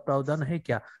ऐसे प्रावधान है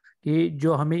क्या कि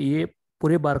जो हमें ये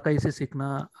पूरे बारकाई से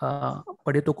सीखना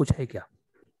पड़े, तो कुछ है क्या?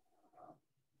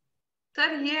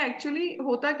 सर ये एक्चुअली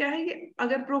होता क्या है, ये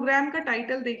अगर प्रोग्राम का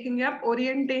टाइटल देखेंगे आप,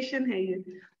 ओरिएंटेशन है, ये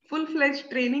फुल फ्लेज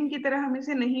ट्रेनिंग की तरह हम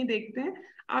इसे नहीं देखते हैं।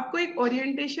 आपको एक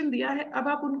ओरिएंटेशन दिया है, अब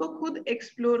आप उनको खुद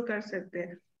एक्सप्लोर कर सकते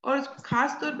हैं। और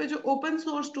खास तौर पे जो ओपन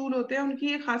सोर्स टूल होते हैं, उनकी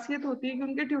ये खासियत होती है कि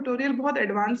उनके ट्यूटोरियल बहुत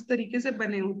एडवांस तरीके से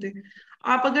बने होते हैं।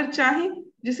 आप अगर चाहें,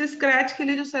 जैसे स्क्रैच के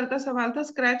लिए जो सर का सवाल था,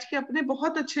 स्क्रैच के अपने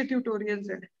बहुत अच्छे ट्यूटोरियल्स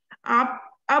हैं।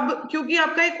 आप अब क्योंकि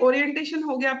आपका एक ओरिएंटेशन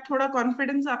हो गया, आप थोड़ा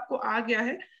कॉन्फिडेंस आपको आ गया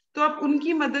है, तो आप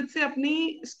उनकी मदद से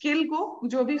अपनी स्किल को,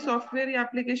 जो भी सॉफ्टवेयर या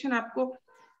एप्लीकेशन आपको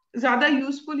ज्यादा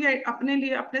यूजफुल या अपने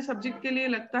लिए, अपने सब्जेक्ट के लिए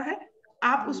लगता है,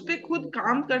 आप उस पर खुद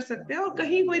काम कर सकते हैं। और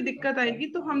कहीं कोई दिक्कत आएगी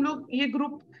तो हम लोग ये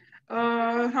ग्रुप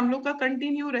हम लोग का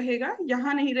कंटिन्यू रहेगा,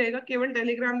 यहाँ नहीं रहेगा, केवल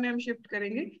टेलीग्राम में हम शिफ्ट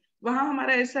करेंगे। वहाँ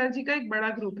हमारा एसआरजी का एक बड़ा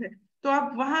ग्रुप है, तो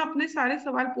आप वहाँ अपने सारे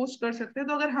सवाल पोस्ट कर सकते हैं।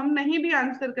 तो अगर हम नहीं भी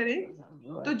आंसर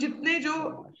करें तो जितने जो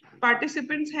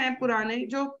पार्टिसिपेंट्स हैं पुराने,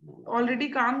 जो ऑलरेडी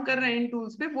काम कर रहे हैं इन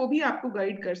टूल्स पे, वो भी आपको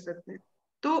गाइड कर सकते हैं।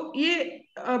 तो ये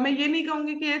मैं ये नहीं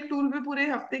कहूंगी कि एक टूल पे पूरे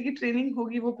हफ्ते की ट्रेनिंग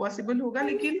होगी, वो पॉसिबल होगा,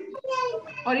 लेकिन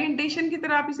ओरिएंटेशन की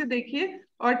तरह आप इसे देखिए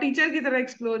और टीचर की तरह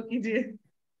एक्सप्लोर कीजिए।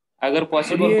 अगर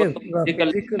पॉसिबल हो तो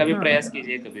फिजिकल का भी प्रयास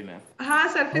कीजिए कभी मैम। हाँ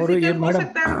सर, फिजिकल हो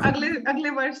सकता है, अगले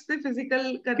वर्ष से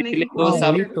फिजिकल करने की कोशिश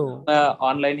करें।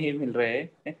 ऑनलाइन ही मिल रहे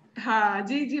हैं। हाँ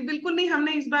जी बिल्कुल नहीं,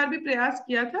 हमने इस बार भी प्रयास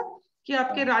किया था कि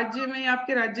आपके राज्य में या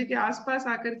आपके राज्य के आसपास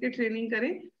आकर के ट्रेनिंग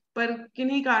करें, पर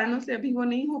किन्हीं कारणों से अभी वो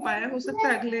नहीं हो पाया। हो सकता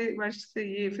है अगले वर्ष से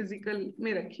ये फिजिकल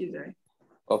में रखी जाए।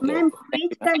 मैम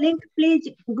क्विज का लिंक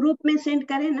प्लीज ग्रुप में सेंड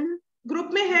करें ना। ग्रुप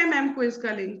में है मैम क्विज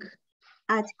का लिंक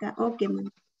आज का। Okay ma'am,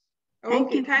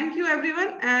 thank you everyone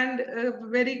and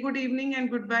very good evening and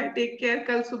good bye, take care.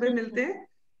 कल सुबह मिलते हैं।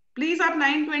 प्लीज आप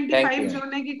 9:25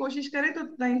 जोड़ने की कोशिश करें तो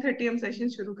 9:30 हम सेशन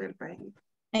शुरू कर पाएंगे।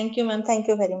 Thank you ma'am, thank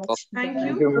you very much.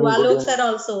 Thank you Alok sir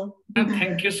also.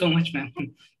 Thank you so much, ma'am.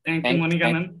 Thank you, Monica,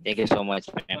 ma'am. Thank you so much,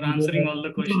 ma'am. For answering all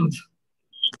the questions.